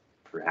for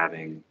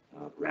having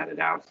ratted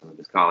out some of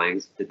his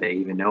colleagues? Did they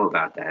even know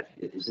about that?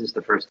 Is this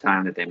the first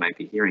time that they might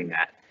be hearing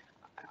that?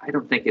 I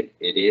don't think it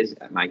is.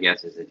 My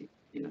guess is that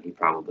he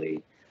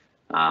probably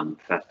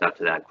fessed up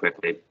to that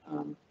quickly.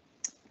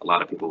 A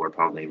lot of people were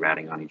probably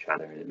ratting on each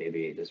other, and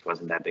maybe it just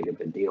wasn't that big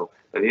of a deal.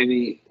 But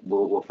maybe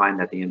we'll find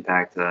that the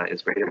impact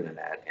is greater than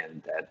that,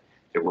 and that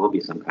there will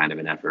be some kind of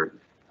an effort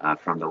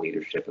from the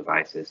leadership of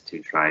ISIS to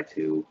try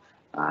to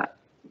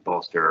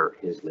bolster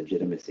his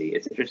legitimacy.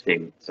 It's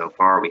interesting, so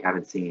far we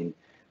haven't seen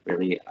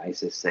really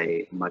ISIS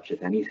say much,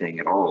 if anything,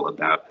 at all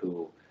about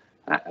who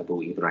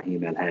Abu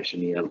Ibrahim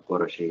al-Hashimi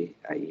al-Qurashi,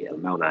 i.e.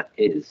 al-Mawla,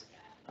 is.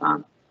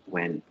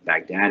 When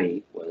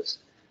Baghdadi was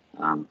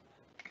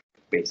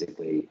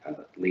basically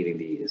leading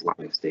the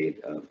Islamic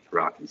State of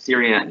Iraq and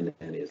Syria, and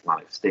then the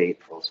Islamic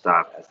State, full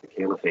stop, as the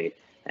caliphate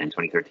in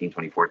 2013,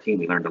 2014,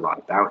 we learned a lot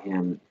about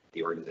him.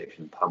 The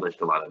organization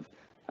published a lot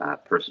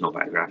of personal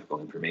biographical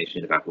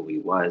information about who he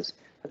was.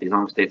 But the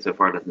Islamic State so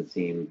far doesn't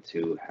seem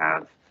to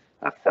have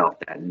felt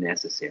that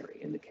necessary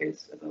in the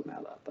case of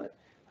al-Mawla, but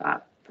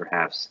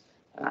perhaps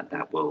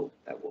that will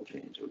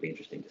change. It would be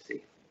interesting to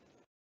see.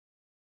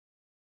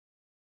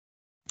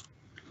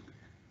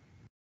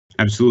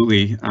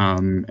 Absolutely,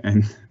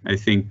 and I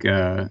think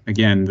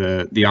again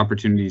the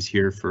opportunities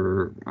here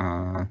for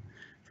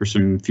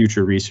some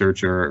future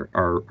research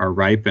are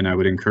ripe, and I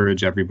would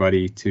encourage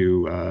everybody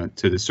to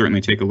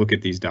certainly take a look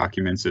at these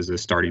documents as a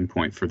starting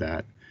point for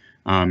that.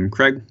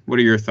 Craig, what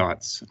are your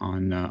thoughts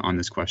on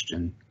this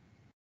question?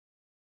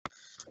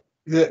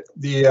 I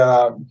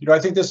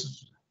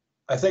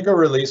think a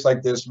release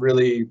like this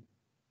really,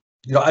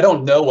 I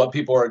don't know what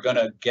people are going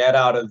to get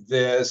out of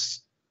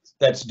this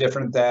that's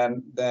different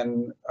than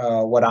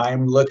what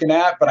I'm looking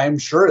at, but I'm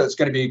sure it's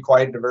going to be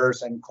quite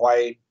diverse and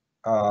quite,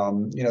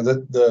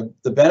 the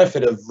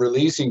benefit of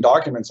releasing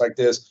documents like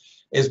this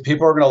is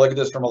people are going to look at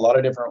this from a lot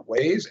of different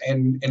ways,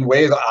 and in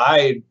ways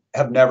I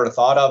have never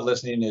thought of,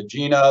 listening to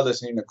Gina,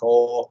 listening to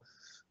Cole,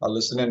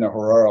 listening to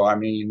Haroro. I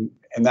mean,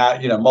 and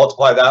that,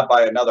 multiply that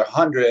by another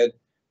 100,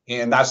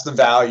 and that's the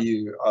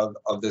value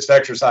of this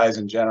exercise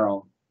in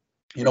general.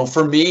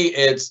 For me,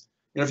 it's,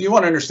 if you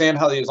want to understand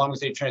how the Islamic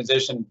State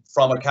transitioned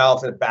from a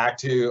caliphate back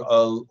to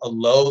a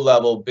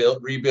low-level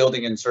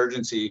rebuilding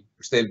insurgency,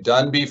 which they've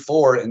done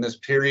before in this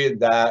period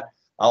that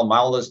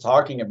al-Mawla is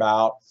talking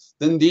about,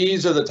 then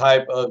these are the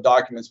type of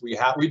documents we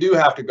have. We do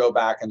have to go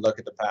back and look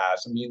at the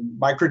past. I mean,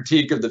 my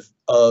critique of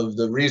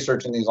the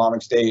research in the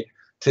Islamic State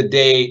to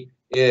date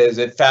is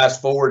it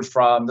fast forwards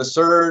from the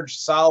surge,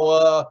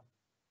 Salwa,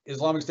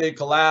 Islamic State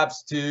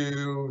collapse,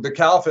 to the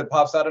caliphate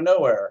pops out of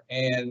nowhere,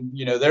 and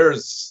there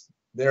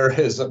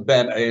has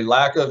been a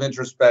lack of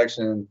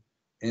introspection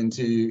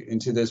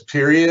into this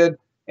period,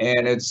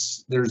 and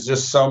there's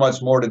just so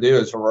much more to do,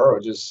 as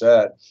Haroro just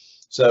said.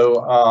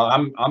 So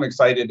I'm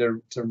excited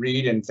to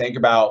read and think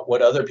about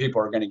what other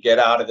people are going to get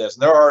out of this.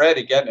 And they're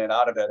already getting it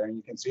out of it, and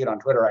you can see it on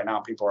Twitter right now.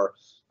 People are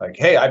like,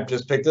 "Hey, I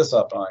just picked this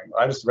up.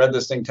 I just read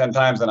this thing 10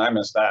 times and I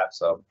missed that."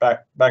 So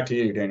back to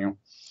you, Daniel.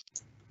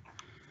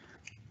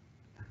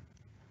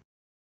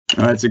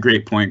 That's a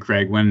great point,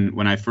 Craig.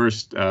 When I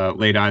first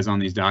laid eyes on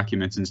these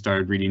documents and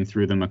started reading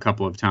through them a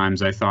couple of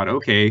times, I thought,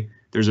 okay,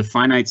 there's a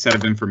finite set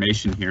of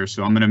information here,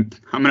 so I'm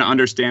gonna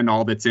understand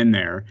all that's in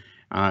there.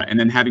 And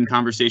then having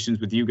conversations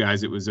with you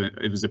guys, it was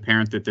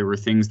apparent that there were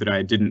things that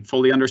I didn't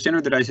fully understand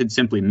or that I had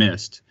simply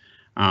missed.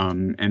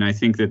 And I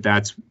think that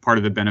that's part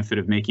of the benefit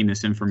of making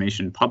this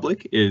information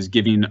public, is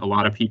giving a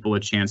lot of people a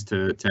chance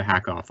to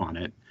hack off on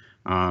it.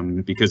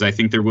 Because I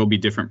think there will be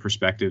different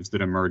perspectives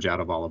that emerge out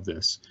of all of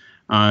this.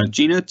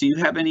 Gina, do you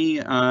have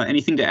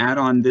anything to add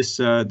on this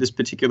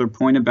particular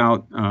point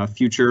about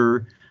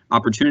future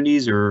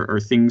opportunities or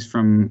things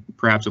from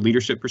perhaps a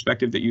leadership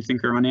perspective that you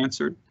think are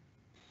unanswered?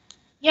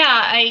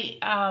 Yeah,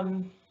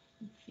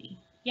 let's see.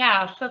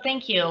 Yeah, so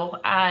thank you.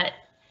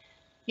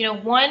 You know,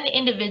 one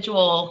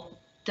individual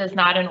does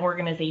not an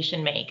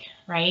organization make,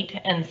 right?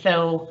 And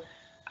so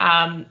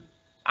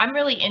I'm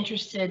really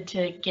interested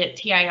to get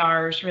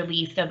TIRs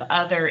released of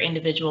other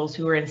individuals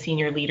who are in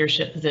senior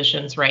leadership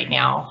positions right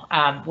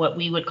now, what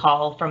we would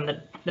call from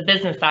the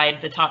business side,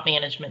 the top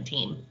management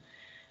team,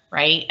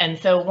 right? And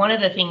so one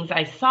of the things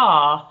I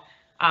saw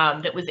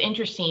that was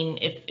interesting,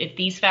 if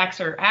these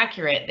facts are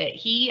accurate, that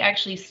he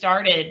actually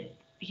started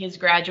his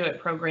graduate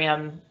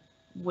program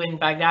when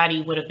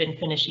Baghdadi would have been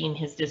finishing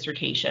his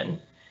dissertation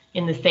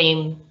in the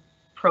same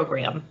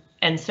program.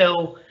 And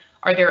so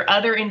are there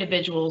other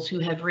individuals who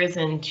have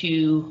risen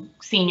to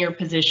senior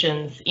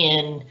positions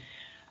in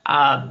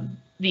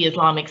the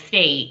Islamic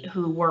State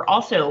who were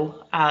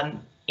also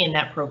in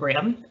that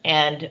program?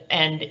 And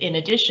in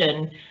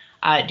addition,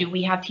 do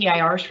we have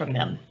TIRs from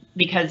them?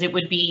 Because it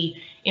would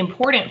be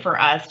important for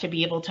us to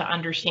be able to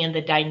understand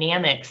the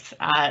dynamics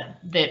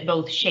that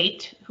both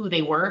shaped who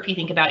they were. If you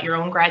think about your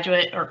own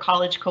graduate or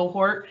college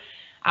cohort,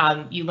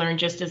 you learn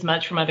just as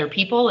much from other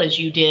people as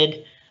you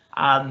did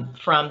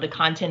from the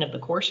content of the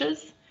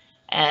courses.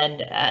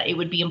 And it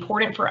would be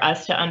important for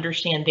us to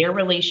understand their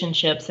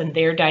relationships and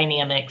their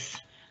dynamics,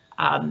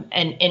 and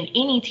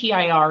any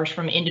TIRs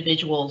from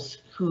individuals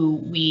who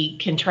we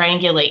can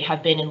triangulate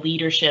have been in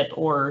leadership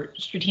or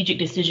strategic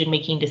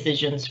decision-making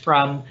decisions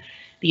from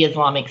the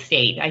Islamic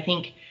State.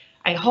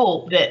 I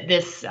hope that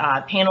this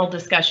panel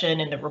discussion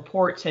and the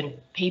reports and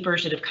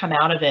papers that have come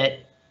out of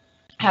it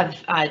have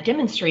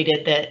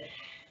demonstrated that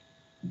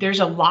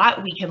there's a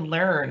lot we can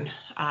learn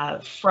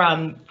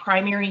from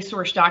primary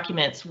source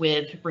documents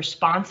with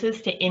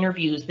responses to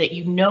interviews that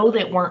you know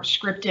that weren't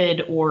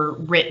scripted or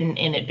written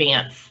in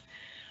advance.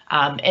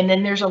 And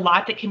then there's a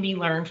lot that can be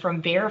learned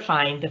from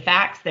verifying the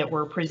facts that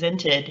were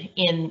presented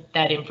in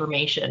that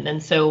information.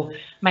 And so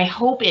my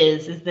hope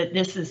is that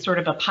this is sort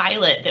of a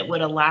pilot that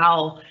would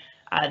allow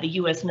the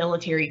U.S.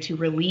 military to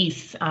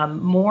release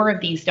more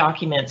of these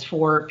documents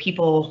for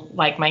people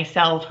like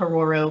myself,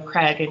 Haroro,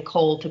 Craig, and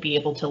Cole to be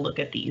able to look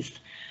at these.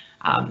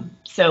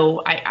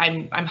 So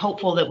I'm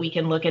hopeful that we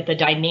can look at the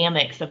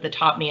dynamics of the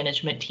top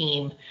management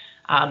team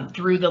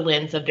through the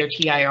lens of their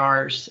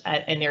TIRs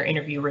and their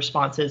interview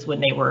responses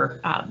when they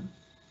were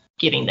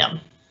giving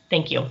them.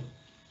 Thank you.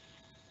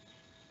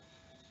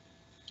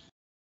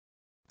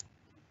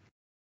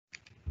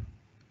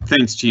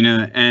 Thanks,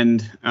 Gina.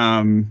 And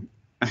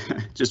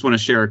just want to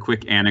share a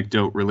quick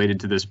anecdote related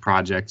to this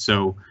project.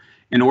 So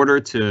in order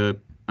to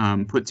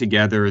put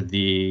together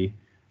the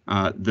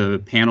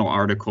panel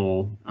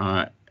article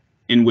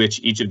in which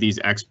each of these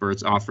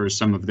experts offers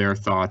some of their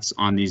thoughts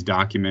on these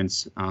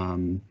documents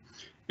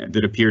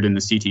that appeared in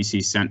the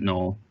CTC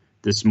Sentinel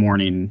this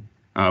morning,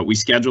 we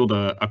scheduled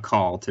a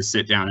call to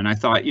sit down, and I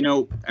thought, you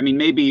know, I mean,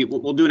 maybe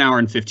we'll do an hour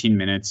and 15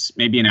 minutes,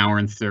 maybe an hour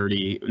and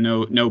 30,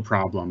 no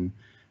problem.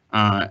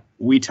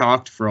 We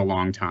talked for a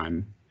long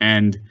time,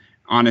 and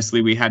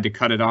honestly, we had to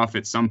cut it off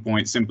at some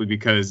point simply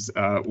because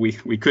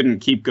we couldn't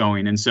keep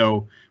going. And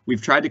so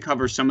we've tried to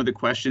cover some of the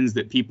questions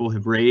that people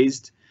have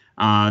raised.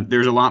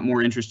 There's a lot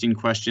more interesting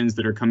questions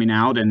that are coming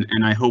out, and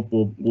I hope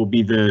will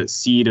be the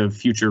seed of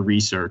future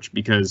research,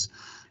 because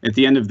at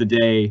the end of the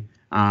day,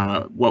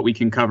 what we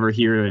can cover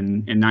here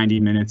in 90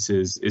 minutes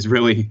is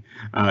really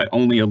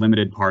only a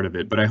limited part of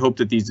it. But I hope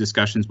that these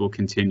discussions will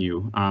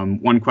continue.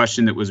 One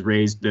question that was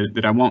raised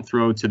that I won't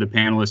throw to the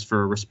panelists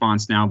for a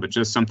response now, but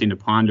just something to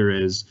ponder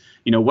is,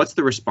 you know, what's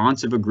the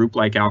response of a group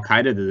like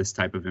al-Qaeda to this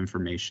type of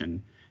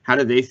information? How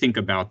do they think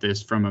about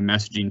this from a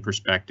messaging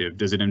perspective?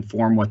 Does it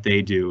inform what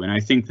they do? And I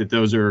think that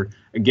those are,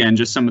 again,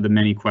 just some of the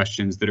many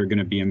questions that are going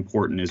to be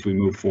important as we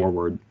move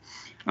forward.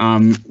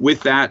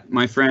 With that,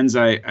 my friends,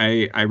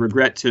 I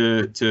regret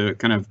to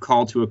kind of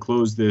call to a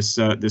close this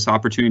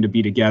opportunity to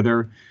be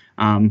together,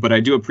 but I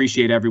do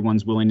appreciate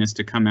everyone's willingness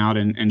to come out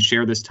and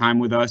share this time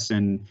with us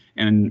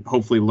and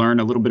hopefully learn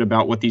a little bit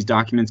about what these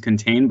documents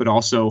contain, but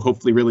also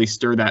hopefully really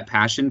stir that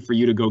passion for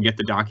you to go get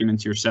the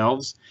documents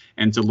yourselves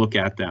and to look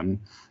at them.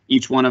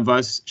 Each one of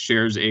us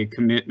shares a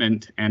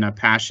commitment and a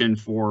passion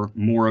for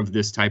more of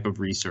this type of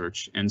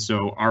research, and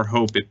so our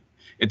hope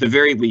at the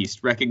very least,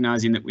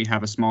 recognizing that we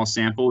have a small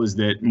sample, is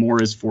that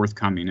more is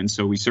forthcoming. And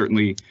so we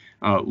certainly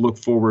look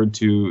forward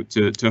to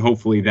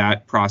hopefully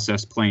that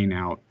process playing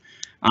out.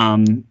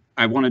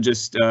 I want to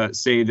just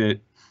say that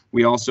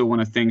we also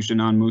want to thank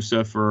Janan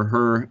Musa for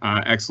her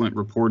excellent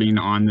reporting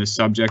on this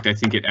subject. I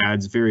think it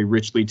adds very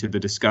richly to the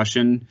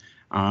discussion,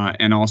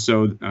 and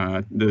also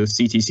the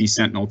CTC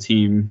Sentinel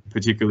team,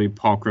 particularly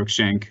Paul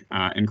Cruikshank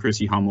and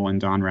Chrissy Hummel and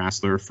Don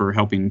Rassler, for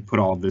helping put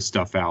all of this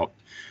stuff out.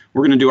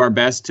 We're going to do our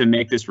best to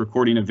make this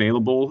recording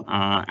available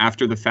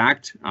after the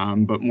fact,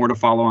 but more to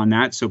follow on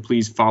that. So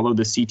please follow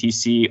the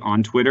CTC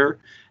on Twitter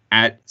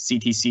at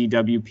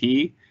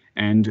CTCWP,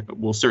 and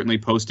we'll certainly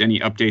post any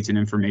updates and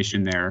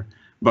information there.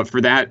 But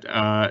for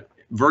that,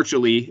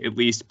 virtually at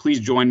least, please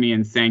join me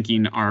in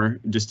thanking our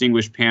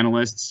distinguished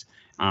panelists,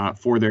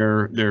 for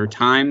their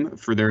time,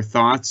 for their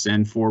thoughts,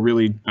 and for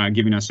really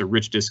giving us a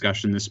rich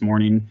discussion this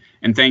morning.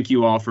 And thank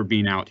you all for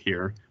being out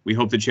here. We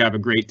hope that you have a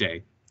great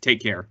day.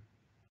 Take care.